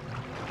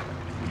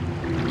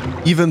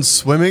even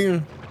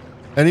swimming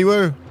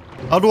anywhere?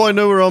 How do I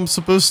know where I'm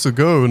supposed to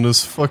go in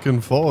this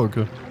fucking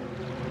fog?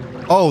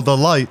 Oh, the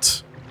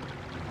light.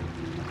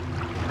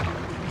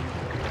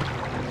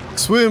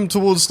 Swim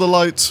towards the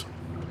light.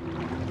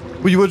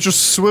 We were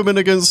just swimming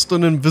against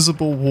an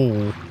invisible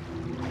wall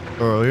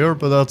earlier,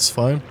 but that's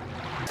fine.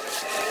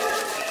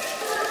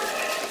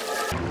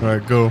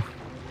 Alright, go.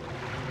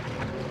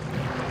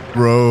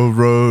 Row,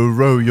 row,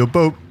 row your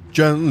boat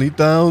gently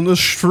down the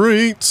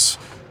street.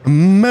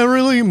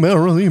 Merrily,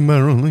 merrily,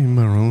 merrily,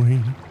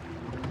 merrily.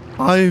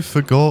 I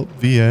forgot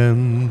the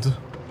end.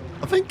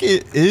 I think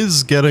it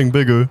is getting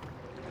bigger.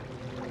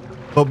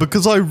 But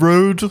because I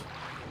rode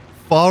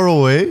far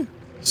away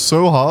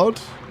so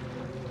hard,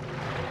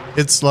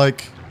 it's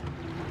like...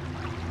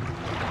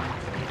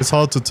 It's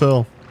hard to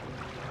tell.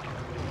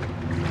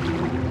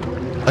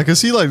 I can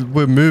see like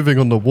we're moving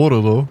on the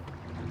water though.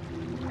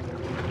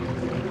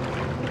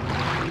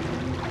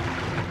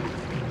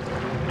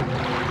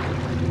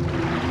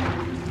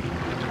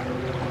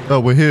 Oh,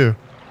 we're here.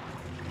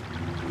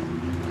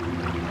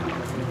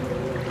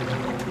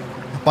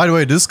 By the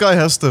way, this guy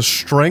has the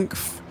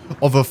strength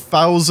of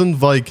 1,000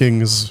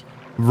 Vikings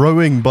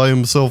rowing by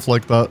himself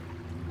like that.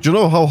 Do you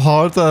know how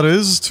hard that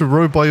is to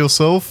row by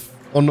yourself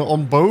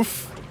on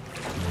both?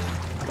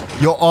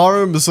 Your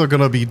arms are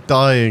gonna be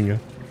dying.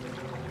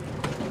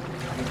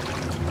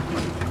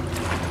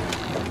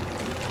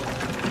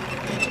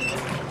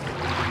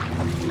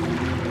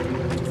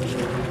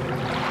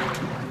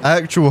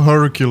 Actual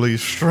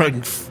Hercules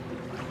strength.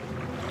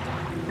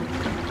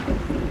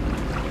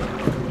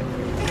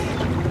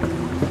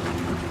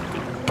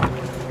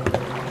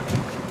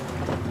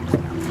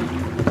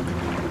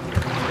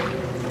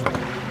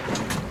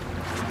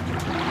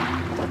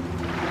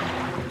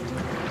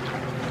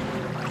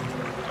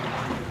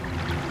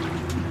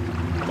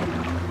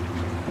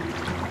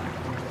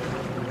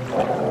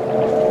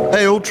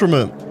 Hey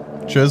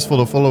Ultraman, cheers for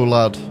the follow,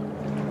 lad.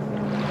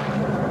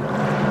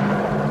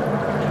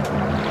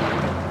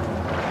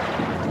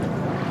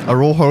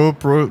 Are all horror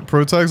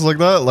pro tags like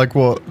that? Like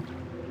what?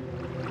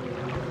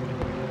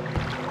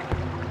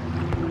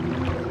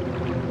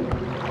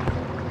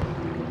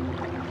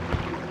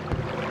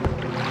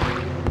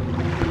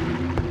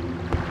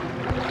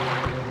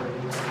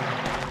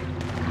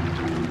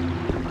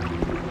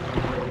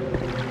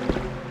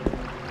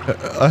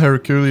 A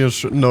Herculean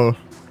no.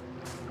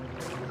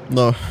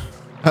 No.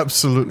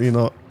 Absolutely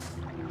not.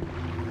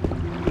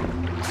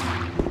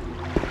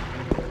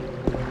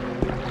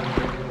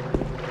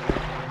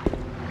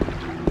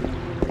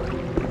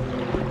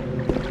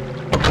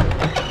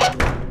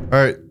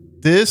 Alright,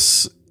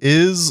 this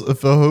is the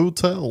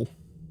hotel.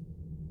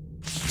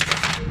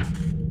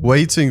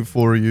 Waiting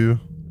for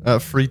you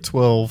at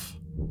 312.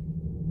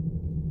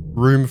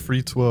 Room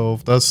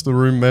 312. That's the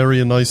room Mary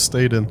and I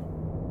stayed in.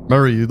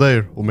 Mary, you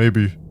there? Or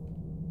maybe...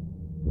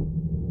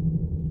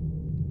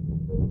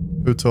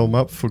 Hotel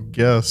map for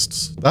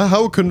guests.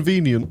 How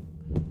convenient.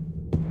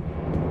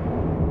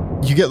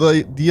 You get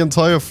the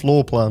entire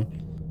floor plan.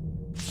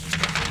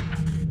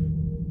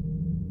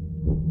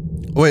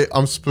 Wait,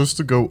 I'm supposed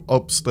to go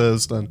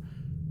upstairs then.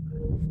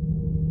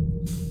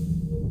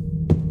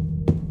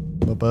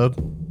 My bad.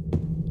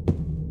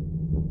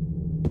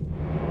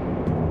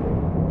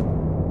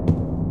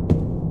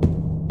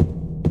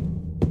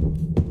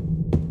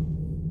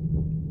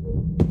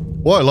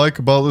 What I like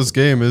about this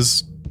game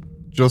is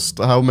just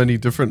how many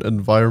different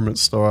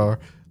environments there are.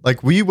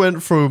 Like, we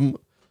went from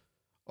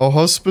a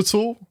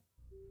hospital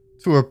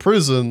to a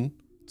prison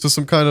to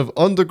some kind of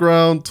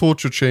underground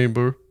torture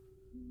chamber.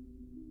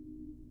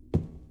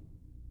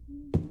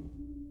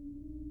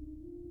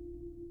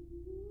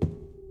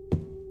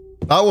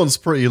 That one's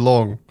pretty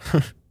long.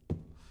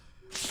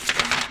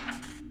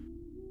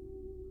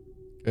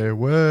 Okay,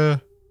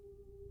 where?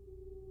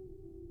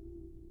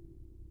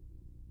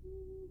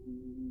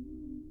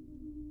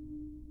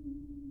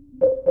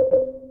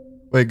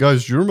 Wait,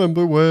 guys, do you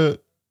remember where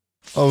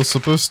I was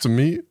supposed to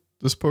meet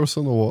this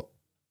person or what?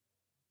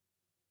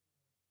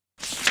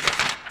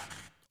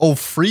 Oh,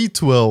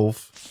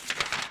 312.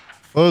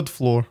 3rd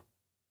floor.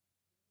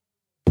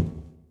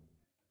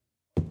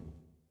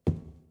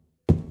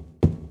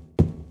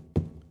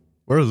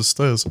 Where are the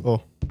stairs?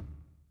 Oh.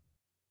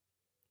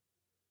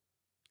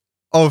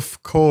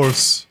 Of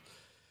course.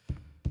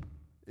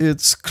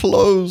 It's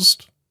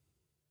closed.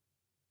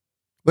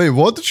 Wait,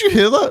 what? Did you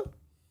hear that?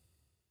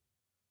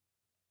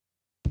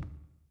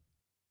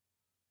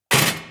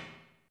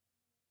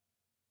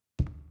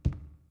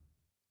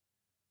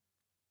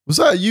 Was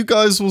that you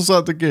guys or was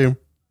that the game?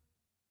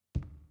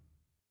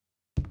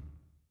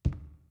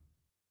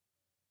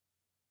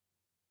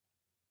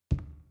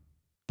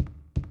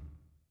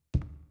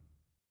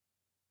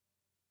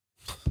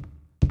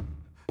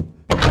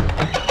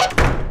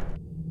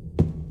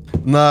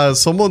 Nah,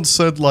 someone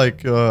said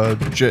like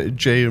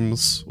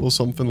James or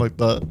something like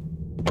that.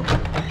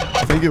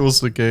 I think it was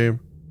the game.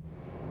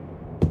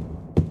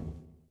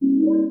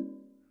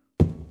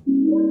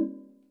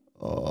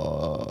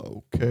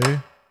 Okay.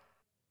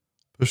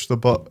 Push the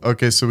button.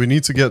 Okay, so we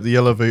need to get the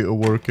elevator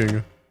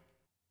working.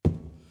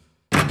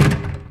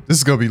 This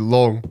is gonna be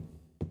long.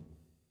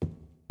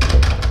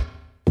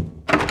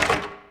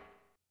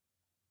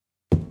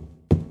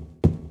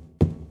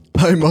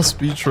 I must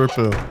be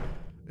tripping.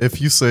 If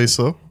you say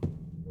so.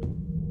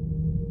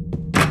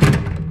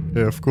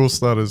 Yeah, of course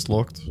that is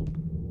locked.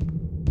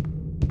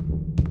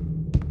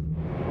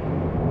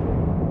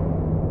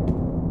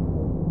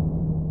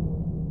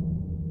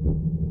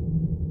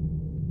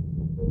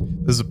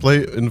 There's a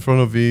plate in front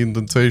of the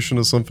indentation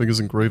or something is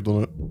engraved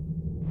on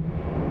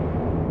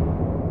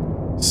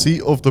it.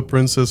 Seat of the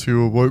princess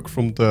who awoke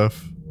from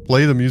death.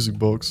 Play the music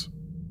box.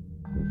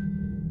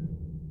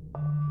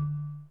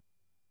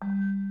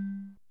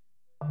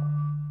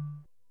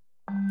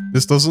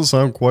 This doesn't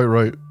sound quite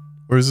right.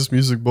 Or is this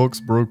music box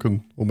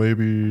broken? Or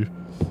maybe...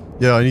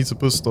 Yeah, I need to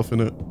put stuff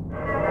in it.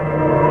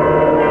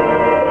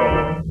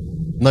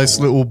 Nice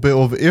little bit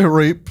of ear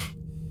rape.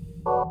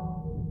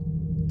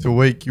 To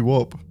wake you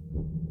up.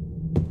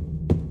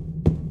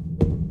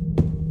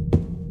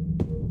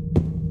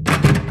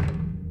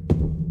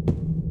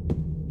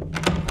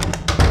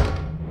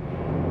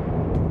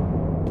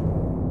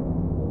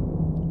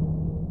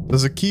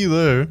 There's a key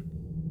there.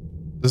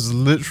 There's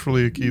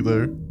literally a key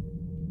there.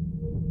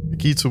 A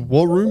key to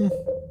what room?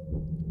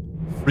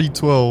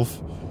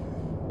 312.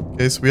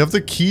 Okay, so we have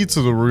the key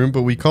to the room,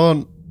 but we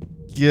can't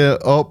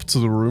get up to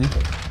the room.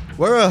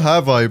 Where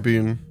have I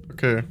been?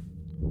 Okay.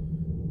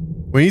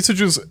 We need to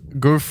just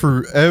go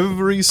through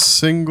every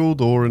single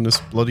door in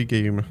this bloody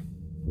game.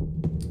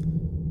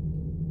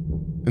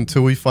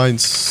 Until we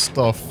find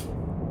stuff.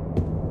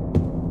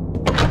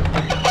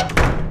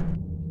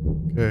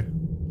 Okay.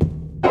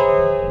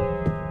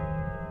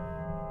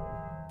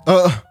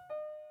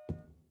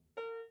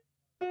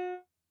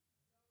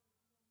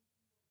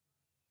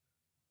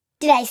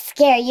 Did I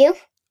scare you?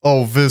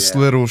 Oh, this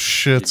little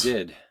shit. You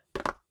did.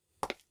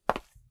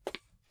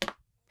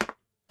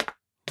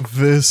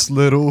 This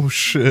little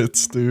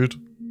shit, dude.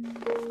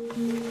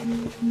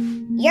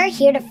 You're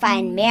here to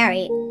find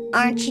Mary,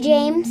 aren't you,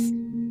 James?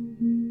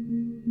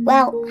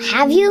 Well,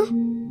 have you?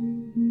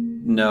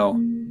 No.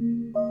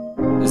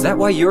 Is that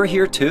why you're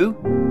here too?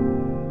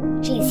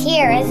 She's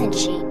here, isn't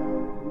she?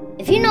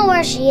 If you know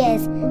where she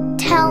is,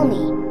 tell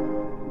me.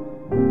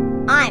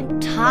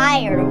 I'm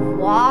tired of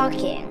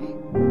walking.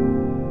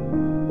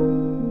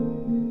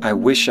 I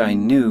wish I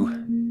knew.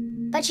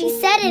 But she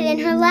said it in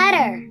her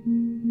letter.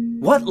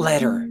 What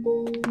letter?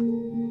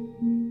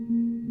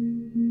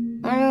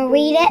 Wanna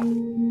read it?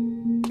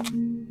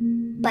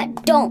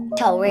 But don't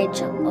tell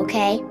Rachel,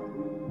 okay?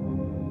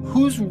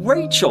 Who's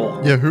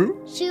Rachel? Yeah,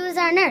 who? She was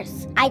our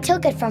nurse. I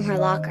took it from her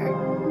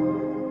locker.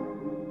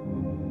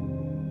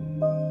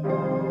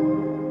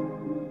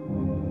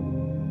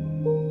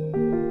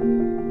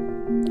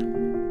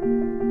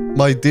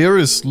 My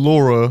dearest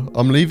Laura,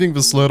 I'm leaving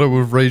this letter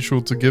with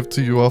Rachel to give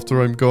to you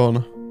after I'm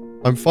gone.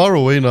 I'm far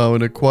away now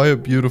in a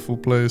quiet, beautiful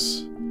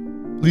place.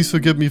 Please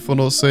forgive me for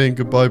not saying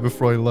goodbye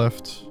before I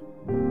left.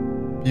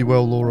 Be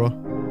well, Laura.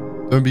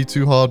 Don't be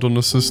too hard on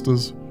the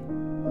sisters.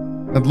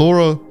 And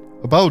Laura,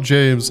 About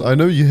James, I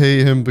know you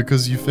hate him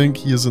because you think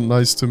he isn't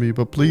nice to me,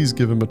 but please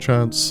give him a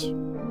chance.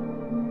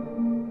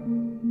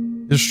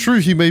 It's true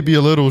he may be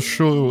a little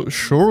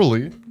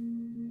surly.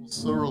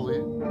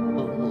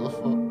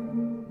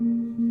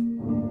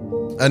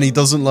 And he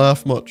doesn't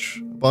laugh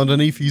much, but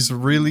underneath he's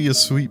really a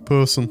sweet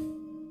person.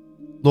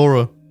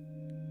 Laura,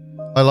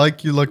 I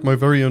like you like my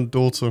very own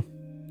daughter.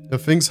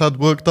 If things had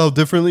worked out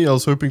differently, I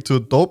was hoping to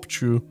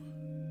adopt you.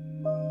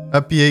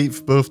 Happy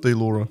 8th birthday,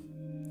 Laura.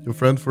 Your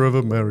friend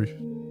forever, Mary.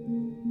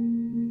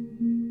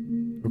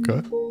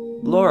 Okay.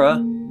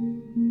 Laura,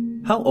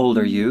 how old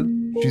are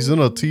you? She's in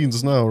her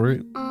teens now,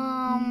 right?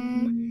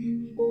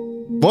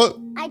 What?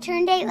 I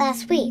turned 8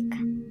 last week.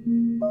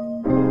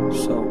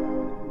 So,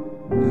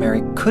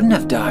 Mary couldn't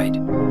have died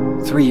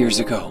 3 years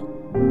ago.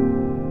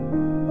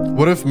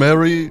 What if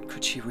Mary...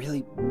 Could she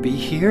really be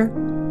here?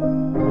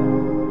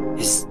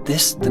 Is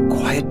this the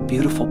quiet,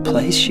 beautiful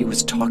place she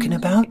was talking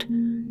about?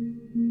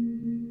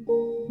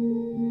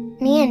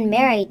 Me and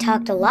Mary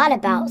talked a lot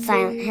about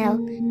Silent Hill.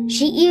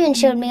 She even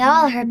showed me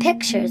all her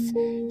pictures.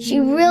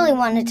 She really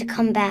wanted to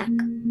come back.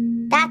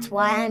 That's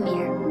why I'm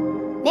here.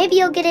 Maybe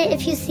you'll get it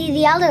if you see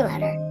the other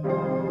letter.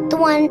 The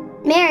one,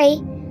 Mary.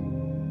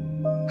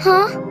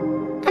 Huh?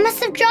 I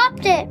must have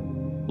dropped it.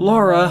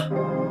 Laura!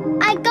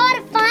 I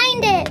gotta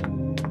find it!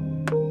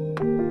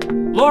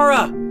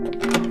 Laura!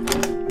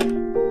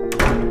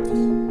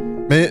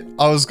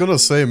 I was gonna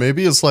say,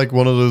 maybe it's like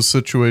one of those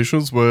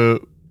situations where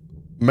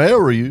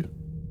Mary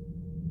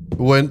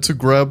went to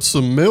grab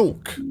some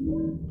milk,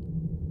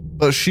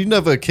 but she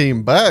never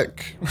came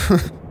back.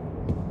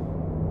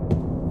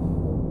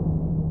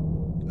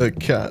 A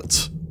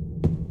cat.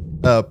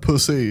 A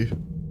pussy.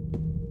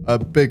 A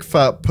big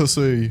fat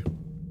pussy.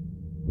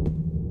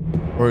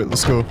 Alright,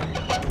 let's go.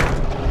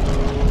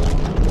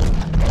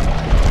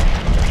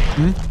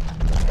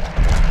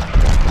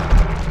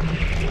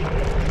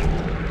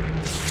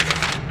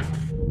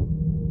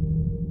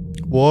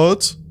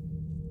 What?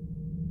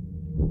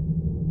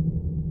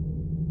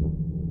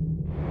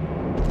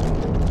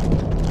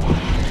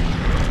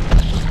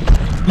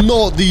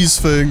 Not these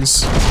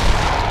things.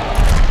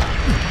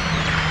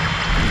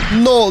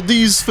 Not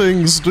these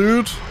things,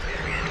 dude.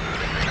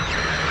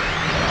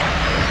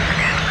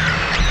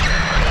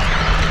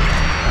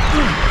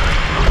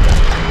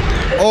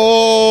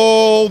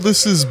 Oh,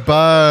 this is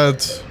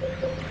bad.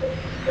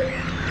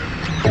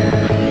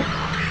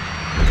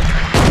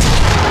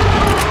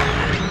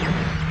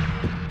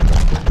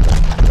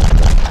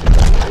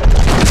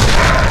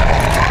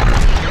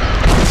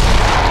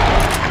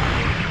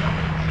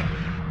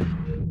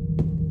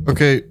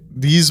 Okay,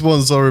 these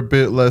ones are a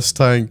bit less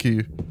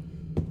tanky.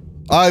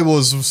 I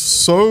was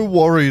so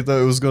worried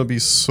that it was gonna be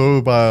so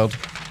bad.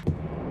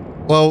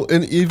 Well,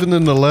 even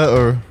in the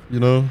letter, you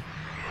know,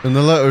 in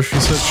the letter she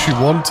said she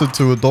wanted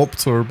to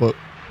adopt her, but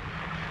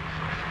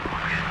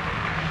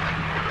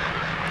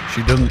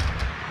she didn't.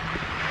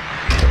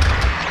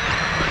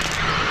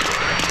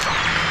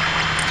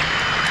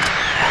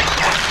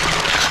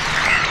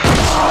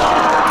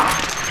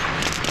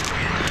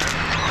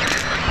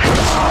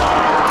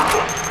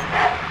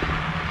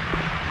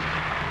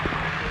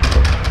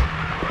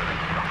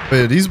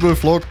 Wait, are these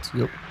both locked?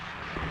 Yep.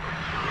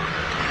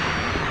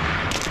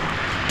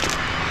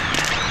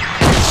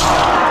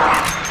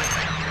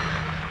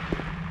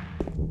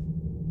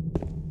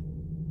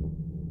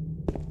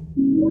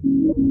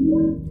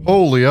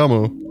 Holy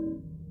ammo.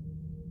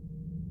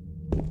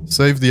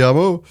 Save the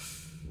ammo?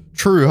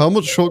 True, how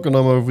much shotgun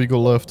ammo have we got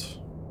left?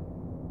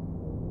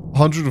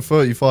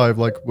 135,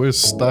 like, we're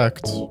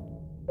stacked.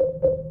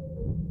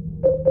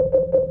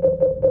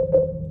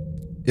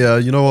 Yeah,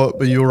 you know what?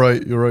 But you're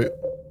right, you're right.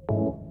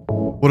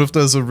 What if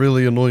there's a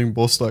really annoying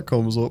boss that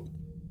comes up?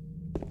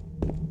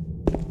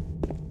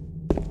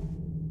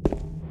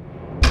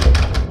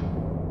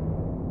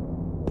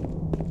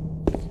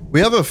 We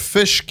have a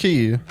fish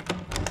key.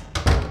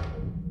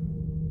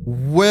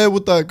 Where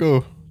would that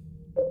go?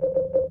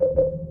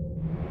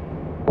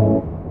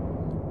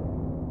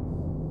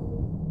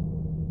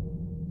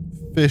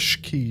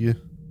 Fish key.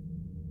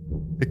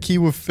 A key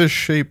with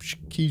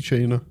fish-shaped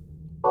keychain.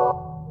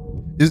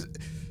 Is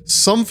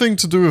something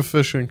to do with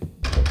fishing.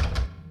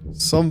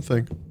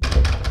 Something.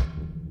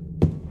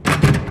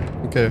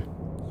 Okay.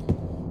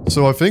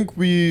 So I think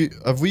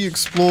have we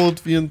explored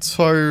the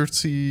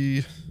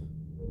entirety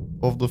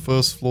of the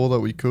first floor that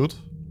we could?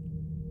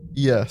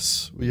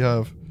 Yes, we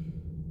have.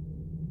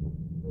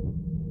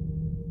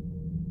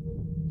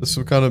 There's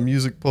some kind of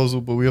music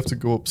puzzle, but we have to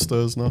go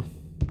upstairs now.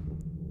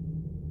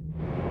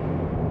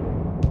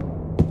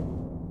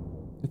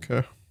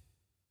 Okay.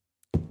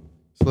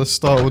 So let's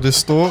start with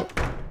this door.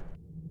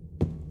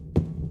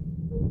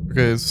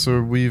 Okay,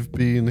 so we've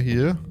been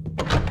here.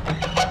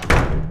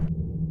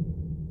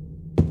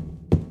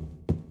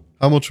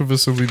 How much of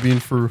this have we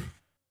been through?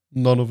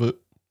 None of it.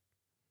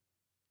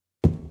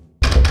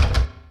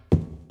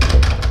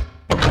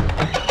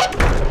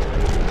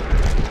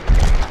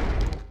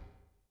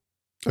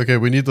 Okay,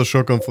 we need the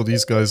shotgun for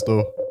these guys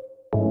though.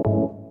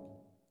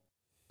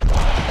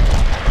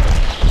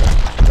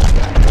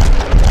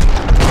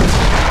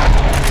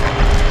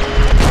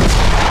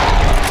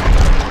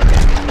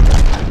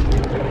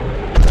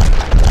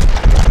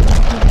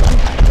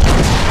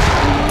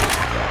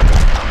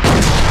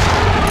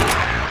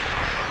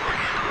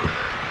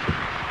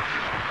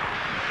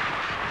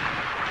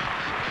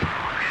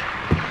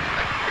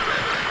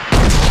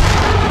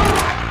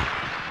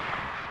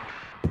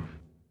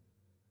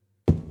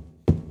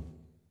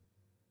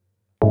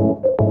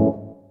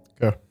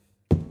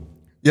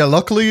 Yeah,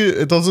 luckily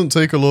it doesn't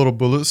take a lot of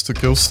bullets to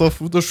kill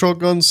stuff with the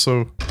shotgun,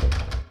 so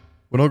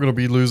we're not gonna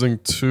be losing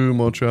too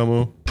much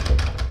ammo.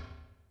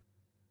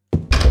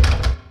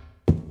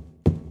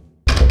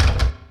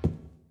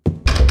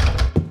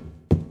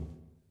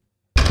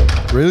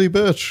 Really,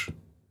 bitch?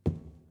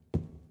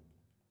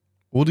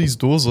 All these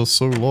doors are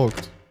so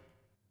locked.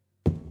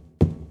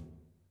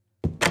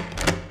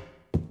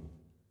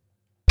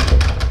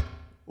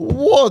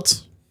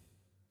 What?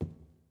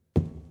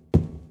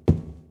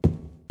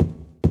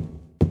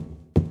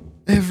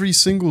 Every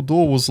single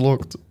door was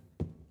locked.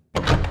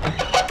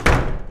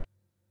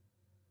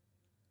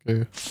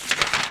 Okay.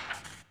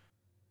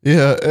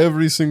 Yeah,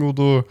 every single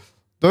door.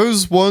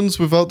 Those ones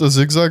without the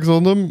zigzags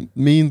on them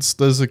means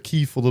there's a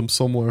key for them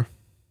somewhere.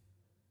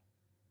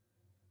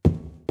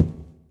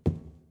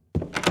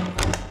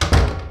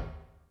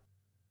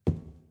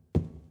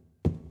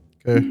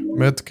 Okay,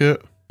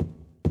 medkit.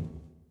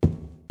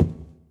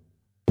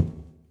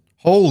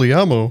 Holy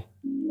ammo.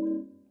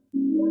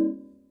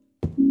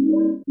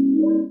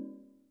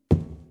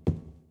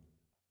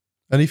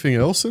 Anything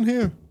else in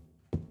here?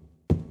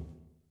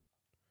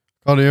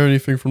 Can't hear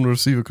anything from the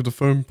receiver. Could the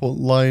phone port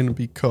line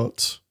be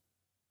cut?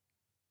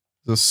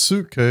 The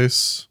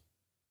suitcase.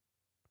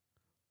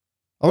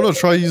 I'm gonna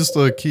try use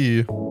the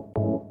key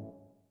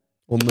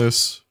on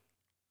this.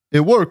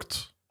 It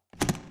worked.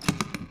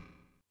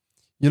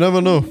 You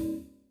never know.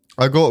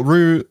 I got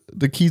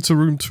the key to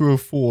room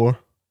 204.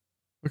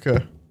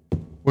 Okay.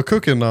 We're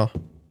cooking now.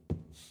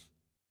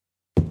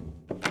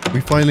 We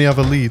finally have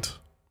a lead.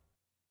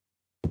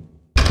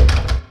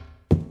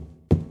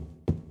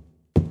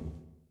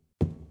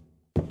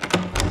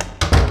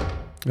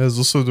 There's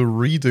also the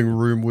reading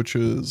room, which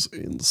is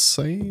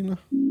insane.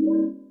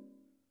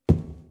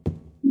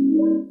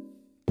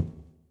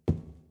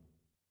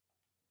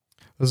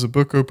 There's a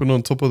book open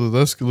on top of the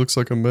desk. It looks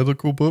like a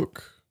medical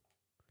book.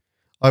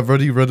 I've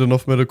already read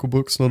enough medical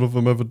books. None of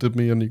them ever did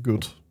me any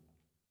good.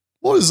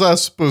 What is that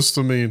supposed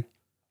to mean?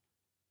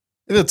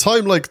 In a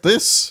time like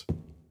this,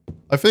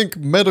 I think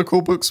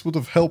medical books would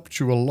have helped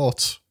you a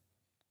lot.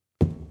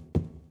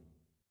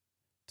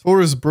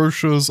 Tourist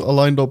brochures are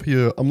lined up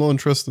here. I'm not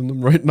interested in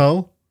them right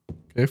now.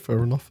 Okay,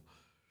 fair enough.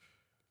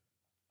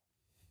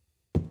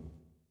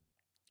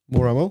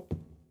 More ammo.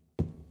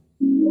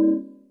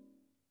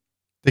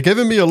 They're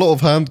giving me a lot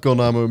of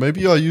handgun ammo.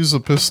 Maybe I use a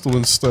pistol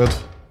instead.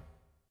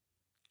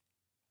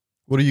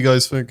 What do you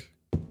guys think?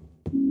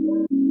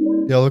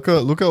 Yeah, look at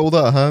all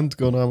that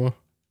handgun ammo.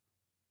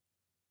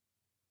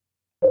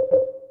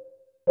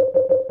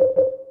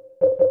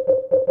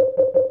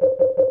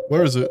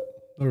 Where is it?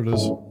 There it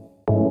is.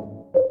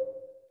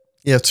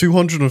 Yeah,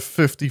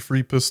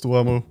 253 pistol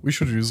ammo. We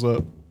should use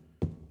that.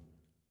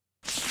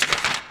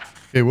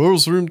 Okay, where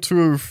was room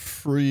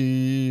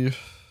 203?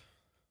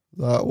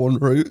 That one,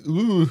 right?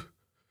 Ooh.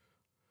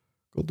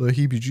 Got the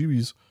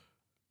heebie-jeebies.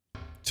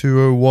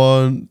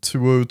 201,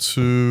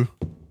 202.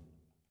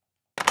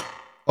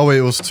 Oh wait,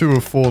 it was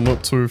 204,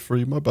 not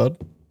 203. My bad.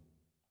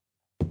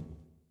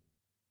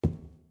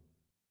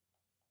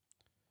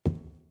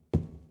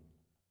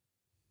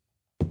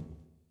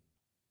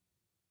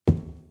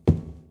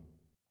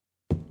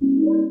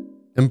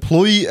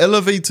 Employee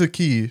elevator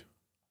key.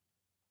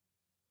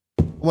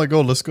 Oh my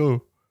god, let's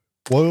go.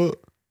 What?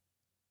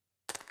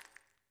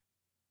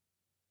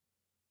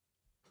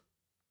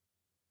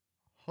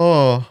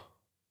 Huh.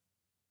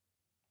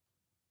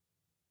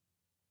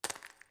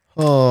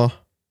 Huh.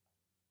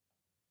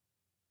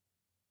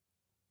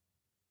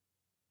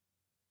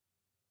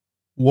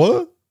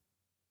 What?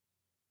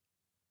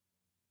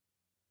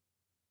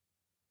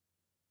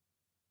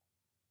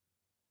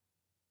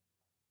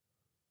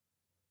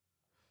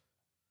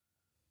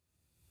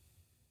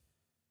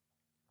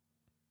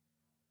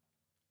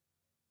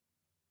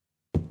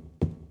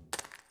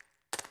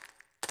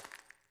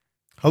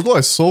 How do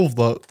I solve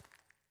that?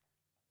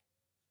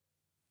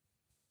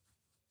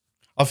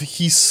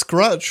 He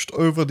scratched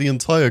over the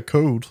entire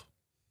code.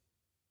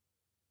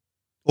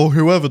 Or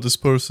whoever this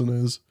person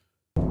is.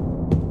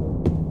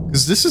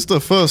 Because this is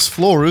the first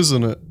floor,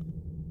 isn't it?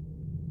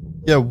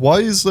 Yeah,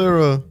 why is there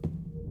a...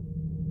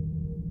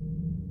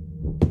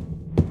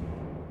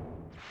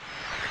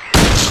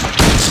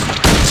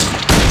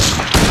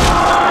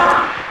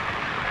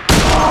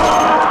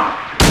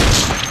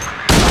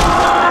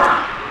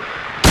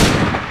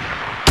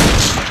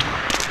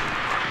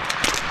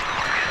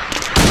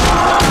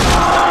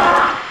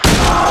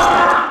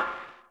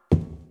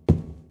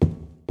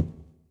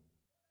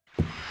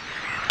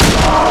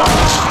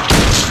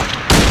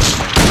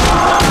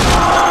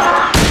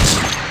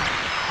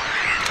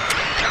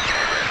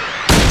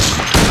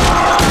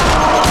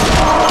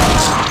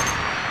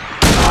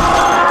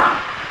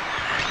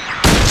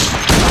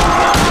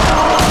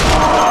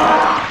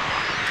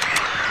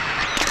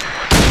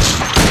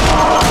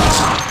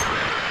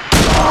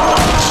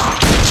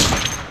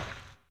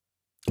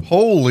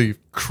 Holy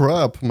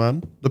crap,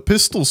 man. The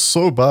pistol's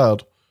so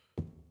bad.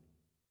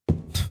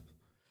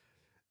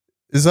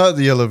 Is that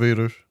the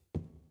elevator?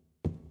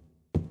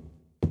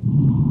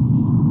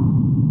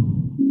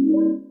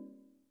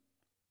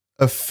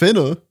 A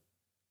finner?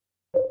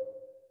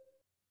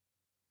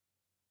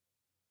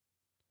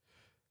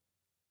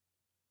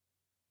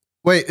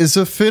 Wait, is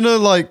a finner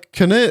like,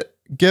 can it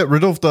get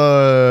rid of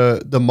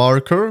the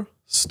marker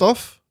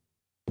stuff?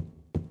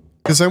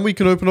 Because then we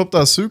can open up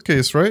that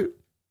suitcase, right?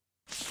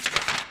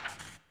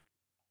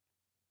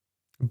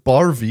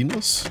 Bar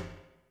Venus?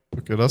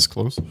 Okay, that's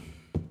close.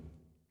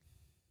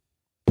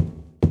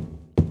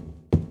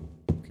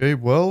 Okay,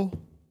 well.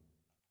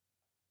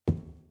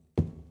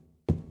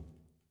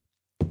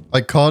 I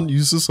can't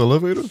use this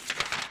elevator?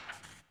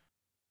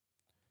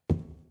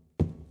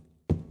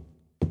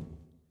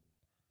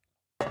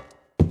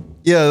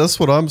 Yeah, that's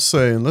what I'm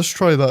saying. Let's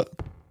try that.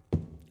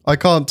 I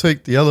can't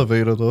take the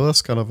elevator though,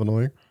 that's kind of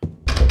annoying.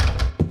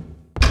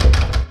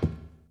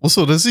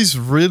 Also, there's these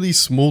really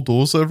small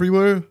doors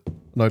everywhere,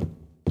 and I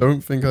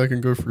don't think I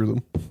can go through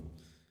them.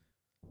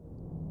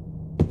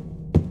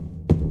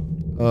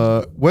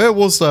 Where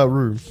was that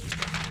room?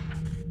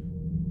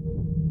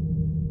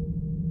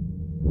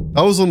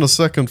 That was on the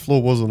second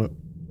floor, wasn't it?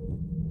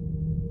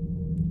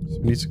 So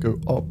we need to go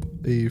up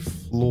a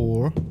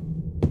floor.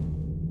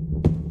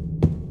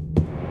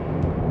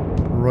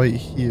 Right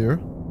here.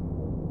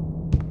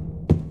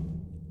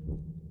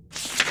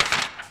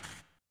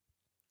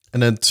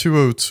 And then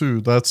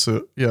 202, that's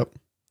it. Yep.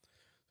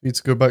 Need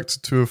to go back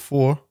to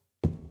 204.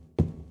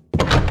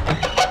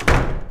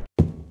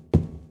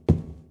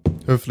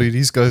 Hopefully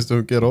these guys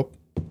don't get up.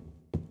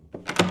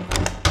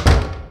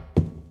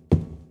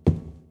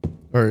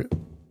 Alright.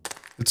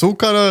 It's all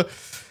kind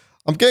of...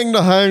 I'm getting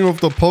the hang of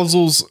the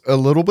puzzles a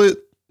little bit,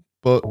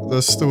 but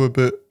there's still a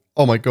bit...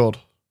 Oh my god.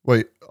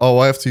 Wait. Oh,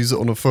 I have to use it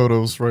on the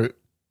photos, right?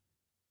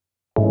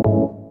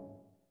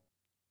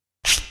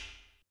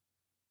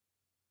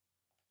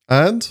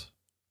 And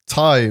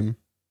time.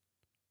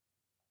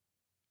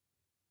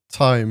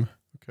 Time.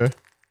 Okay.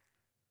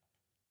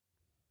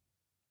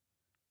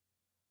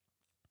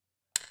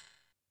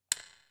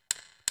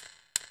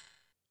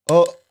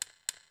 Oh.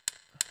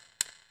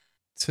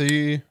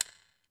 T.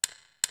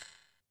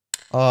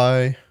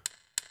 I.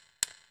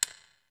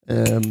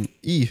 M.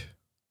 E.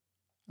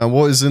 And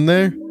what is in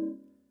there?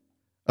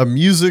 A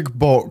music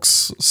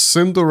box.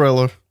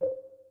 Cinderella.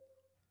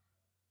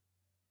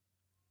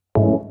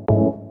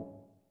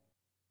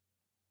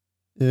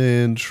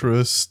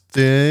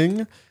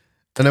 Interesting.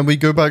 And then we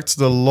go back to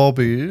the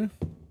lobby.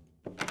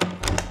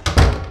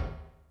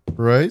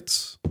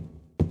 Right.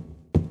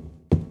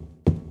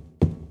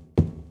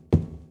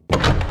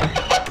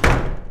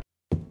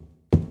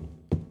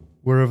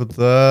 Wherever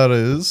that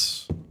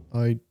is.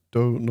 I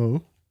don't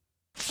know.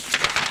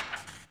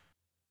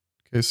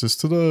 Okay, so it's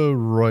to the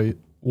right.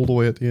 All the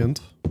way at the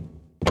end.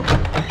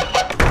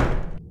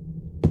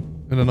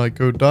 And then I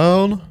go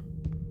down.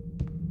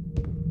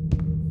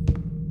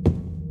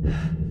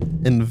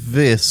 In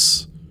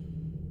this.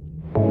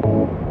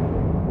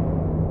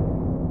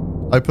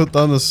 I put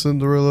down the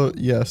Cinderella,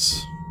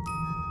 yes.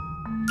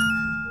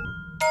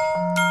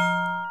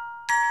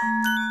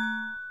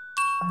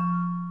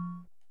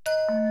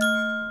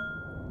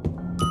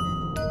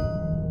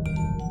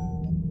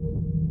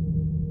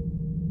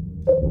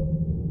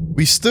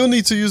 We still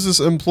need to use this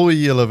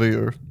employee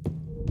elevator.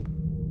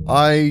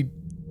 I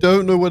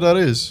don't know what that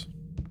is.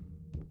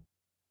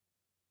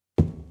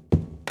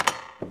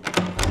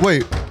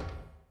 Wait.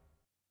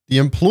 The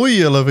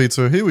employee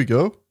elevator, here we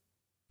go.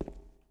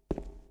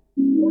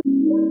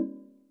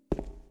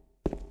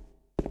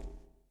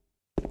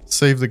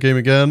 Save the game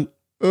again.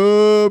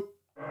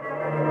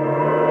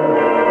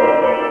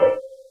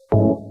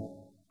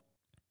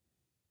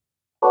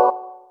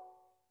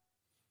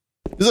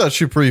 It's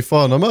actually pretty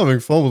fun. I'm having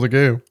fun with the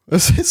game.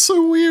 It's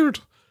so weird.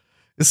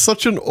 It's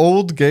such an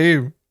old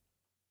game.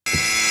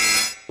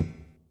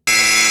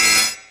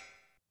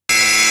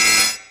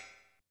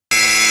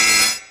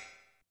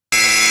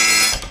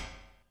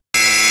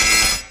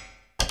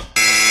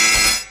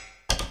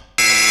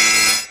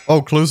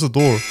 Oh, close the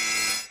door.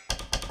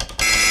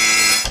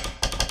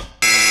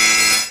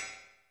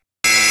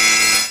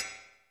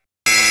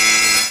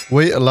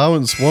 Weight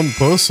allowance 1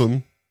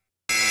 person.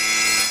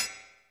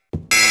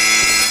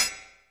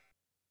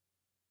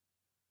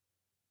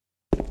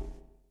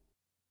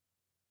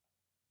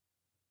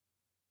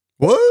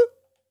 What?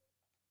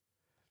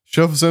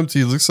 Shelf is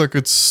empty. Looks like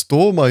it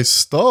stole my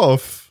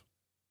stuff.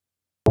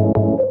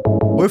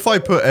 What if I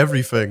put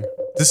everything?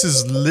 This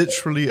is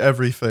literally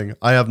everything.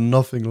 I have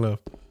nothing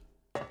left.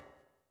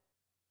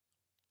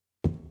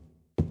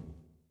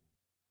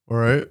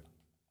 Alright.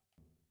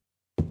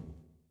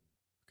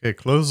 Okay,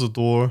 close the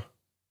door.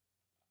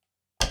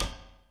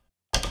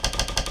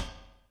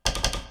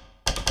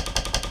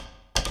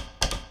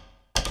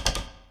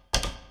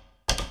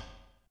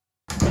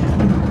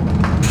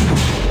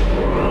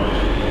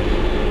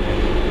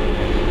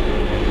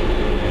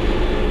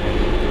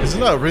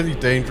 Isn't that really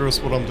dangerous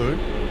what I'm doing?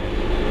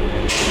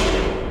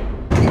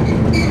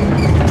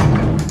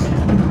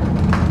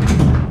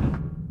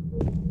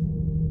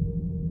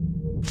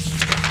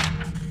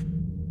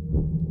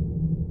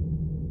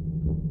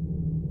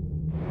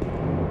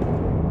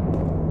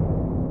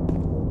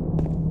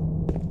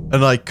 And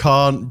And I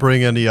can't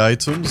bring any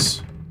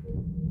items.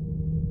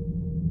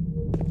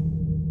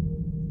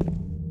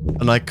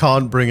 And I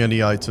can't bring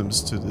any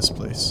items to this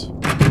place.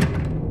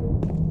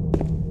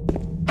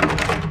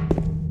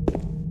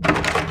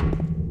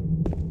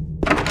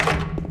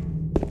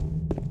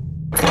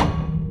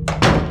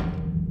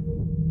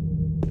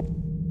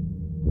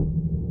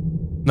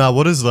 Now,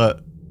 what is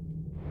that?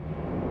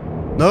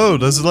 No,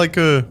 there's like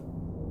a...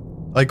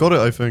 I got it,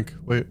 I think.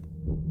 Wait.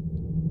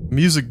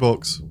 Music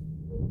box.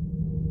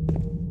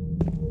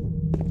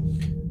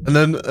 And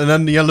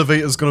then the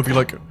elevator's gonna be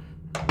like,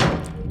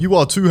 you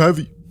are too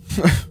heavy.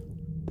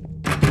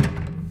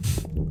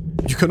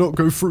 You cannot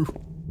go through.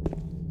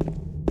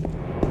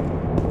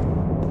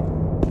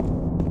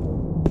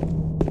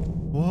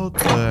 What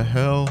the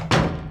hell?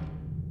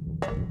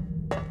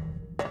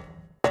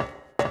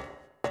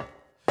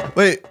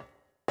 Wait.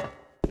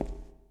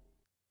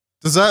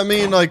 Does that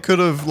mean I could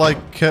have,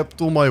 like,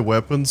 kept all my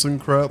weapons and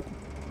crap?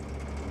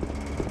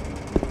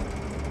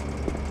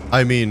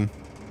 I mean...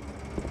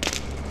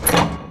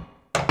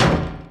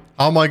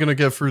 how am I gonna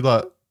get through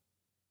that?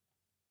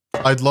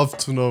 I'd love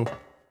to know.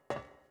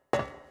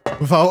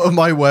 Without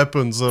my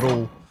weapons at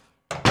all.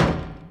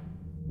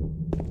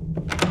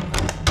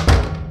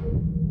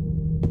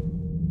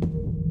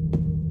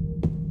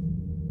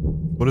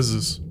 What is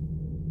this?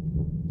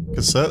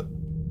 Cassette?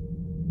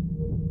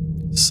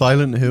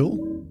 Silent Hill?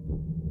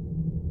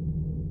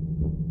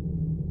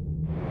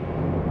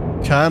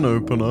 Can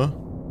opener?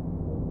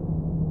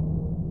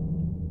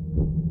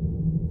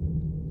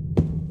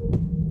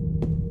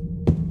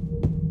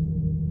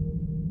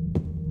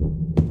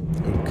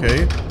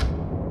 Okay.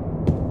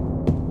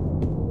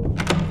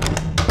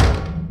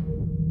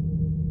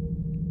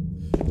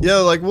 Yeah,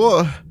 like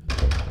what?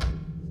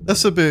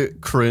 That's a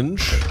bit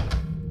cringe.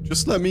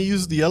 Just let me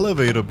use the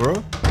elevator,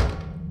 bro.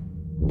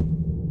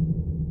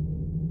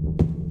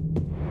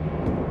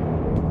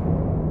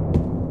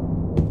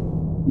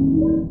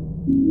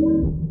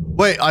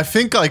 Wait, I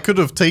think I could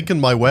have taken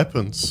my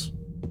weapons,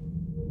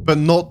 but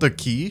not the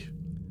key?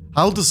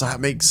 How does that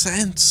make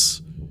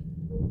sense?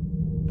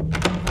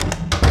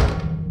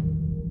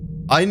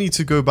 I need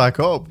to go back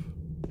up.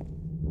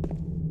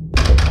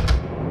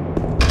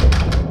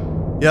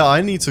 Yeah,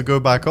 I need to go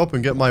back up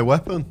and get my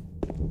weapon.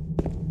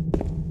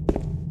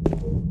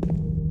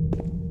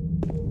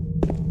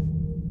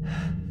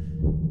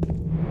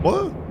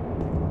 What?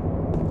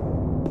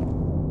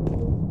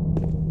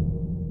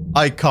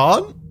 I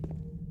can't?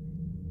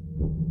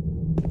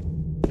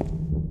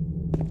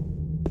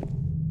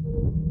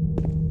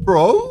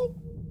 Bro?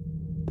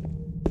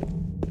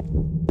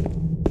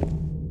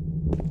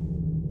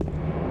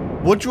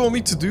 What do you want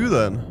me to do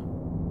then?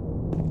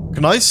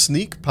 Can I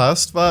sneak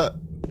past that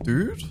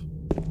dude?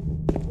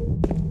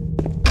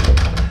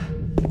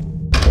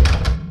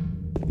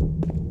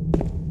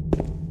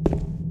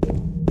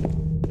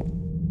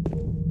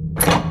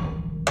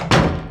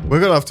 We're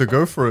gonna have to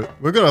go for it.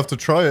 We're gonna have to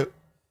try it.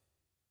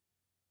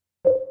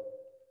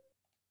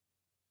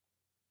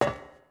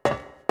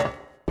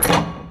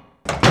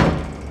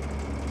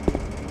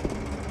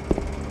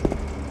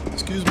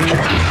 Excuse me.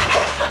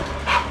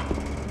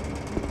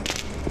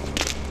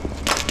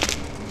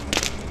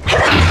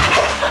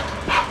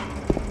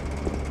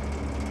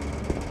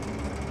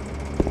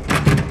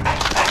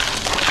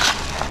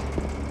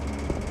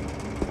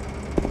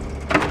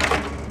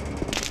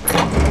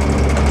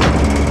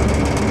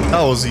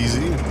 That was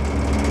easy.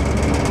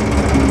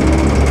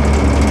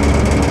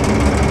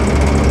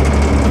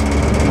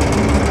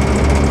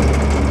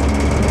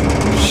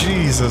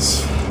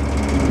 Jesus.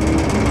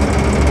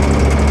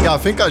 Yeah, I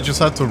think I just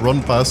had to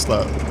run past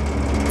that.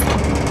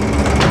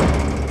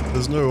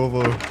 There's no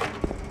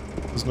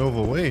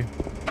other way.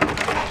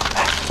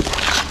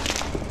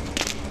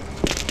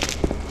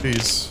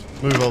 Please,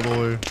 move out the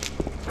way.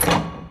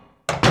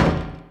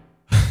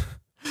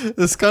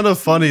 It's kind of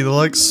funny, they're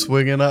like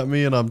swinging at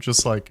me and I'm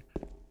just like,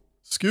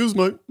 excuse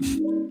me,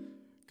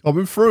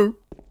 coming through.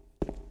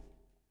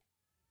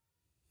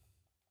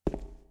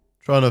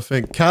 Trying to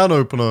think, can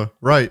opener,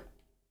 right.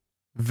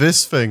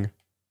 This thing.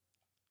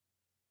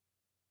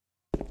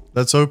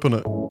 Let's open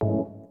it.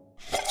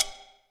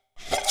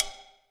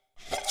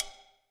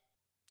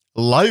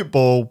 Light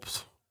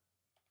bulbs.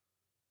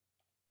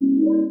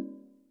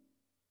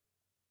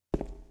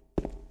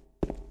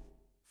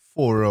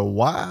 For a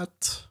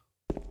what?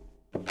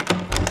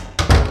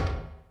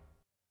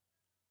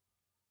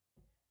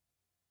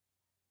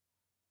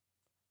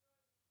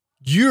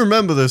 Do you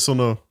remember this or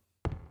no?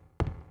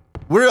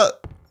 We're at...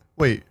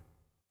 Wait,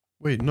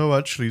 no,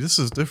 actually, this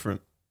is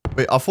different.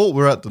 Wait, I thought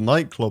we were at the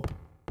nightclub.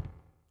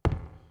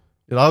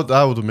 Yeah,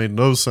 that would have made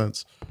no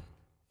sense.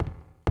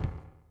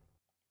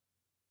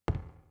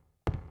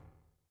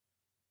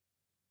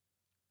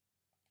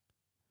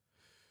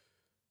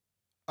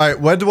 Alright,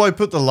 where do I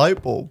put the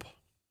light bulb?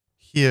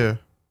 Here.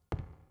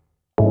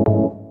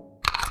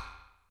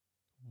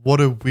 What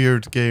a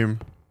weird game.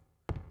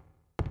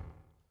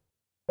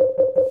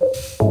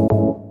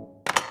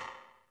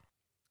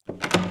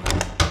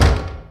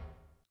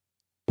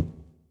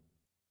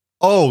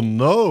 Oh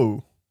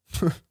no.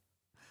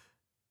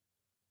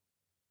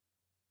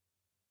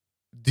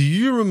 Do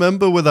you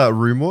remember where that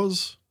room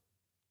was?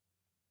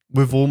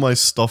 With all my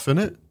stuff in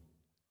it?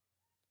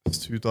 It's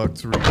too dark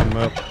to read the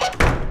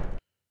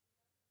map.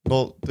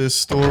 Not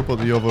this door, but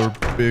the other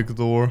big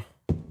door.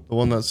 The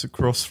one that's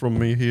across from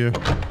me here.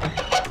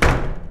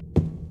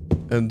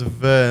 And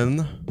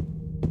then...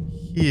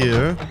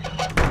 here...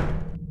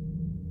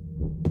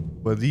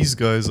 where these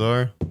guys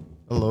are.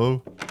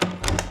 Hello.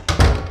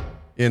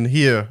 In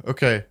here.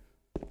 Okay.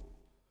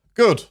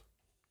 Good.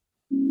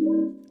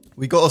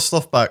 We got our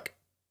stuff back.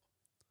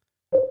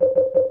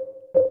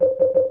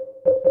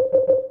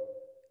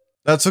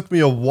 That took me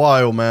a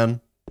while,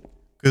 man.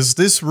 Because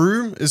this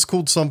room is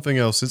called something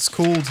else. It's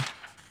called...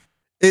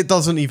 it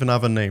doesn't even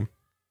have a name.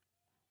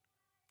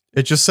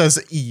 It just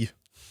says E.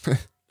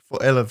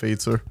 For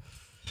elevator.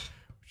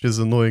 Which is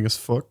annoying as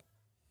fuck.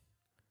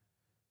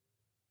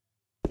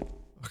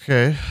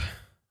 Okay.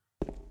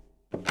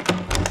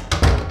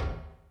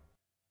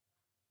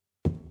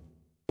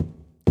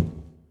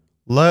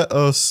 Let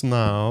us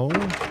now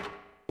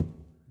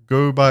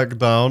go back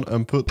down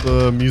and put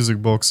the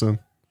music box in.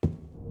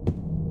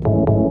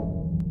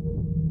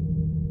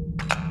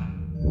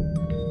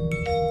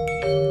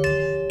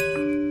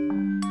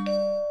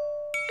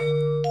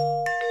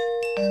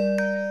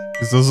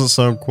 This doesn't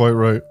sound quite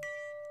right.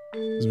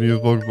 Is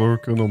music box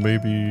broken or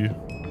maybe...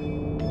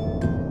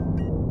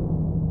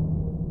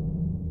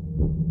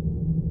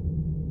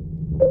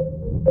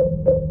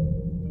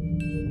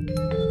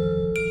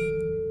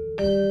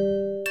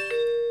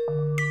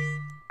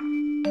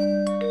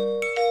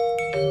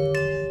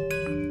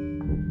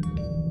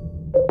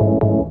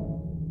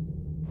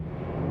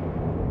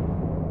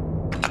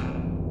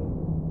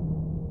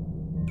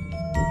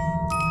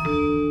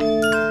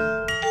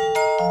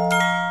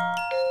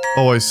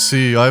 oh, I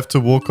see. I have to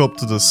walk up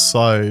to the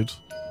side.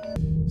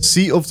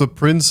 Seat of the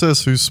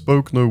princess who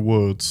spoke no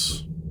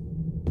words.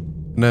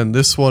 And then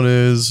this one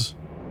is...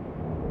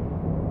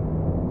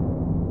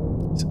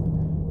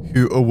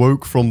 who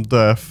awoke from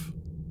death.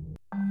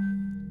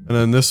 And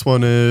then this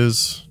one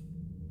is...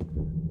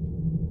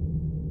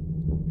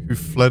 who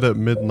fled at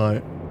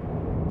midnight.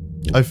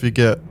 I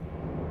forget.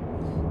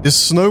 Is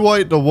Snow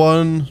White the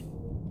one...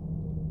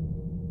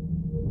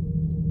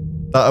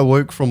 that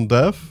awoke from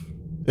death?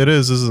 It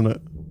is, isn't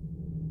it?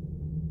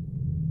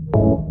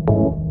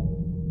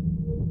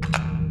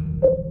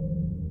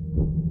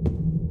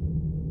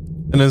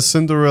 And then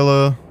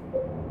Cinderella...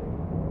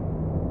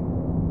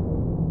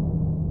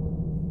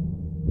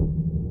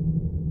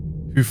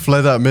 who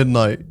fled at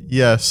midnight.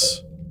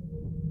 Yes.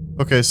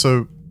 Okay,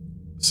 so...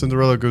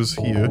 Cinderella goes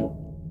here.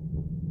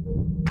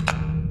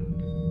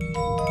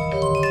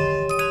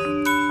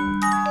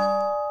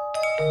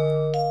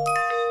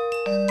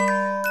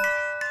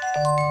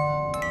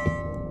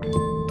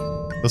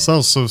 That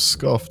sounds so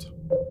scuffed.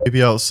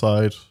 Maybe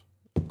outside.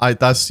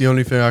 That's the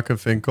only thing I can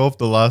think of.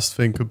 The last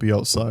thing could be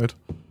outside.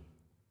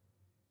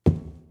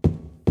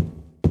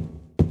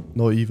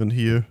 Not even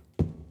here.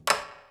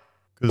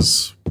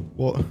 Cause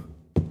what?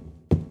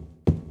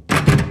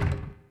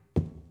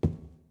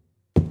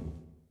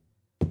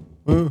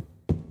 Okay.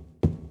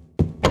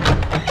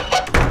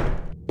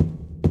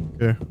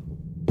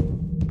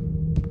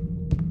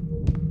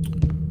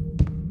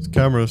 This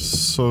camera is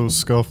so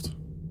scuffed.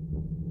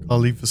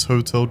 Can't leave this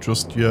hotel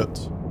just yet.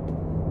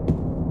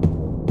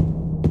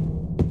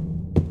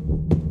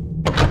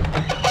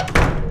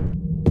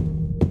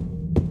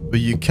 But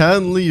you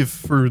can leave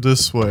through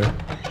this way.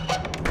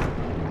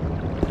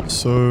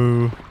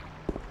 So...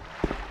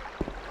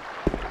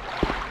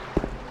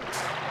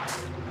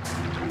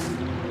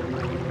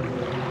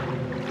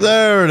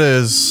 there it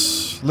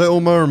is!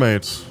 Little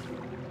Mermaid.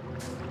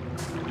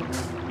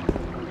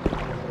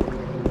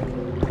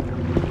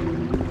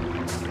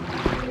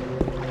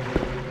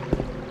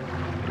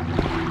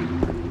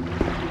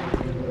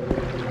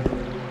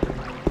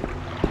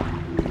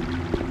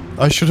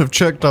 I should have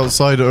checked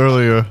outside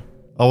earlier.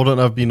 I wouldn't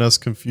have been as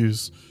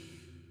confused.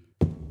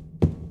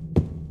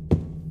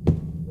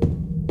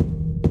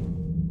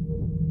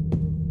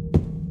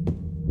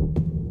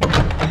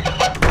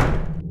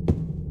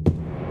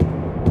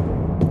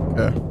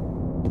 Okay.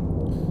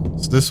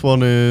 So this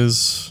one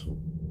is...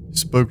 he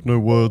spoke no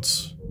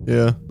words.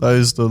 Yeah, that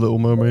is the Little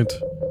Mermaid.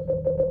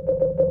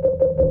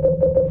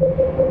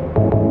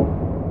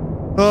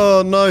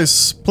 Oh,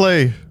 nice.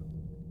 Play.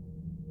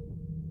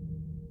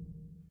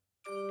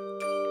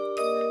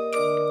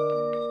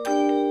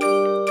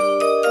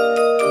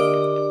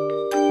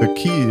 The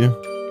key.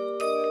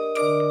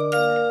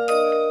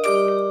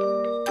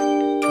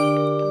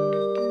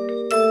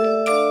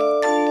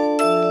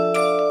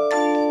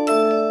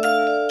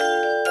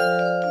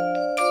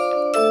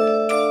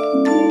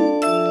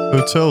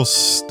 Hotel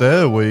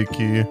stairway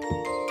key.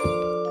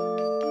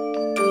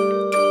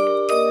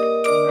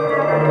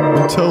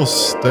 Hotel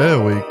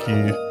stairway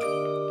key.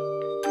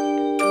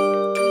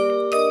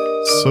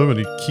 So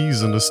many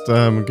keys in this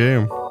damn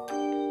game.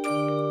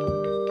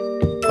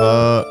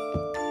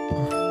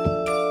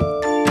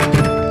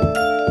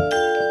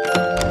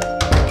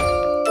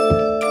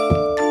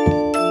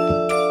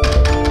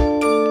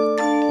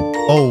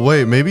 Oh, Oh,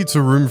 wait, maybe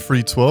to room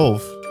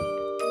 312.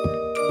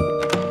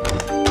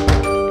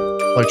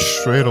 Like,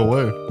 straight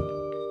away.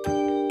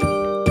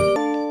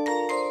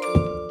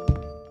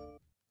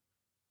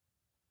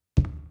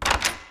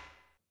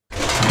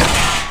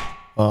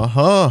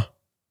 Uh-huh.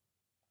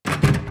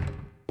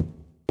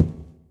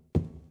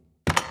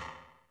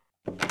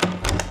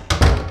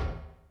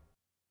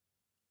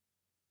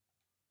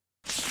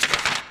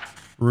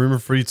 Room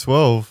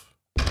 312.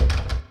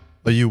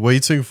 Are you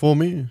waiting for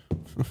me?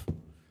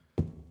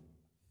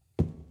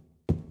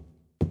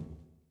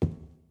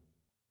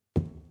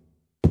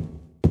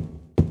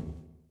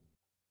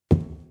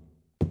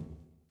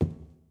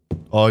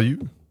 Are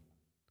you?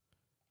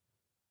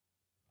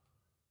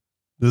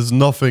 There's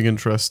nothing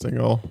interesting.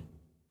 Oh.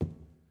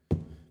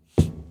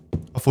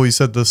 I thought you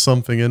said there's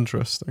something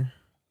interesting.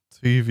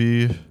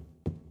 TV.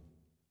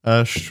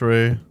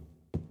 Ashtray.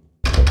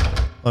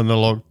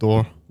 Unlocked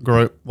door.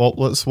 Great. Well,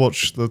 let's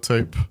watch the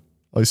tape,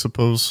 I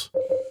suppose.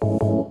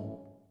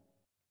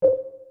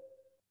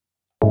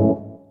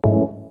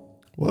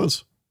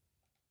 What?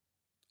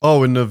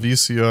 Oh, in the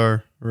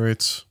VCR.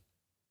 Right.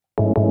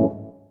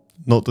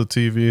 Not the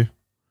TV.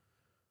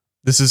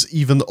 This is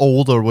even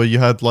older, where you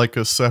had like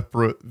a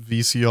separate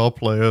VCR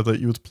player that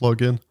you would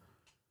plug in.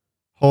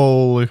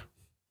 Holy.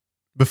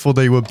 Before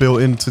they were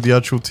built into the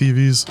actual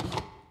TVs.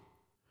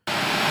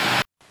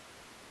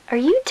 Are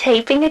you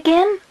taping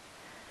again?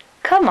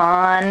 Come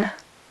on.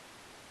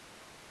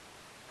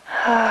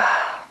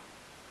 I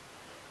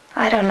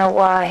don't know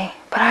why,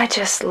 but I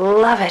just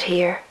love it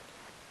here.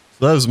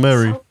 That was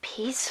Mary. So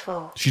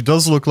peaceful. She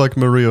does look like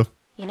Maria.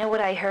 You know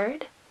what I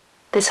heard?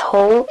 This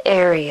whole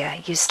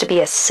area used to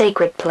be a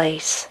sacred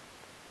place.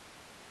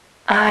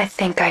 I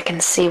think I can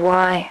see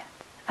why.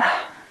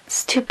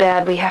 It's too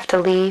bad we have to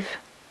leave.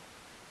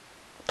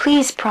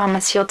 Please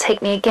promise you'll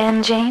take me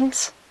again,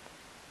 James.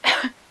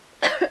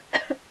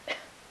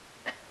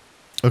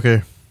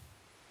 Okay.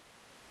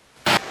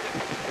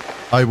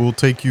 I will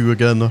take you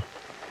again.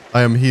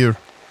 I am here.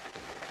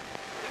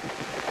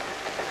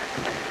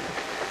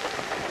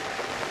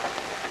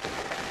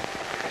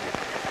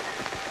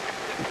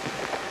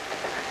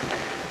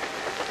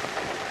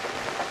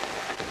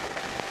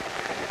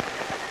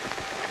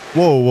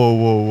 Whoa, whoa,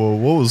 whoa, whoa.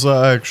 What was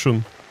that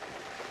action?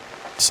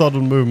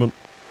 Sudden movement.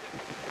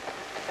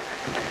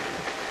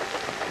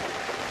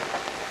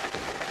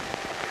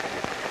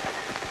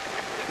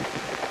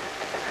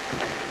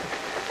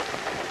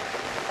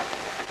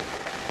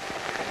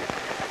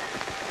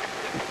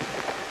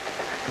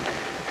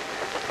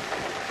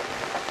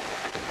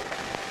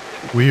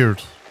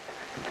 Weird.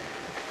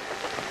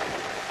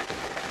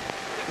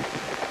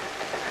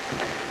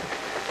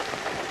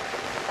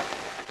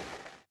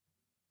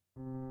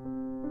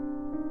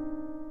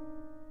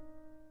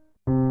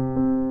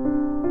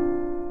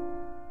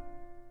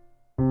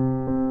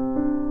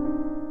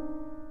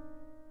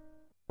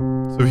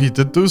 So he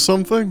did do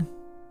something?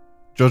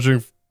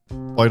 Judging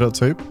by that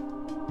tape?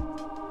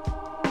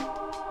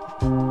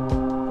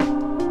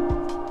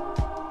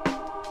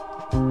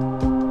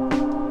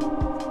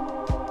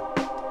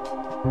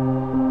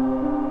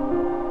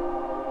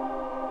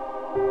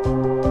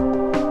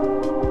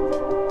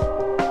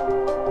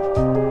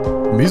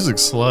 Music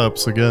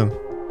slaps again.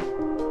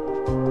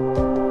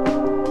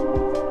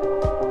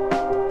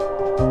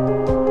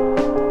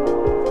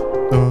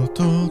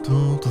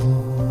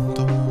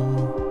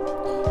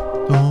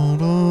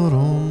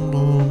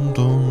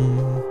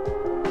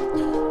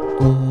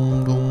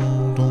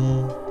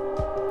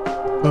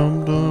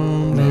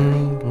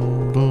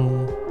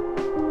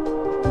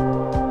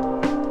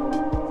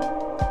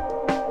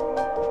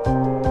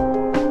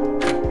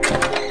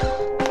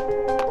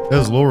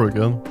 There's Laura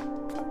again.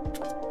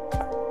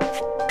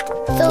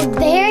 So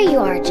there you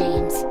are,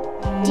 James.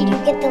 Did you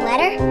get the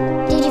letter?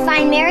 Did you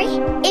find Mary?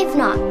 If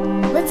not,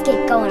 let's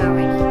get going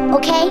already,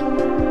 okay?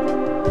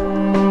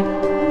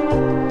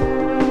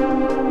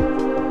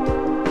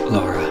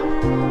 Laura.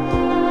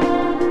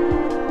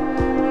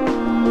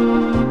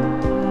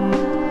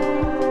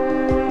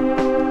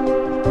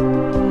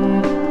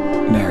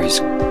 Mary's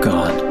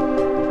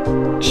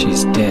gone.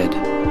 She's dead.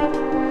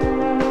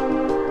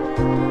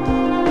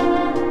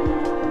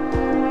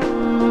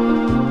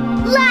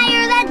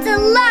 Liar, that's a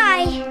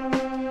lie!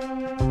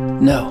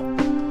 No,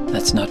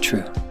 that's not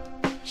true.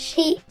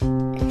 She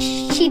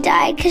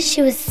died because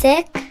she was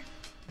sick?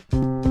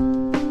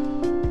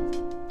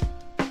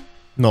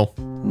 No.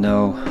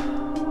 No.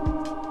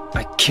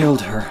 I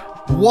killed her.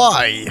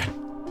 Why?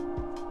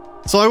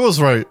 So I was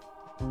right.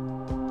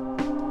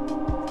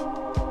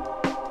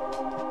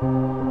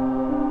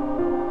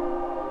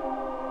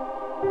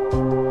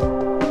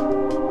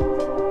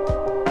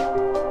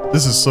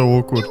 This is so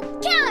awkward. You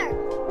kill her!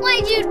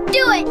 Why'd you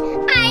do it?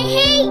 I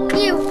hate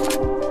you!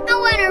 I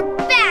want her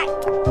back!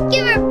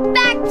 Give her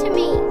back to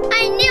me!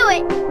 I knew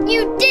it!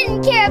 You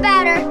didn't care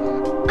about her!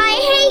 I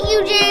hate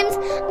you, James!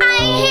 I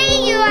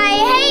hate you! I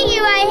hate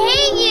you! I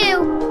hate you!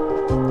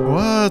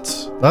 What?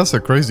 That's a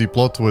crazy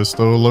plot twist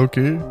though,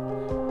 Loki.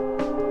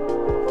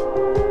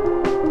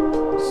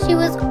 She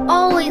was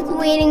always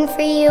waiting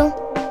for you.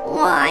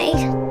 Why?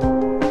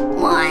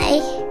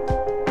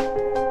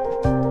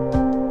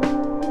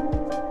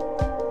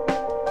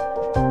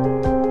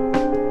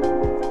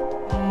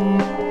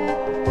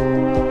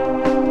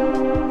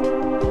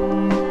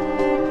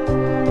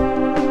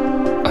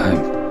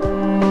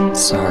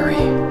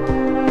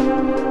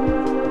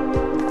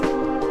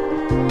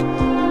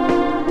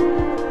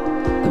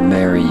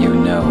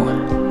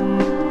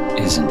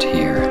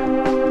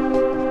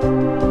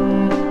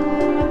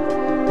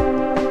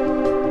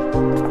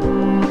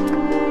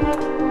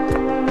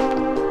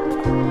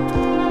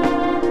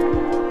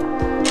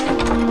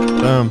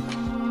 Damn.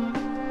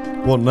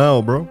 What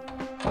now, bro?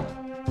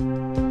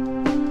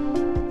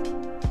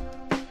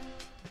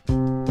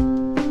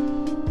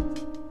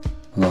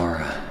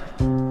 Laura,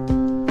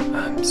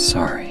 I'm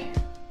sorry.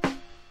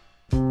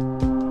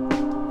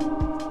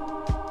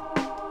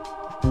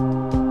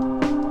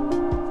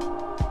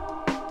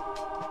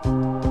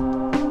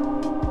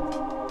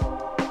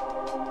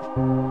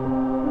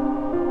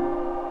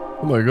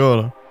 Oh my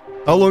god.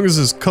 How long is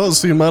this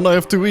cutscene, man? I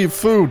have to eat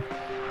food.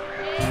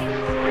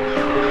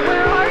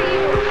 Where are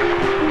you?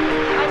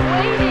 I'm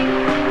waiting.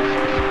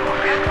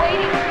 I'm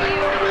waiting for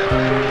you.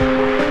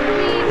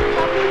 Please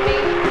come to me.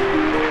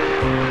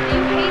 Do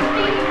you hate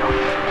me?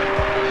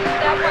 Is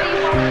that why you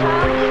won't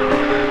come?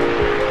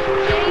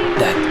 James?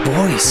 That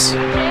voice.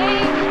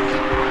 James?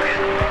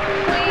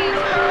 Please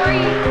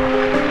hurry.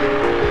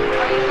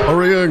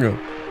 Are you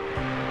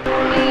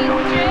Hurry, please,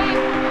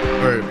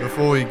 James? Alright,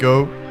 before we go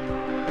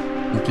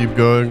and keep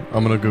going,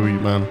 I'm gonna go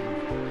eat, man.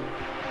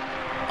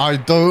 I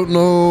don't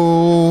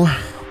know.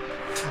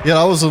 Yeah,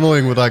 that was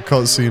annoying with that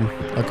cutscene.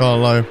 I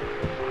can't lie.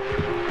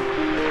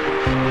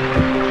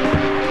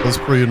 That's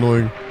pretty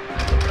annoying.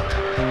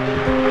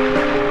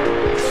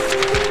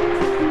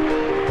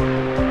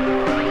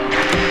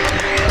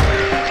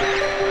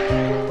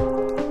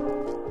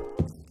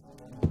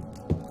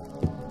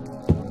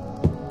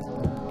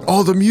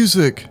 Oh, the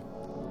music.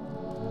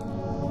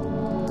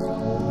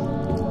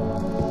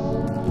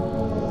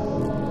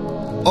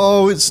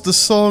 Oh, it's the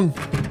song.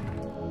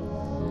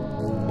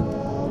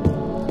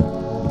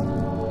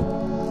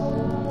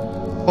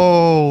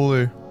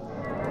 Holy.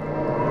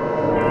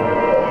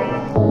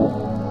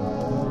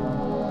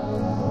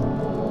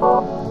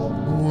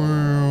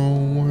 Wow.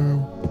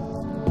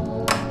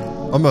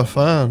 I'm a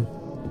fan.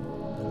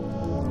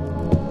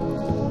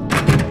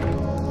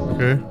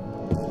 Okay.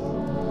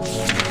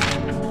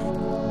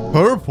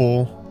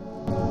 Purple?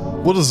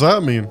 What does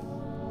that mean?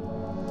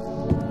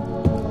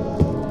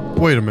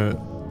 Wait a minute.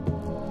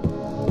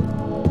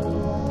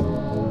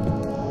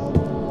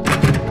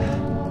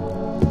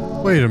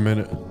 Wait a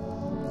minute.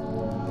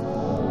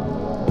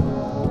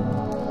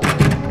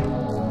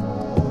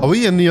 Are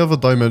we in the other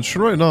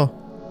dimension right now?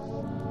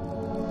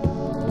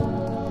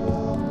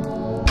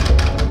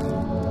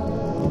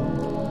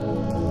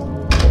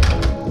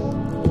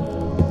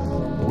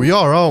 We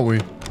are, aren't we?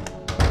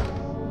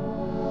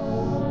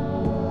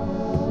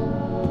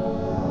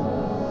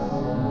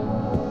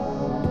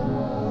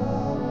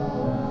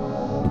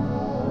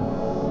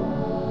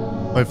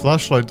 My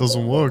flashlight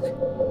doesn't work.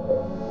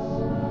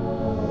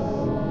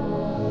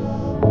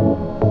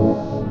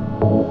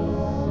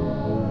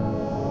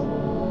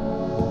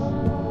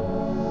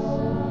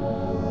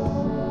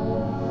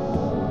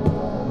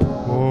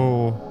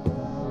 Whoa.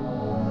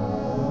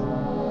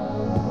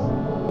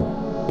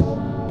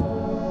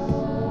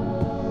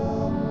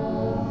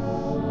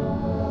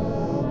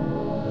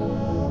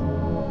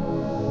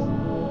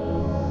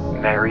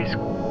 Mary's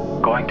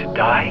going to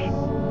die?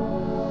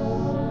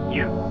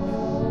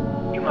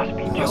 You must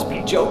be You must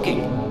joking. be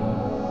joking.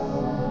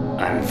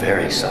 I'm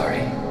very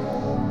sorry.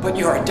 But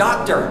you're a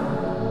doctor.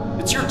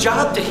 It's your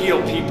job to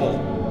heal people.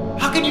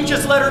 How can you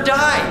just let her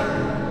die?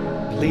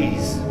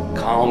 Please,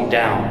 calm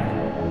down.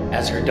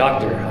 As her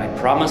doctor, I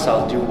promise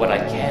I'll do what I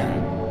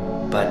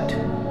can. But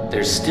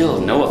there's still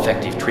no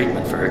effective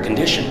treatment for her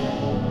condition.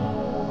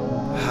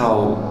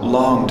 How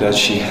long does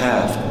she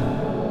have?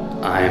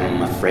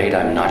 I'm afraid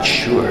I'm not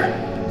sure.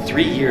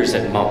 3 years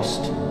at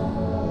most.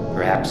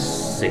 Perhaps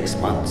 6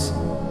 months.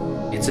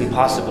 It's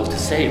impossible to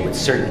say with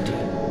certainty.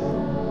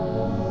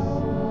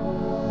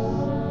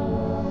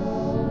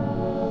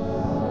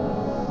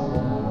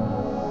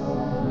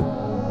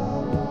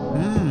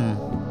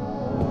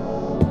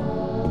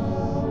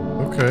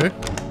 Okay.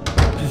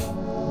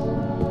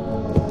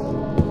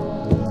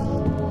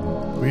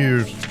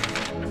 Weird.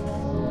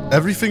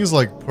 Everything's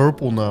like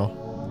purple now.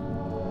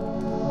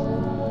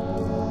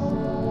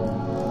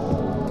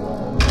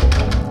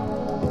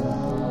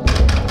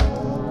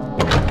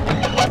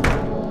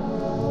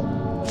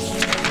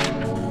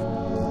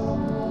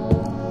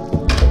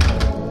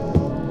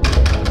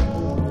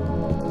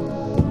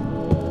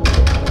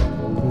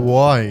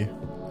 Why?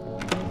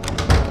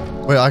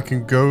 Wait, I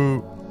can go...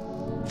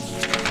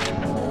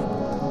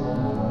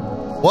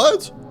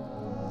 What?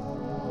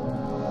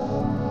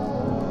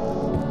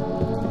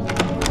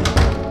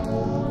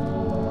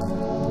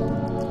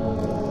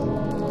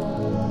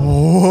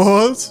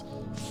 What?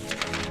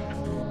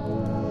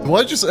 Do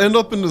I just end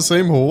up in the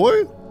same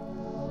hallway?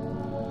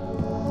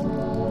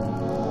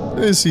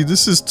 Let me see,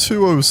 this is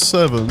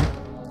 207.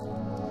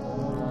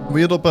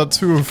 We end up at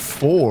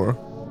 204.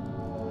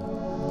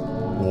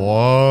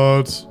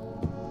 What?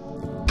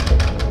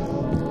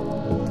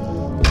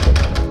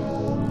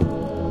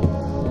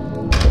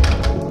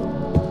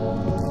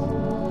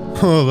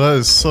 Oh, that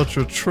is such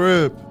a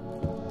trip.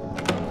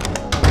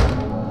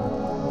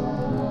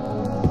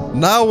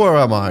 Now where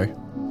am I?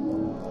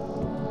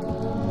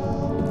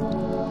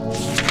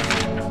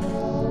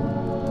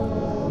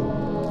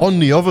 On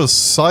the other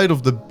side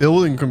of the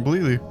building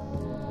completely.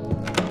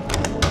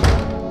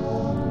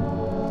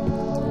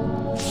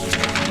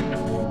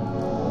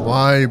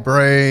 My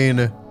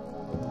brain.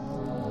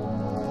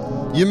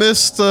 You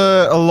missed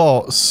a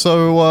lot.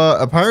 So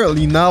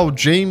apparently now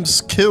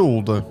James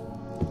killed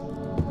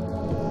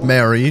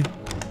Mary.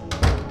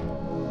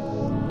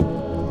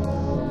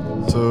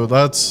 So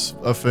that's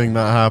a thing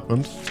that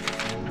happened.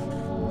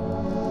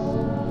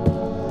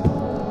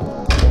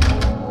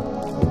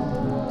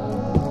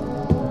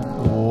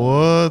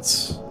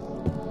 What?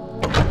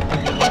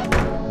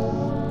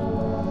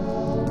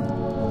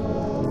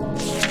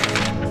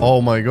 Oh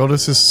my god,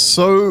 this is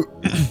so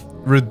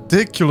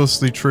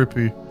ridiculously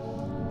trippy.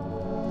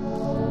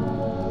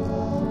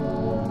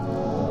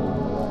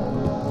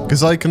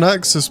 Because I can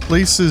access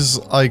places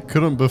I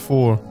couldn't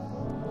before.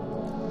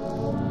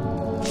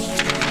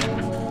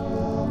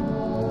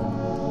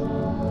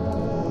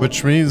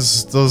 Which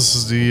means,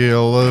 does the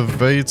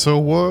elevator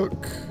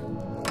work?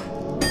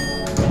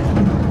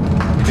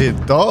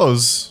 It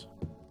does.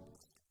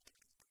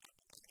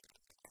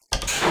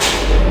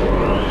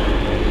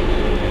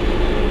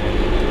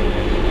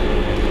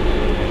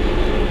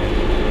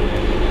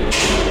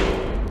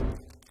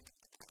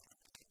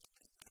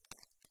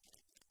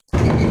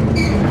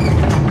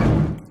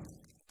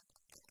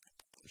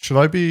 Should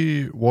I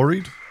be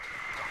worried?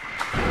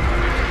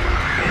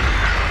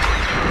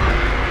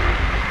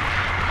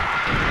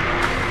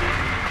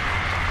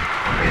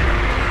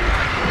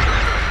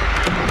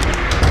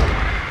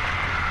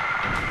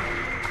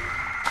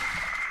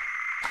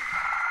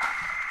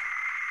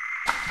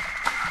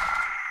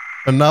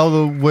 And now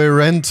that we're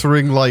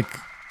entering, like,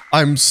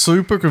 I'm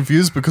super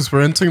confused because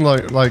we're entering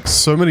like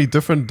so many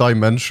different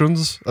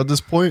dimensions at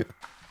this point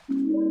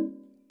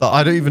that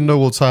I don't even know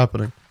what's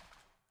happening.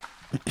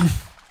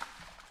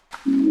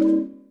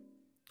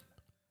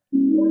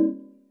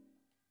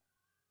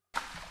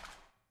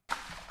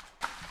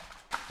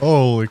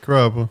 Holy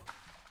crap.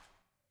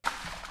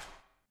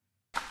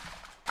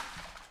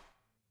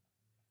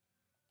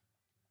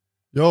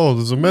 Yo,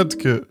 there's a med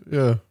kit,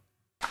 yeah.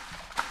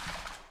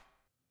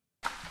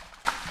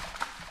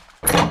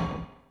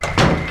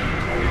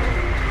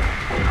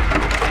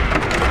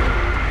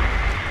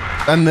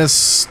 And there's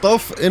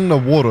stuff in the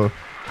water.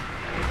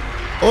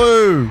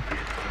 Oh!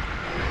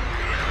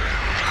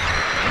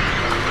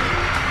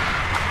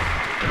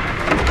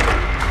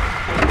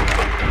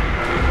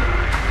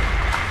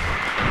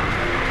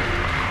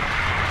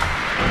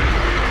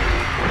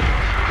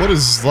 What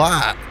is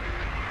that?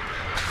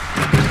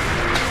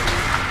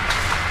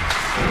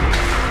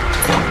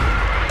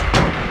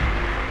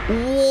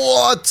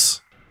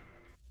 What?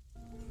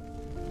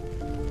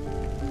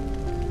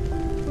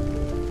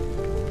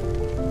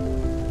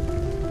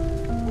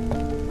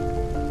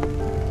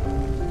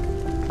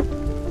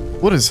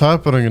 What is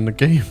happening in the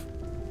game?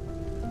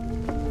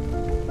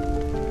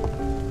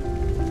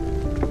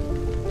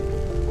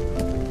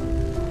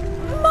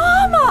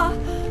 Mama!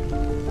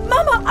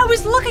 Mama, I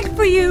was looking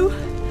for you.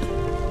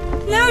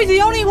 Now you're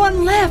the only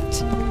one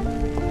left.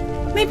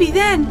 Maybe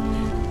then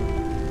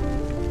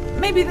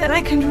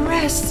I can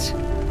rest.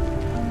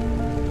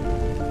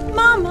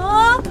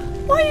 Mama,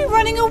 why are you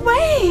running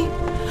away?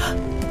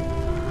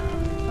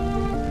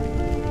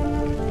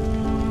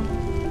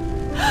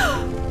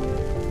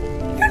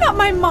 You're not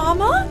my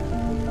mama.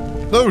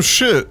 No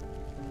shit.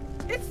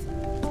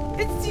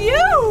 It's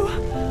you.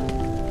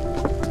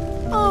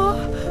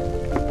 Oh,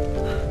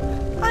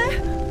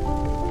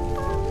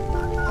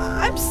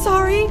 I'm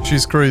sorry.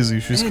 She's crazy.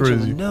 She's Angela,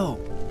 crazy. No.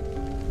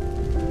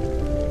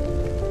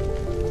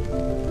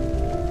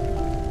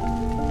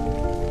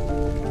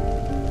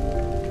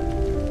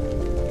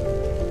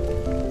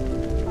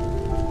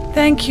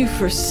 Thank you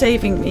for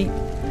saving me.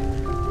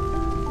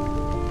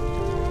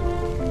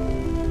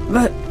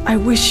 But I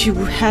wish you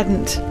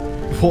hadn't.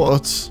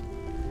 What?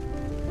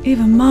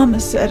 Even Mama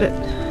said it.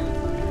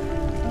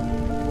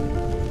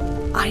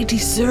 I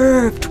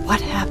deserved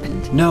what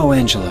happened. No,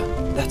 Angela.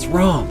 That's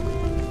wrong.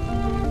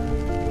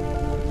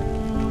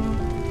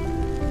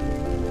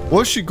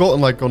 What's she got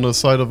like on the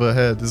side of her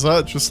head? Is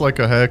that just like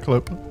a hair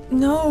clip?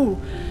 No.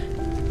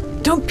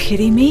 Don't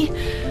pity me.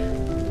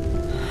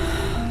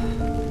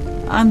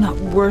 I'm not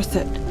worth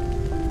it.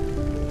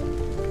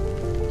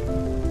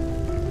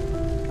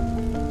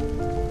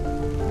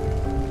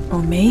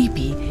 Or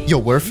maybe you're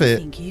worth you it.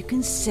 Think you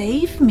can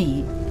save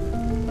me.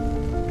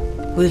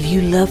 Will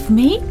you love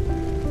me?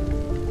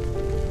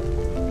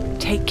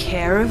 Take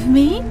care of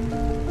me?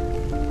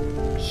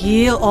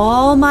 Heal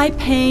all my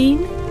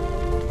pain?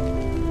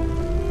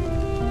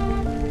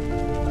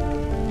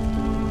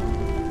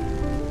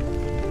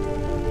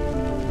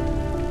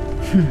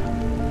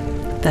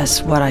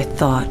 That's what I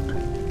thought.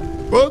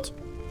 What?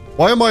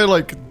 Why am I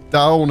like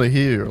down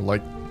here?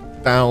 Like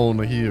down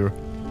here?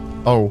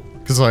 Oh,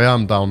 because I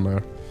am down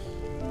there.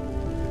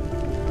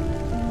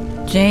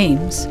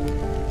 James.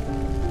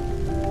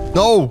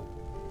 No!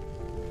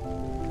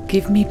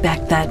 Give me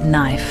back that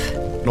knife.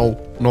 No,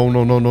 no,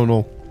 no, no, no,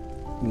 no.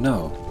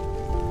 No.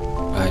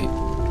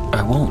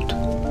 I won't.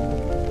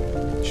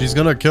 She's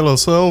gonna kill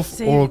herself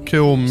or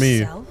kill me.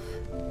 Yourself?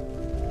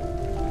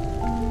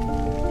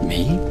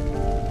 Me?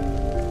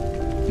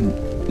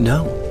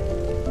 No.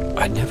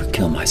 I'd never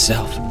kill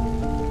myself.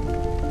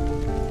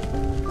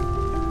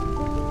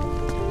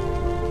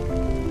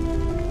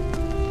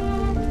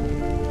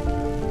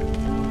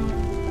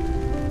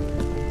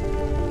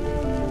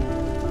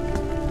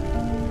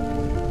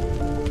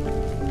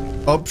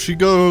 Up she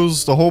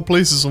goes. The whole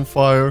place is on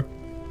fire.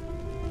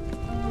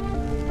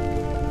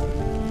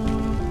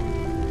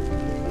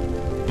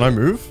 Can I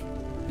move?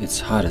 It's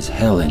hot as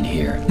hell in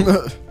here.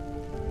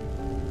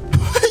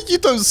 You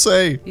don't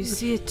say. You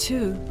see it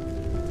too.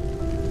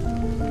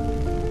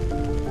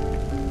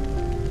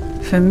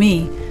 For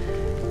me,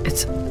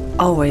 it's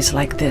always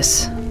like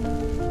this.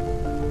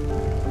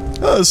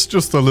 It's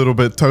just a little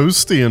bit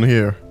toasty in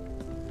here.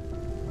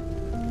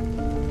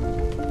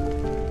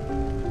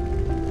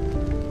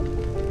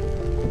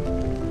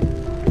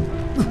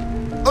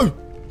 Oh!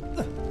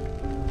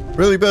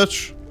 Really,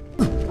 bitch?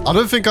 I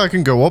don't think I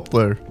can go up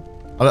there.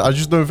 I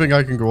just don't think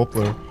I can go up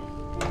there.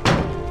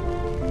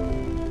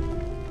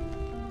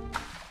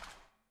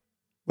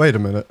 Wait a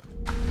minute.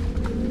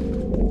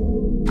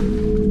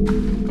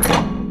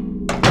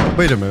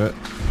 Wait a minute.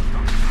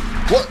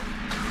 What?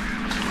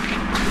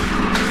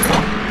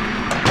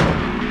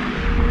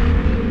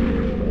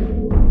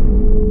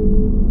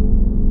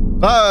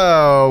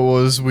 That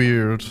was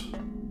weird.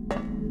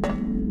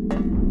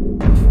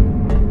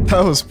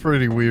 That was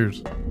pretty weird.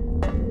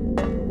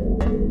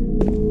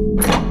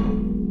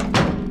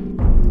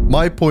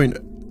 My point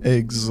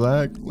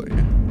exactly.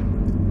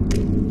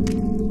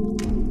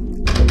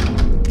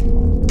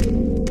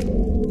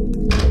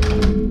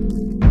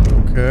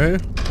 Okay.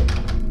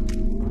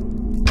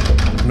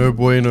 No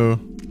bueno.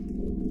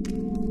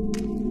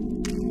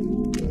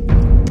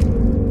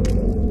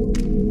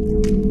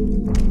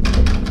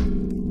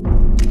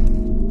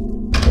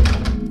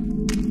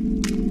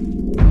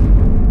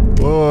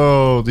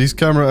 Whoa, these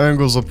camera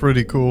angles are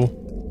pretty cool.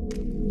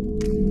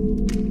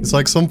 It's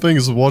like something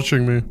is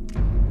watching me.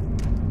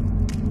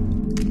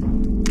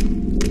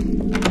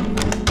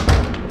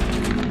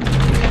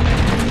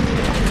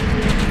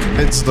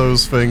 It's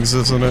those things,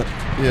 isn't it?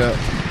 Yeah.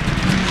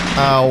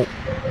 Ow.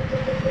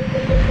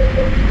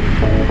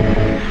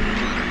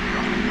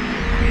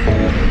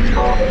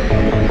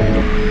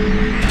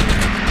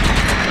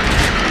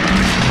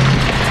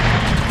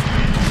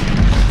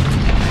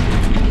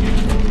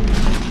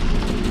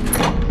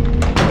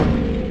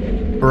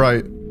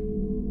 Right.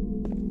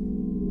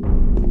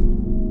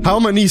 How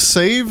many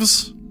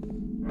saves?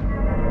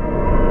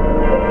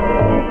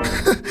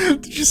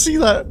 Did you see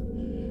that?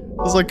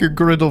 There's like a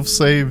grid of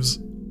saves.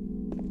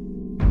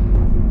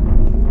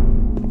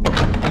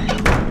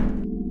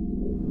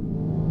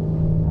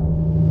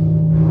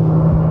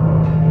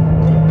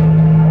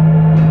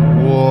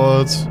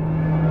 What?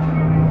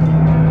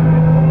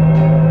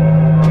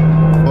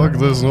 Fuck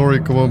this,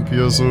 Nori, come on,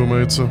 PSO,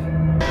 mate.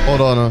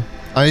 Hold on,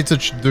 I need to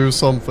do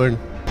something.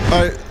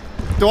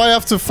 Do I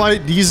have to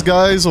fight these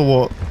guys or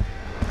what?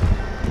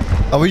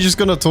 Are we just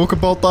gonna talk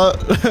about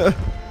that?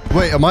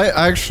 Wait, am I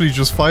actually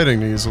just fighting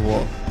these or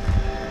what?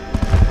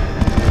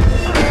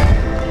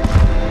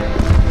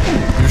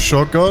 You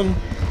shotgun?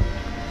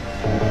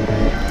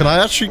 Can I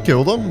actually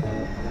kill them?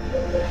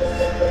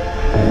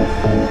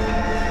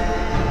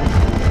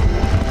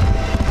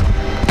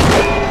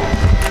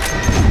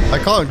 I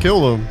can't kill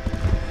them.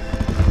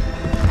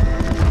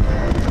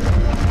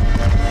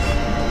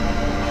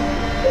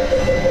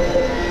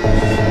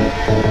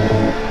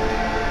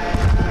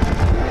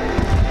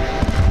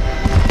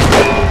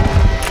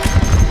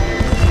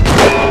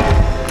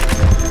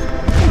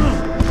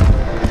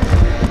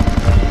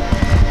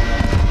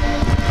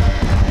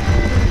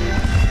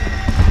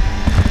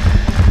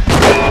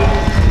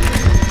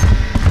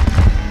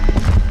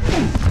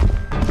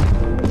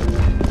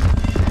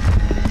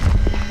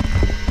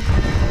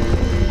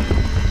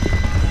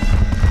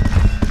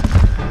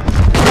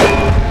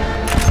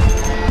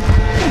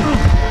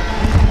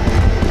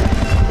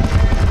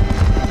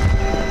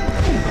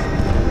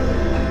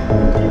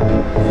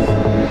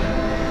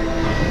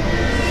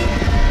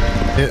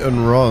 Hit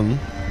and run.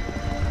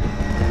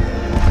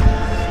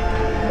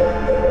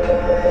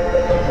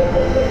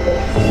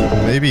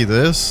 Maybe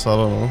this? I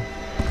don't know.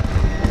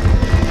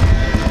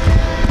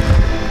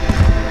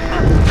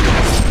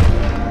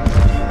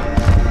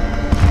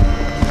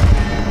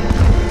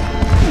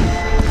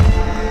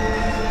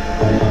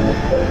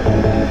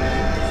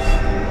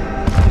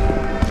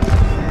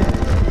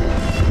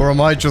 Or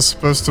am I just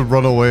supposed to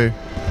run away?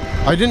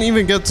 I didn't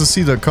even get to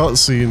see the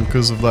cutscene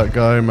because of that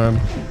guy, man.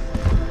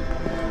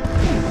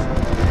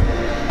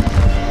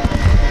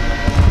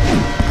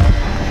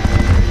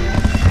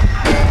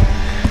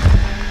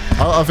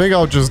 I think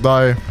I'll just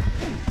die.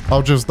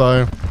 I'll just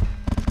die.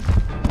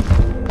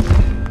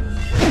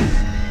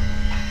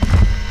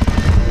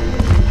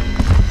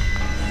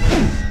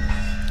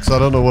 Because I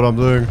don't know what I'm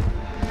doing.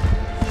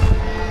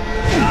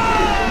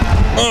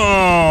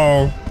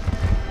 Oh!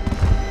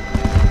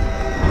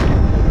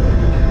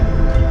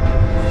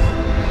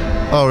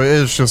 Oh, it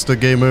is just a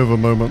game over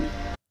moment.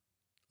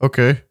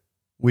 Okay.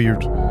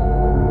 Weird.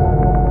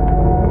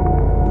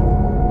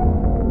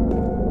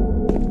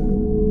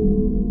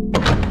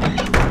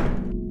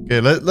 Okay,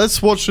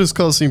 let's watch this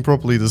cutscene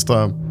properly this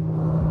time.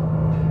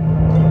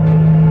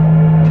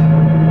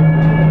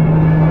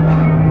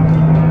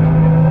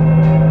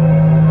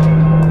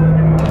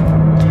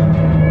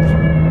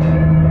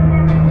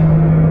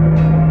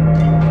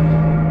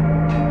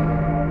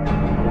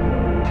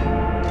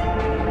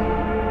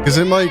 Because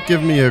it might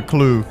give me a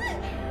clue.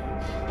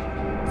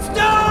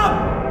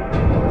 Stop!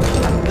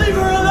 Leave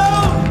her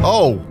alone!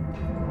 Oh!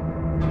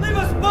 Leave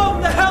us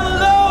both the hell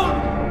alone!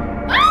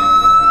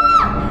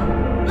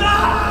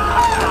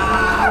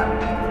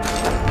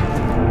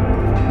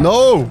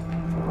 No!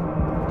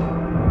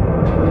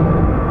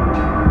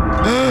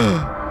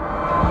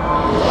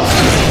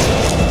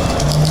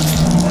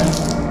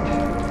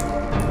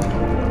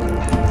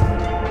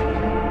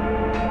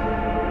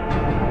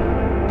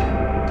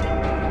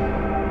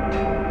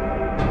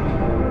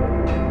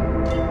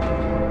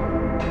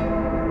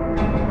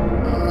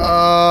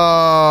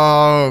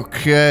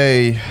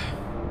 Okay.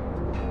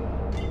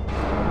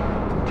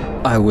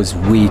 I was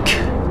weak.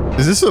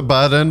 Is this a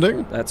bad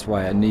ending? That's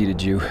why I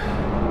needed you.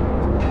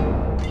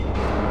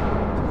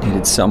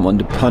 Needed someone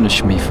to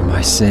punish me for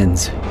my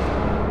sins.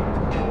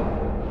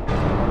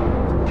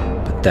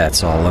 But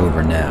that's all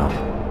over now.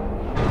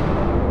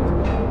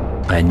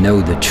 I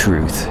know the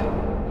truth.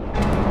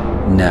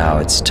 Now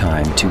it's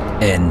time to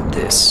end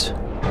this.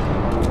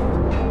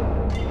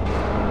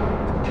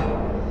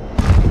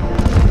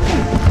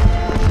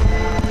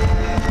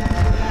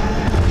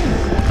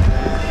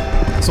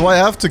 So I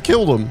have to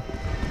kill them.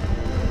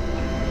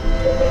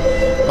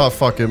 Oh,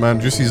 fuck it,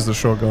 man. Just use the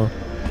shotgun.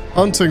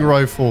 Hunting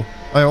rifle.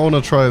 I want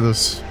to try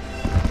this.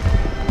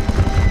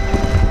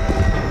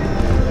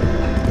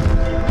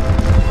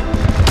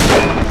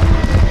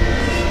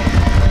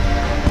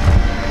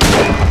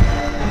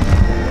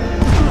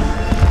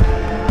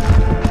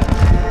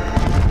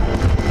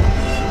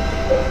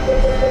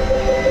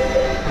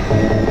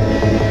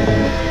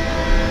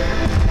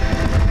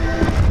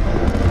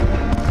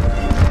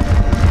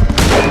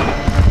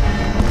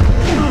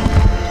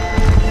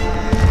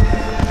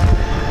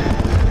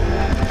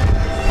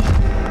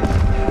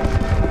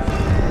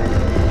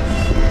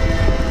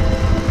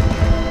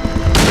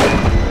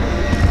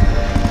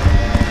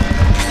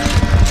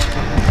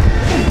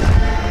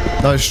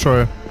 Nice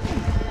try.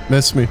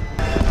 Miss me.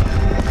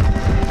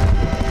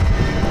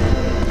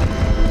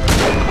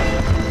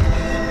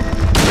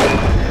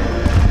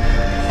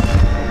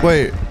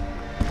 Wait.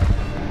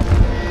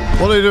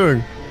 What are they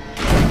doing?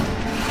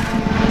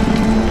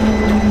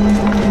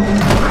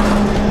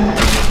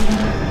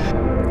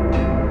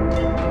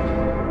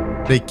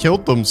 They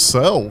killed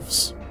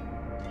themselves.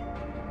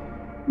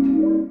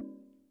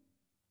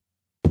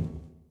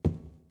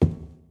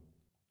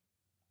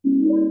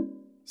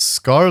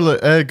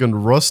 Scarlet egg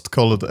and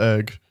rust-colored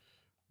egg.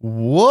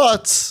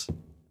 What?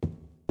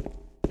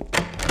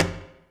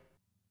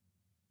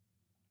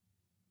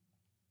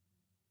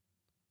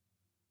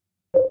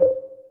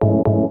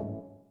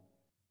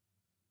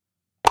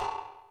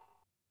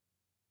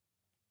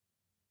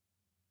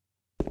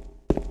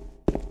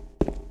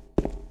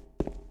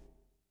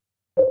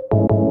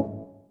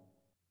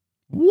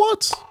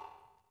 What?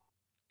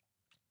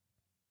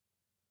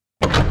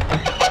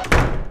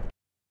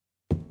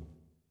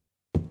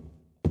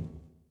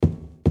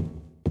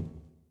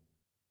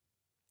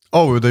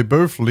 Oh, they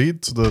both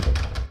lead to the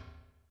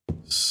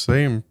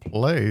same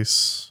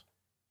place.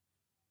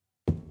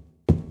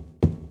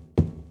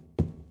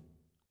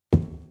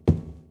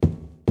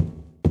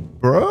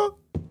 Bruh?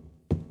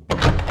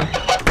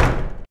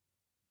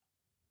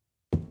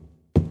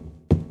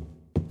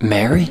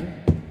 Mary?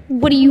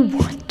 What do you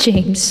want,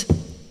 James?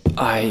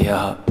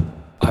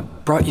 I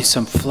brought you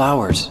some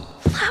flowers.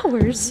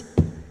 Flowers?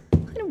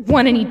 I don't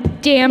want any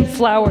damn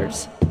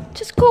flowers.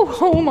 Just go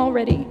home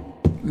already.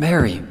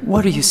 Mary,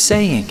 what are you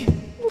saying?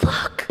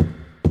 Look,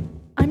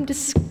 I'm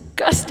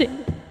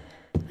disgusting.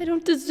 I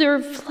don't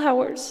deserve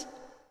flowers.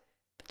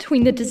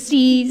 Between the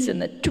disease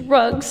and the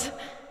drugs,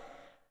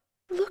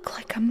 I look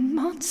like a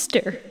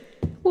monster.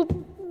 Well,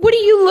 what are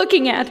you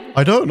looking at?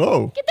 I don't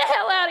know. Get the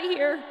hell out of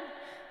here.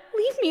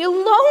 Leave me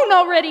alone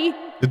already.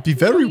 It'd be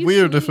very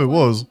weird if it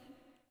was.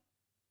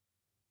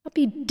 I'll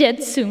be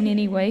dead soon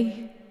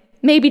anyway.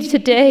 Maybe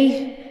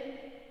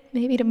today,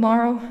 maybe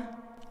tomorrow.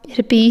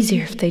 It'd be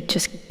easier if they'd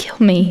just kill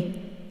me.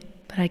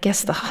 But I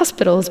guess the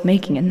hospital is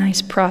making a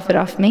nice profit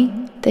off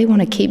me. They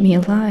want to keep me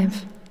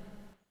alive.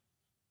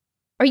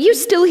 Are you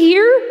still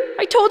here?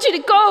 I told you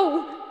to go.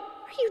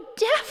 Are you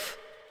deaf?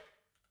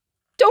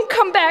 Don't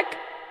come back.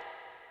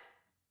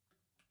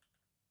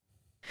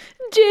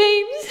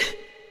 James,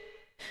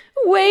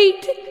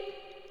 wait.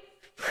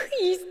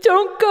 Please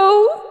don't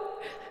go.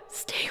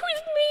 Stay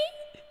with me.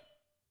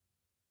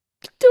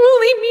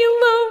 Don't leave me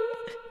alone.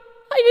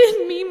 I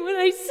didn't mean what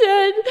I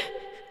said.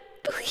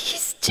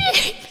 Please,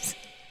 James.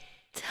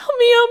 Tell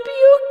me I'll be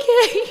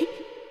okay.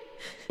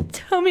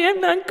 Tell me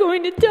I'm not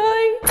going to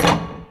die.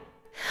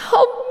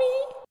 Help me.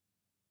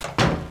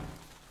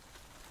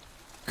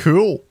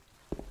 Cool.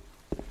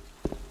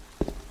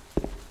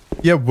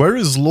 Yeah, where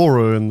is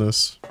Laura in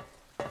this?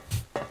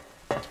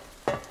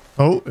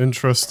 Oh,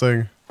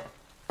 interesting.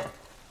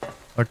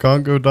 I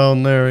can't go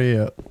down there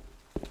yet.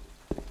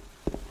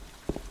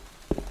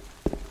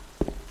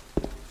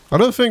 I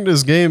don't think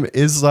this game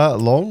is that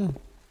long.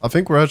 I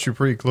think we're actually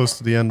pretty close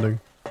to the ending.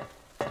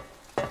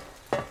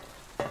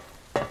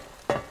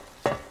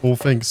 All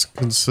things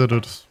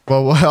considered.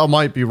 Well, I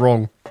might be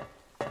wrong.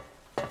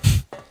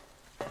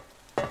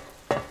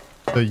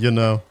 But you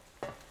know,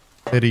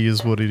 it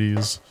is what it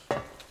is.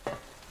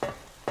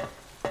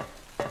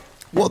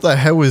 What the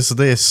hell is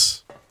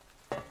this?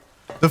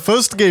 The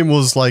first game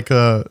was like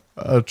a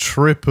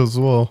trip as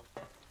well.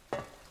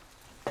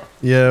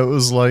 Yeah, it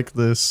was like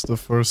this, the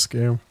first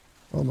game.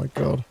 Oh my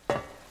god.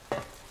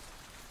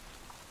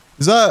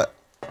 Is that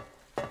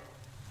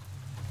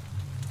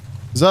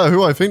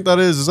who I think that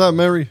is? Is that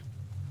Mary?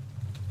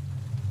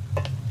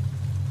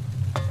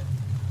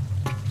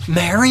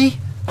 Mary?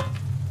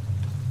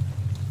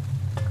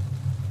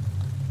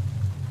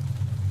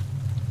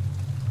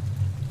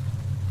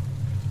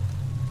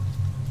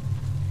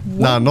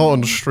 Nah, not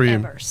on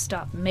stream. Never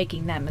stop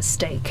making that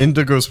mistake.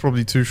 Indigo's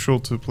probably too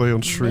short to play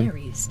on stream.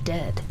 Mary's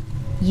dead.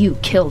 You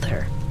killed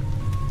her.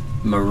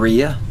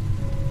 Maria?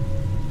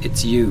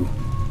 It's you.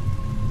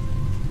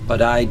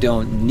 But I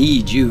don't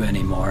need you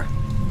anymore.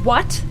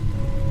 What?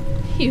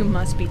 You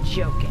must be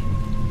joking.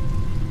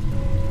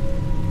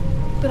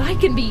 But I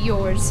can be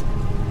yours.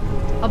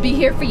 I'll be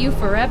here for you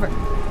forever.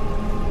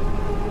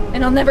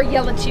 And I'll never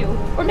yell at you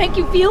or make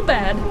you feel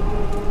bad.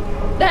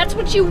 That's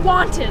what you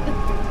wanted.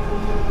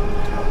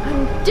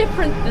 I'm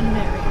different than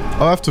Mary.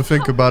 I'll have to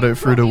think about it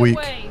through the week,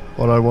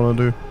 what I want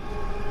to do.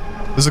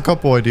 There's a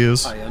couple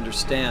ideas. I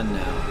understand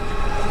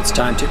now. It's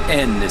time to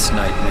end this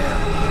nightmare.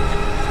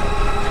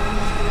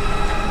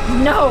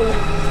 No!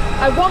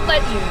 I won't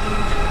let you.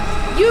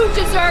 You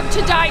deserve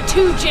to die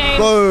too, James!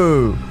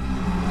 Whoa!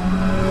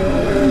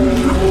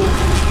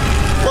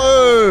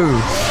 Whoa!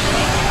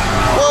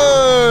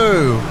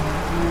 Whoa!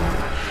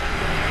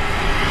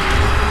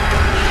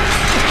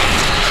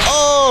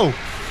 Oh!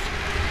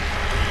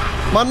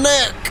 My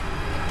neck!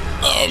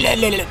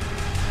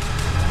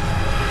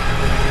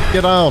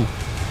 Get down.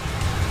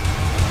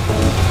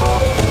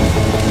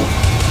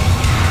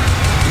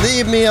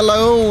 Leave me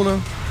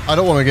alone. I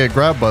don't want to get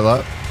grabbed by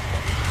that.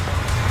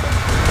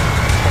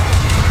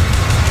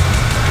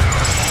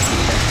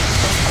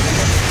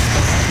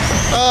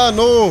 Ah,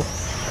 no.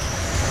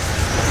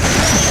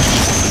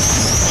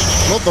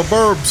 Not the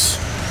burbs.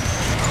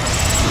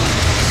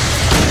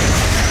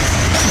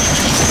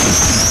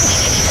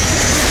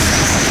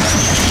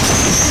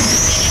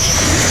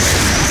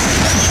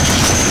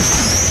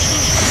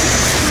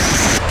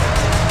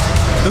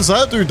 Does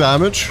that do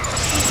damage?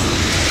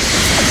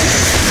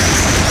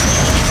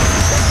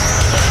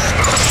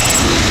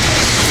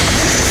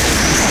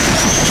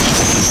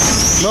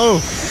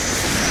 No.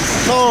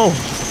 No.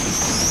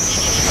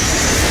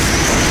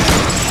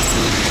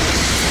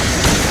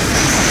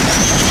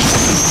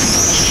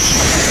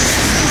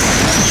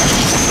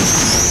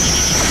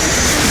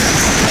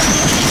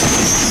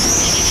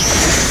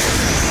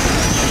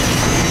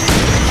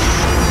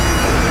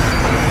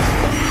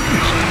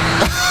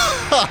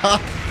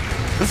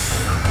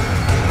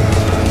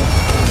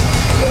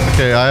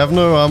 Okay, I have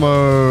no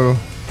ammo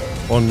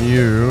on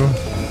you.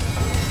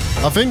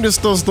 I think this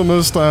does the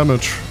most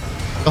damage.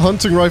 The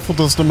hunting rifle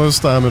does the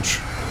most damage.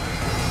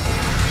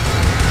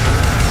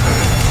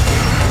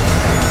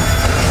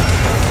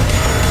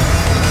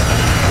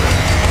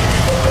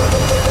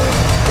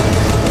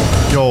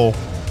 Yo,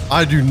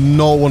 I do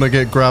not want to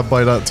get grabbed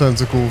by that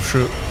tentacle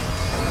shit.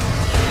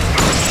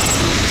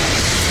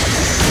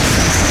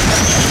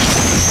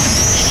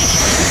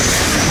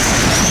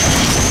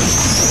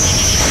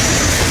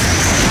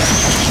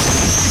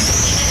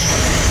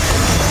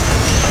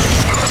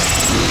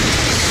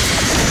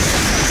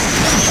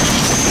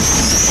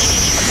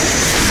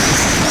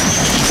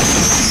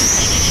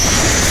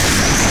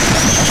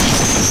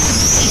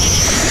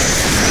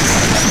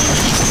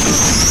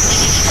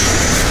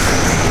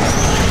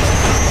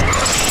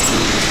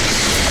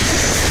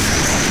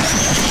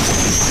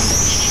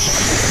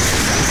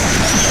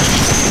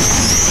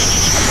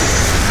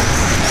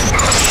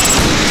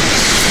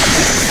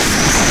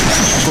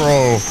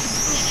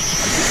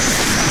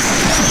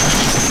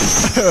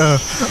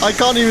 I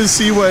can't even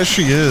see where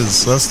she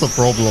is. That's the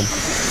problem.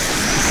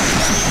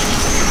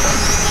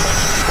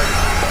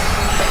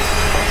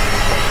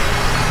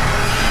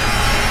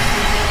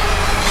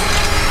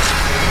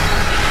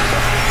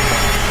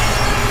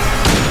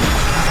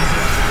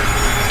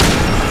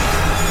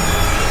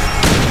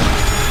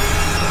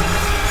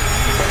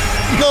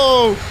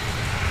 No!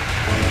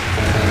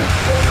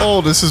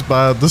 Oh, this is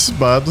bad. This is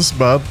bad. This is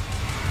bad.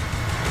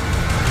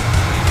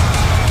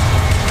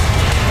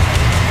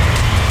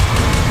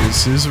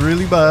 This is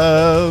really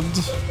bad.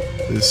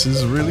 This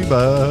is really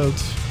bad.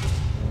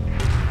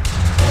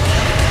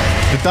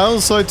 The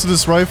downside to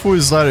this rifle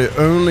is that it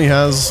only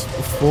has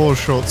 4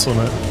 shots on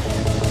it.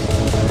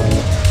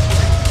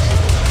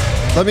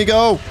 Let me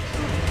go!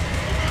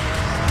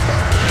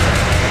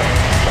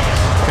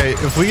 Okay,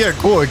 if we get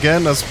caught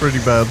again, that's pretty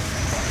bad.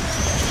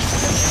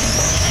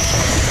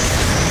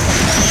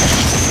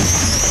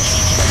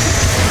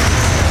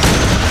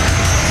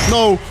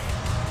 No!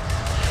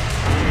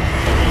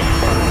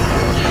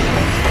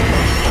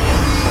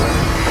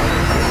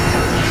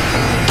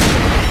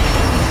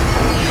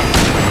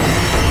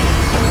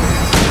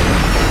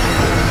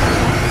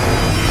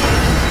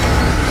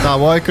 Now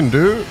what I can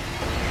do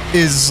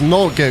is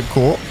not get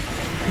caught.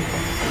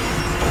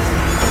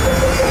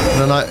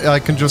 Then I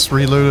can just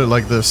reload it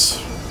like this.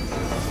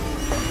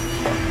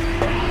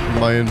 In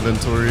my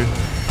inventory.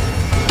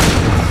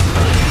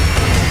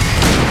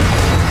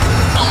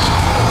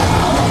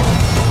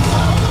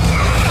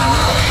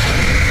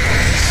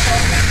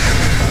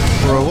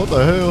 Bro, what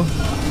the hell?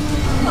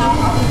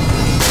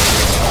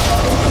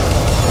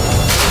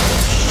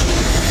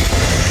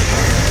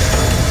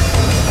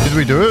 Did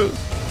we do it?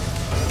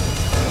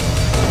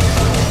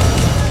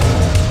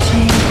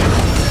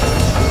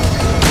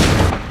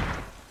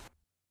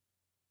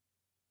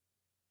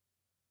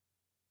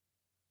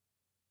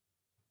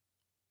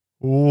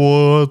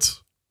 What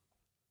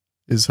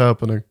is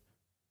happening?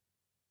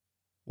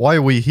 Why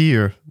are we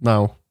here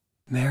now?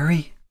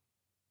 Mary?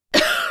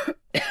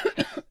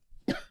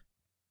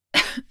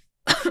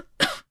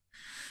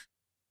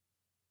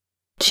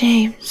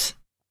 James.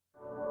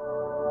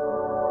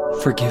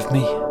 Forgive me.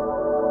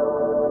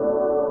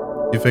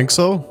 You think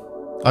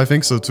so? I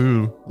think so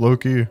too,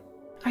 low-key.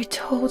 I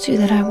told you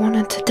that I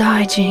wanted to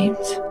die,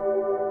 James.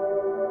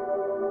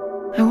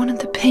 I wanted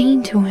the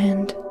pain to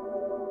end.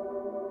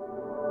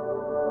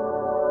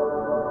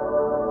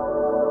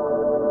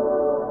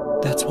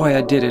 That's why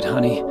I did it,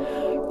 honey.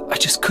 I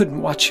just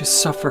couldn't watch you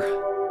suffer.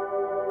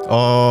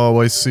 Oh,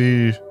 I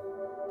see.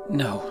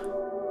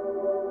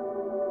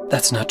 No.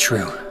 That's not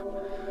true.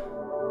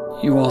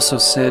 You also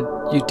said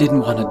you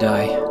didn't want to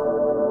die.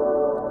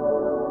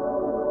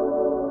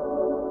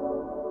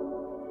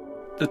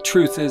 The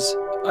truth is,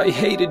 I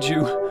hated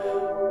you.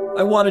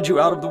 I wanted you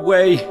out of the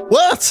way.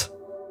 What?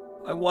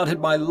 I wanted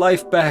my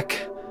life back.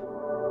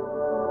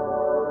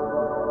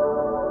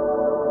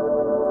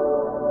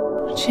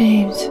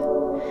 James,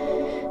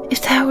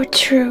 if that were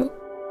true,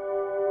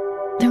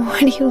 then why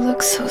do you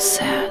look so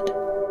sad?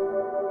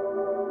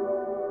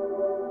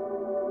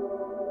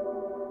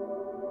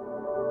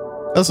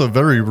 That's a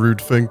very rude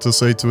thing to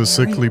say to a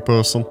sickly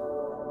person.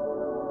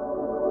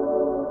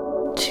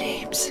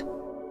 James.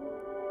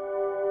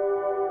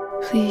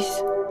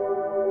 Please.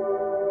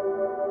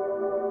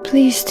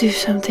 Please do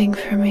something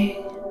for me.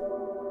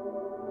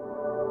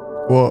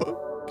 What?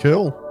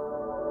 Kill?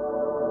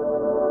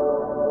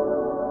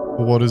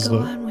 What is Go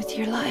that? on with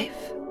your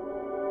life.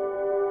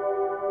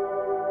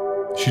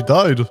 She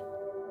died.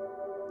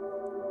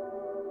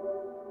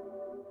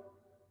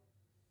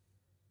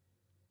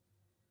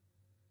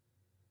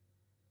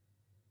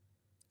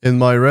 In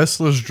my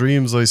restless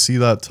dreams, I see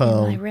that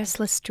town. In my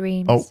restless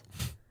dreams. Oh.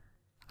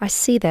 I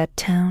see that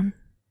town.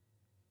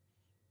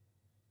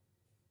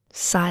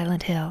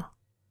 Silent Hill.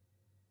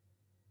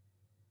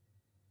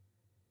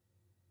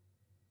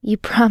 You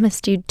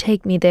promised you'd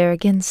take me there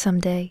again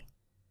someday.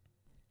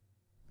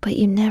 But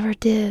you never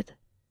did.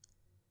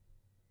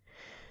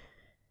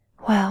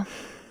 Well,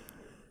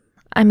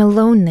 I'm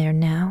alone there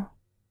now.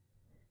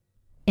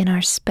 In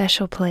our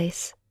special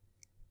place.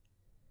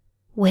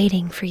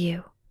 Waiting for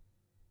you.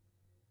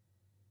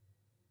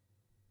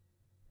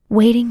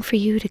 Waiting for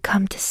you to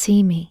come to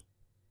see me.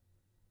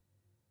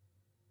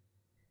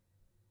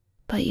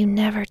 But you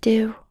never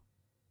do.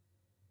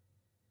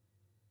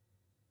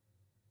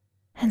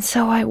 And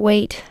so I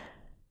wait,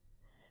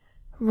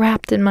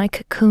 wrapped in my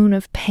cocoon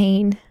of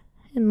pain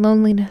and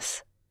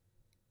loneliness.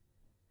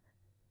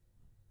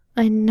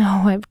 I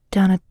know I've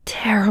done a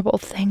terrible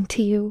thing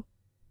to you.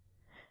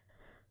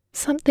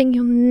 Something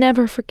you'll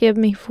never forgive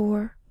me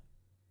for.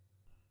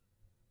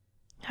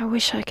 I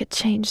wish I could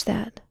change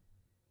that.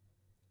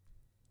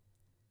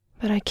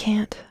 But I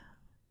can't.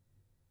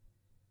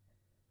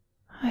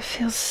 I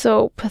feel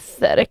so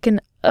pathetic and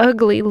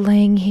ugly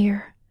laying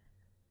here,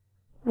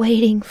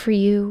 waiting for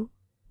you.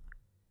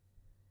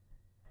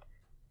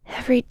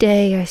 Every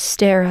day I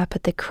stare up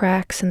at the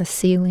cracks in the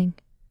ceiling,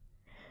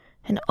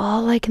 and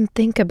all I can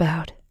think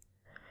about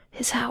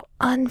is how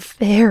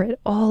unfair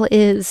it all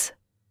is.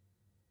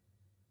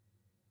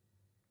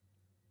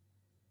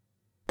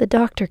 The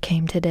doctor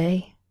came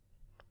today.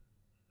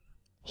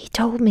 He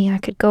told me I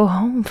could go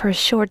home for a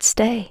short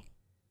stay.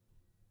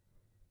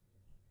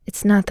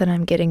 It's not that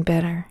I'm getting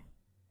better.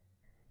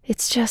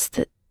 It's just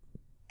that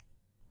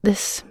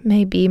this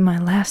may be my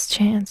last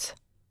chance.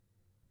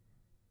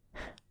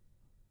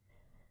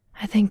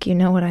 I think you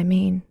know what I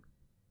mean.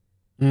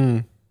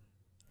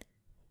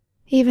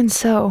 Even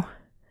so,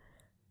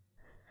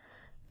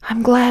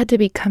 I'm glad to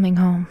be coming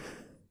home.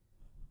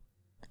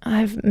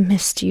 I've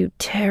missed you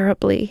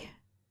terribly.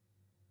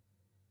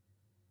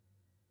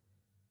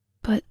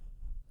 But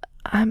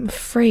I'm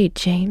afraid,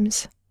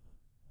 James.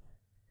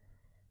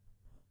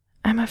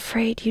 I'm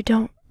afraid you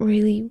don't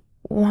really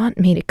want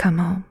me to come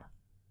home.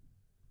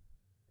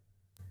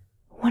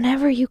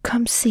 Whenever you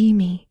come see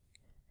me,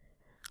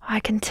 I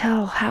can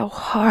tell how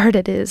hard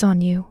it is on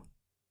you.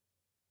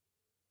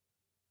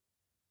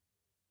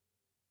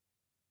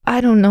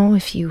 I don't know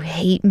if you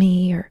hate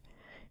me or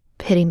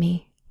pity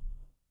me.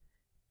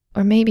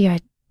 Or maybe I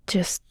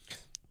just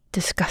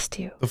disgust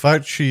you. The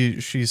fact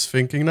she's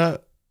thinking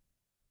that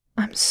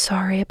I'm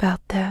sorry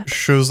about that.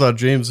 shows that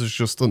James is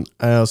just an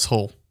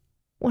asshole.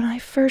 When I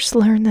first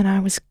learned that I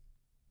was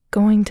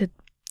going to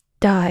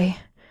die,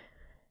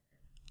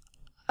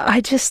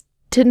 I just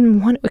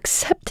didn't want to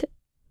accept it.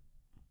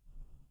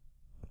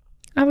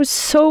 I was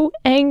so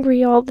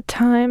angry all the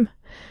time,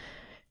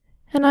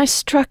 and I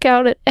struck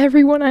out at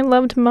everyone I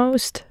loved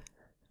most.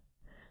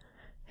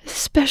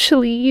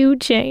 Especially you,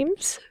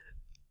 James.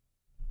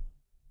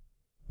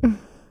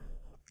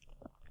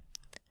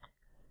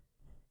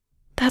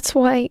 That's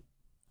why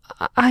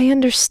I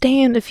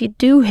understand if you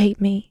do hate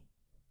me.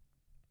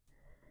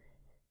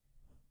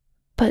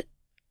 But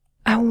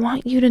I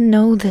want you to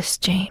know this,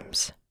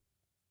 James.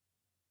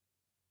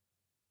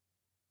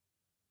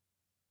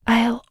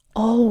 I'll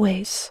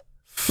always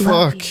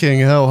love you. Fucking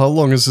hell, how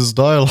long is this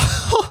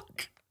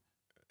dialogue?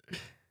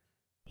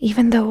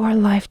 Even though our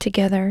life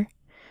together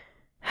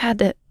had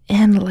to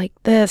end like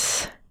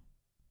this,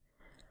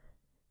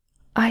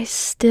 I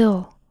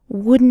still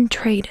wouldn't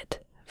trade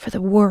it for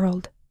the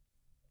world.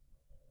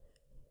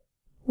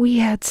 We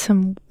had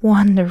some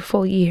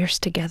wonderful years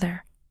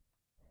together.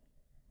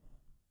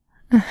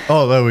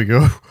 Oh, there we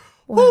go.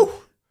 Well,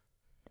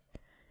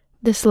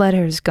 this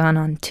letter has gone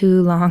on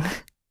too long.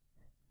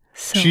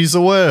 So She's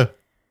aware.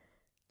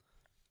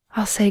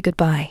 I'll say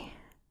goodbye.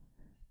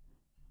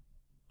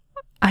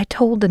 I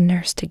told the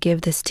nurse to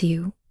give this to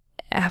you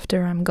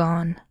after I'm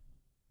gone.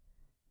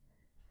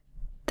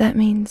 That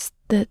means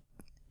that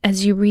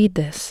as you read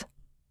this,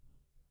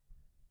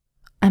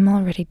 I'm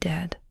already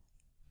dead.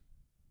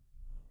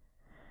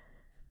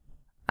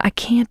 I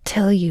can't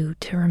tell you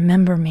to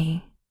remember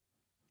me,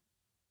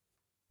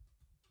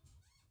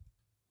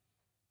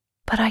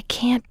 but I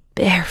can't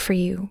bear for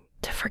you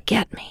to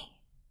forget me.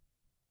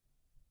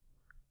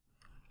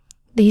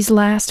 These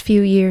last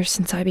few years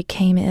since I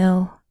became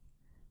ill,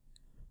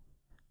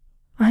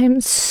 I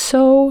am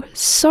so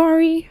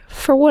sorry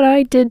for what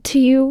I did to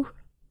you,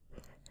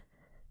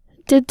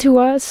 did to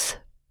us.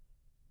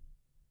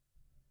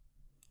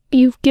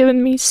 You've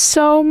given me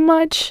so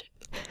much,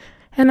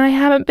 and I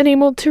haven't been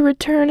able to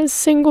return a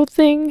single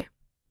thing.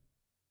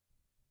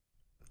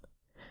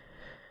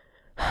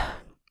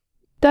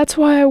 That's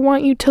why I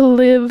want you to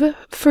live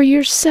for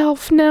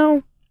yourself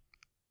now.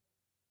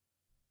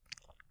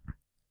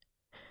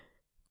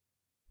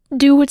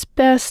 Do what's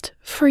best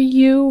for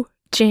you,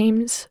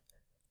 James.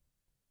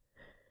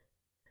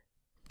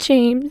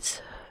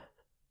 James,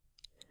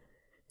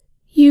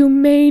 you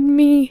made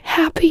me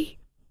happy.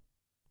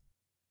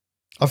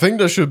 I think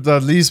there should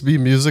at least be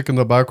music in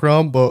the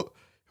background, but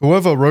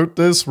whoever wrote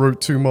this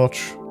wrote too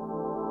much.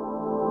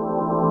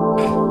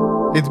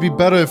 It'd be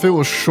better if it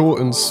was short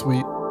and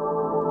sweet.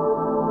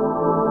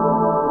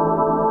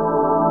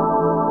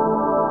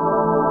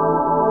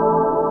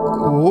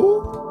 Oh?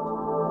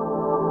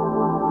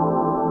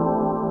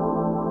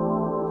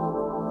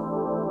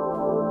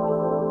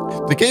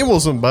 The game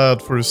wasn't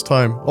bad for its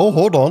time. Oh,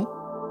 hold on.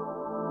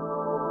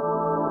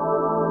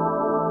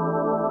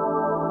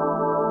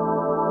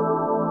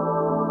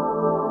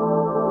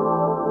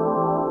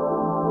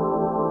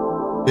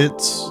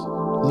 It's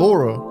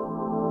Laura.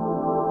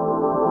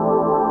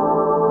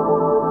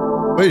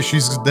 Wait,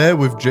 she's there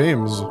with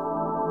James.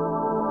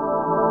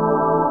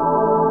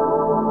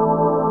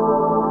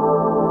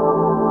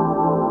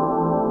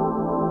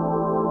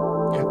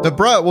 The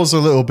brat was a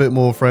little bit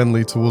more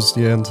friendly towards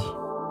the end.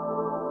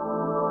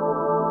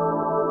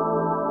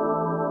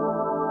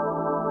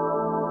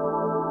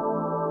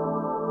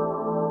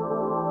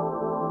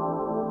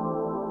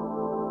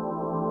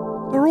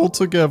 They're all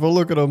together,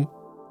 look at them.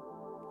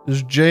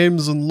 There's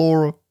James and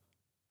Laura.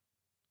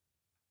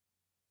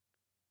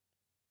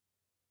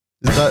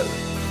 Is that...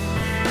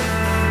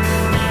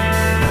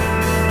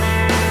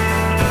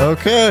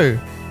 Okay.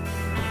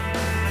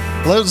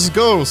 Let's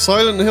go.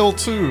 Silent Hill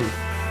 2.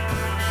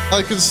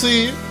 I can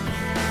see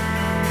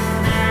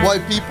why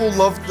people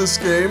loved this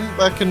game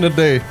back in the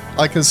day.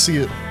 I can see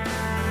it.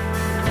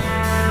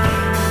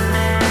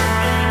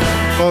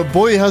 But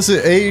boy, has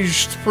it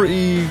aged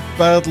pretty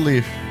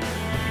badly.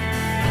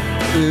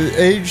 It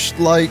aged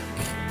like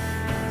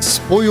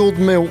spoiled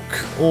milk,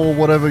 or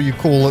whatever you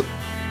call it.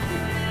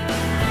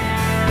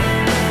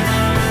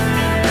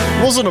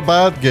 It wasn't a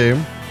bad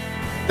game.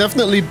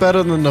 Definitely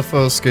better than the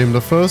first game.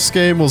 The first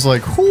game was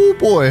like, oh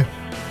boy.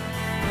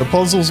 The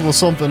puzzles were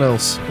something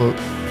else, but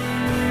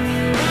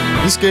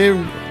this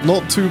game,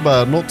 not too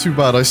bad, not too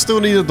bad. I still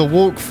needed the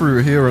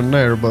walkthrough here and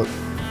there, but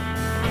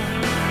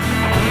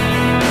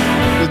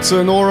it's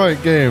an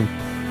alright game.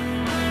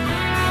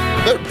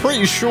 They're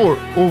pretty short,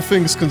 all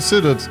things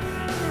considered.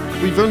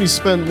 We've only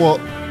spent, what,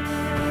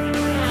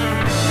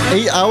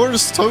 8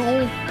 hours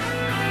total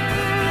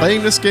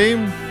playing this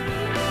game?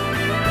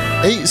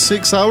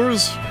 6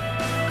 hours?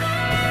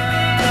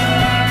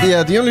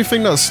 Yeah, the only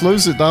thing that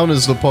slows it down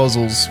is the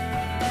puzzles.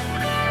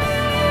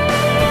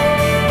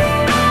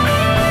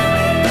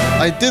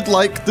 I did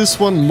like this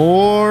one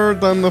more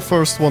than the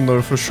first one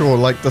though, for sure.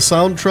 Like, the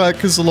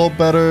soundtrack is a lot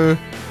better.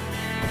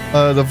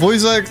 The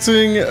voice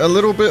acting, a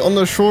little bit on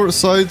the short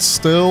side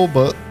still,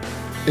 but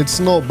it's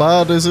not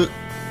bad, is it?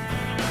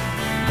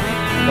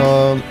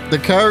 The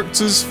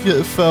characters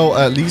felt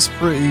at least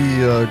pretty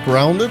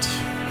grounded.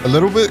 A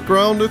little bit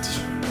grounded.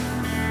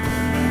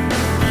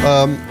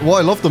 What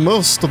I loved the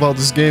most about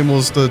this game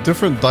was the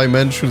different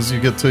dimensions you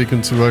get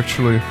taken to,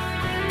 actually.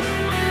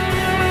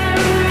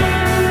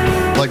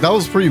 Like, that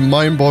was pretty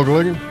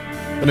mind-boggling,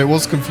 and it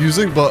was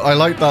confusing, but I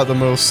liked that the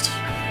most.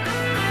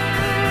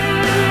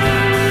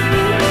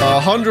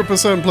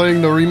 100%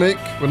 playing the remake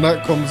when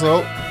that comes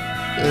out.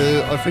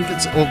 I think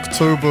it's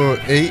October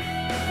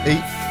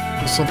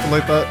 8th or something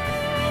like that.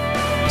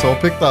 So I'll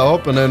pick that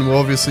up, and then we'll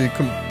obviously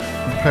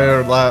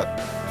compare that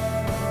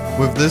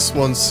with this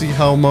one, see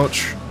how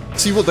much,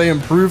 see what they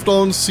improved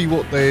on, see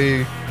what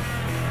they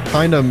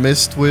kind of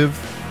missed with,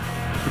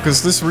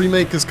 because this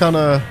remake is kind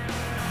of,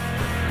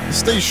 it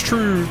stays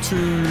true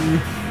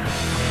to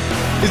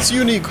its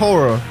unique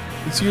horror.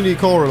 It's unique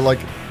horror. Like,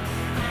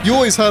 you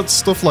always had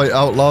stuff like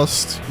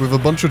Outlast with a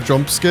bunch of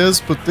jump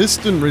scares, but this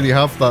didn't really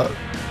have that.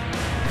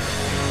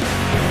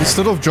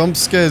 Instead of jump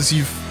scares,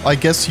 I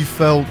guess you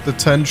felt the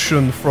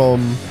tension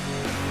from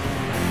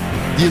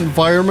the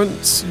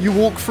environments you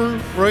walk through,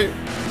 right?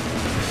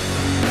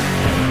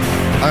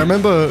 I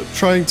remember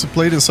trying to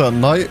play this at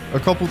night a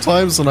couple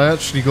times, and I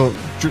actually got...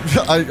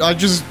 I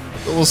just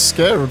was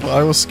scared.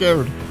 I was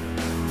scared.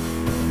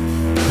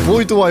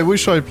 Boy, do I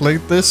wish I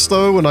played this,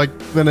 though,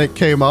 when it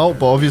came out,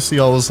 but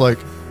obviously I was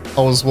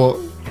what,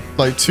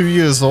 like 2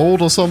 years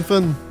old or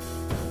something?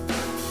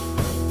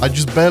 I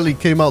just barely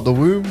came out the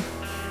womb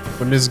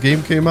when this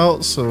game came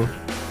out, so...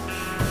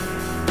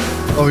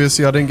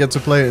 Obviously I didn't get to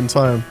play it in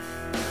time.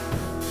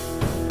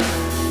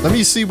 Let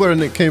me see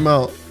when it came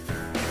out.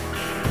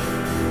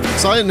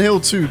 Silent Hill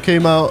 2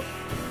 came out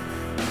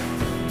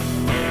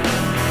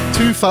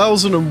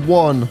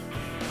 2001.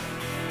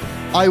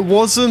 I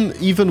wasn't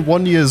even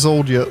 1 year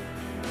old yet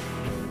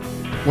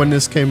when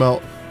this came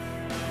out.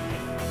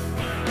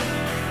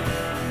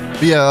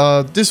 But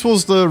yeah, this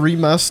was the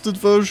remastered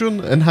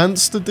version,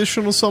 enhanced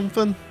edition or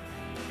something,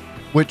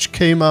 which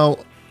came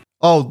out...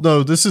 Oh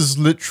no, this is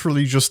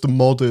literally just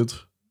modded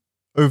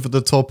over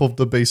the top of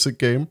the basic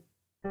game.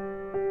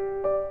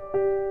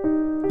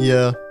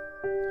 Yeah.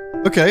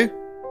 Okay.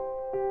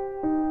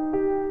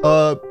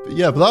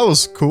 Yeah, but that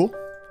was cool.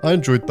 I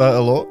enjoyed that a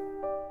lot.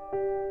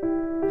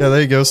 Yeah,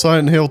 there you go,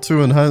 Silent Hill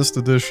 2 Enhanced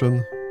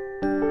Edition.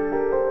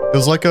 It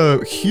was like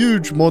a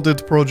huge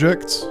modded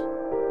project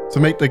to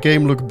make the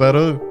game look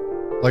better,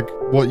 like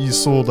what you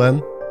saw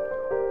then.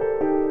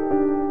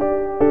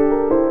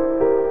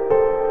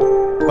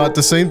 But at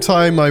the same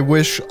time, I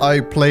wish I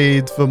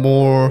played the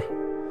more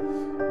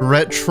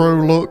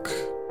retro look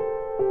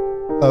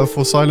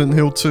for Silent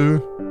Hill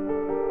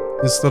 2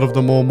 instead of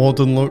the more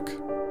modern look.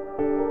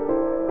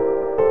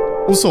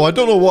 Also, I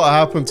don't know what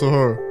happened to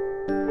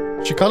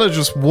her. She kind of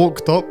just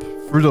walked up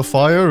through the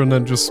fire and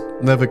then just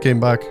never came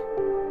back.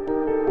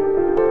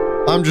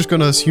 I'm just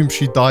gonna assume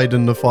she died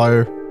in the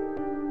fire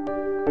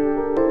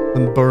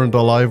and burned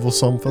alive or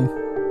something.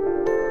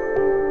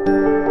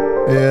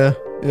 Yeah,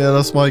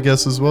 that's my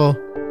guess as well.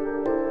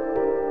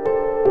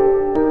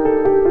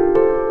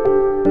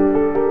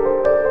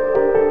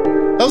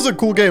 That was a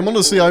cool game,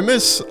 honestly. I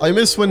miss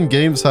when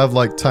games have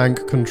like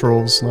tank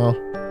controls now.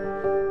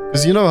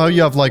 Because you know how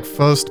you have like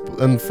first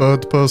and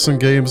third person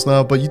games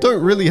now, but you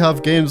don't really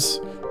have games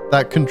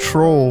that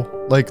control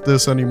like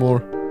this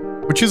anymore.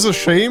 Which is a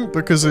shame,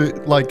 because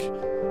it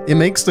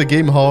makes the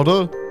game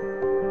harder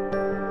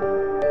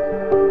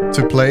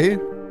to play,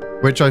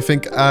 which I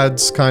think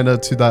adds kind of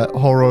to that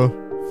horror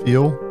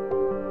feel.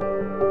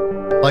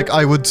 Like,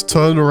 I would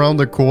turn around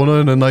the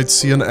corner and then I'd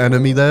see an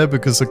enemy there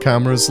because the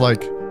camera's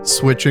like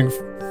switching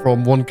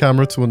from one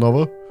camera to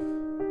another.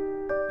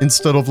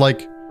 Instead of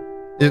like,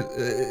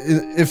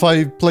 if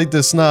I played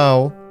this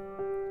now,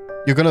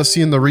 you're gonna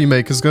see in the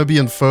remake, it's gonna be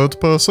in third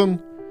person.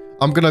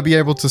 I'm gonna be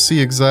able to see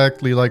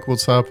exactly like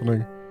what's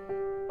happening,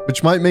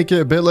 which might make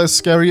it a bit less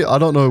scary. I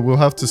don't know. We'll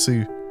have to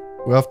see.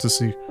 We'll have to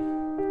see.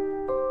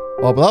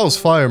 Oh, but that was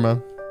fire,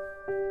 man.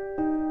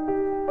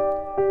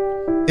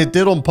 It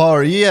did on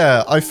par.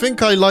 Yeah, I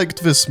think I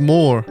liked this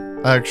more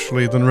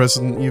actually than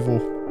Resident Evil,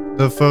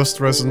 the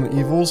first Resident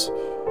Evils.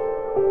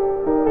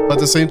 But at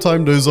the same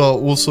time, those are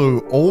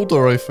also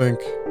older, I think.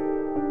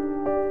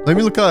 Let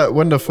me look at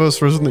when the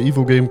first Resident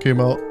Evil game came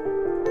out.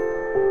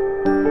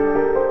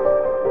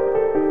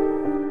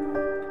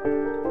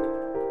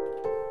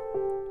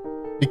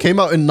 It came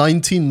out in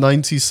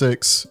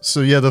 1996.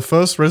 So yeah, the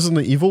first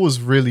Resident Evil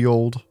was really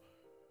old.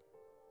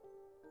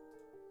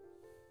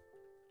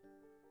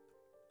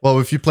 Well,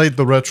 if you played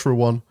the retro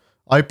one.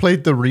 I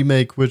played the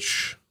remake,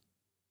 which...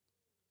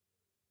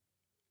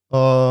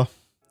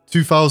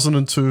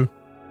 2002.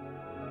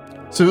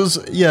 So it was,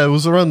 yeah, it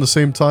was around the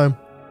same time.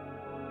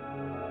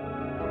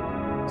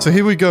 So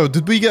here we go.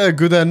 Did we get a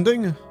good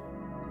ending?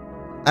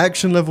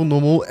 Action level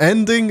normal.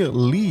 Ending,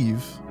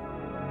 leave.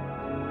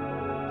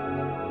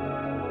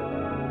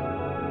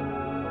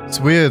 It's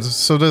weird.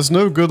 So there's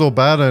no good or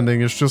bad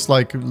ending. It's just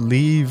like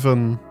leave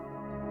and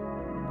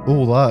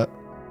all that.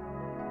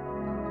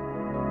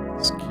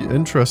 It's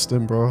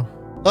interesting, bro.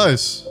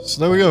 Nice. So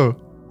there we go.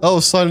 That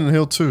was Silent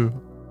Hill 2.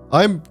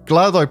 I'm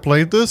glad I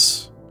played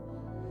this.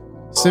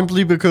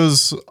 Simply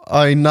because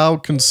I now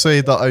can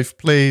say that I've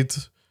played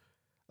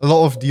a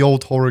lot of the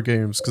old horror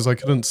games. Because I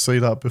couldn't say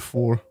that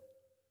before.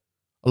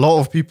 A lot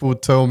of people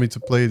would tell me to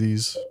play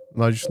these.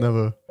 And I just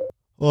never...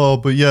 Oh,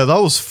 but yeah,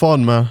 that was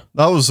fun, man.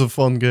 That was a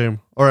fun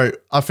game. Alright,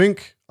 I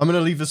think I'm going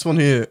to leave this one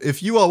here.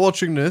 If you are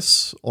watching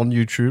this on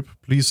YouTube,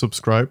 please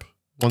subscribe.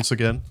 Once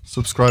again,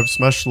 subscribe,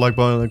 smash the like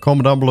button, and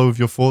comment down below with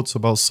your thoughts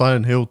about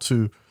Silent Hill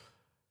 2.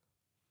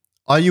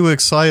 Are you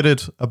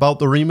excited about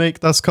the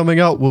remake that's coming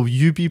out? Will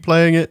you be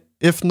playing it?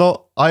 If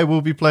not, I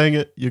will be playing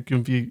it. You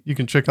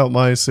can check out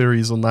my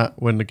series on that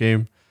when the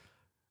game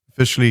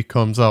officially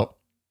comes out.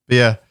 But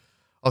yeah,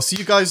 I'll see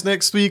you guys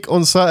next week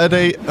on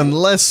Saturday.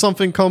 Unless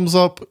something comes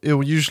up, it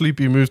will usually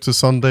be moved to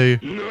Sunday.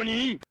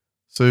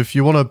 So if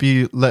you want to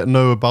be let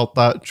know about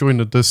that, join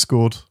the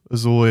Discord.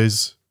 As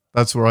always,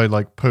 that's where I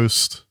like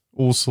post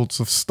all sorts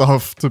of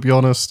stuff, to be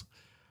honest.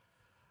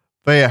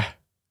 But yeah,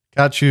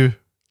 catch you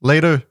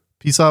later.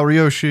 Peace out,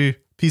 Ryoshi.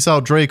 Peace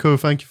out, Draco.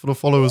 Thank you for the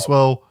follow as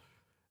well.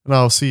 And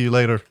I'll see you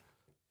later.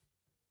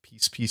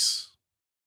 Peace, peace.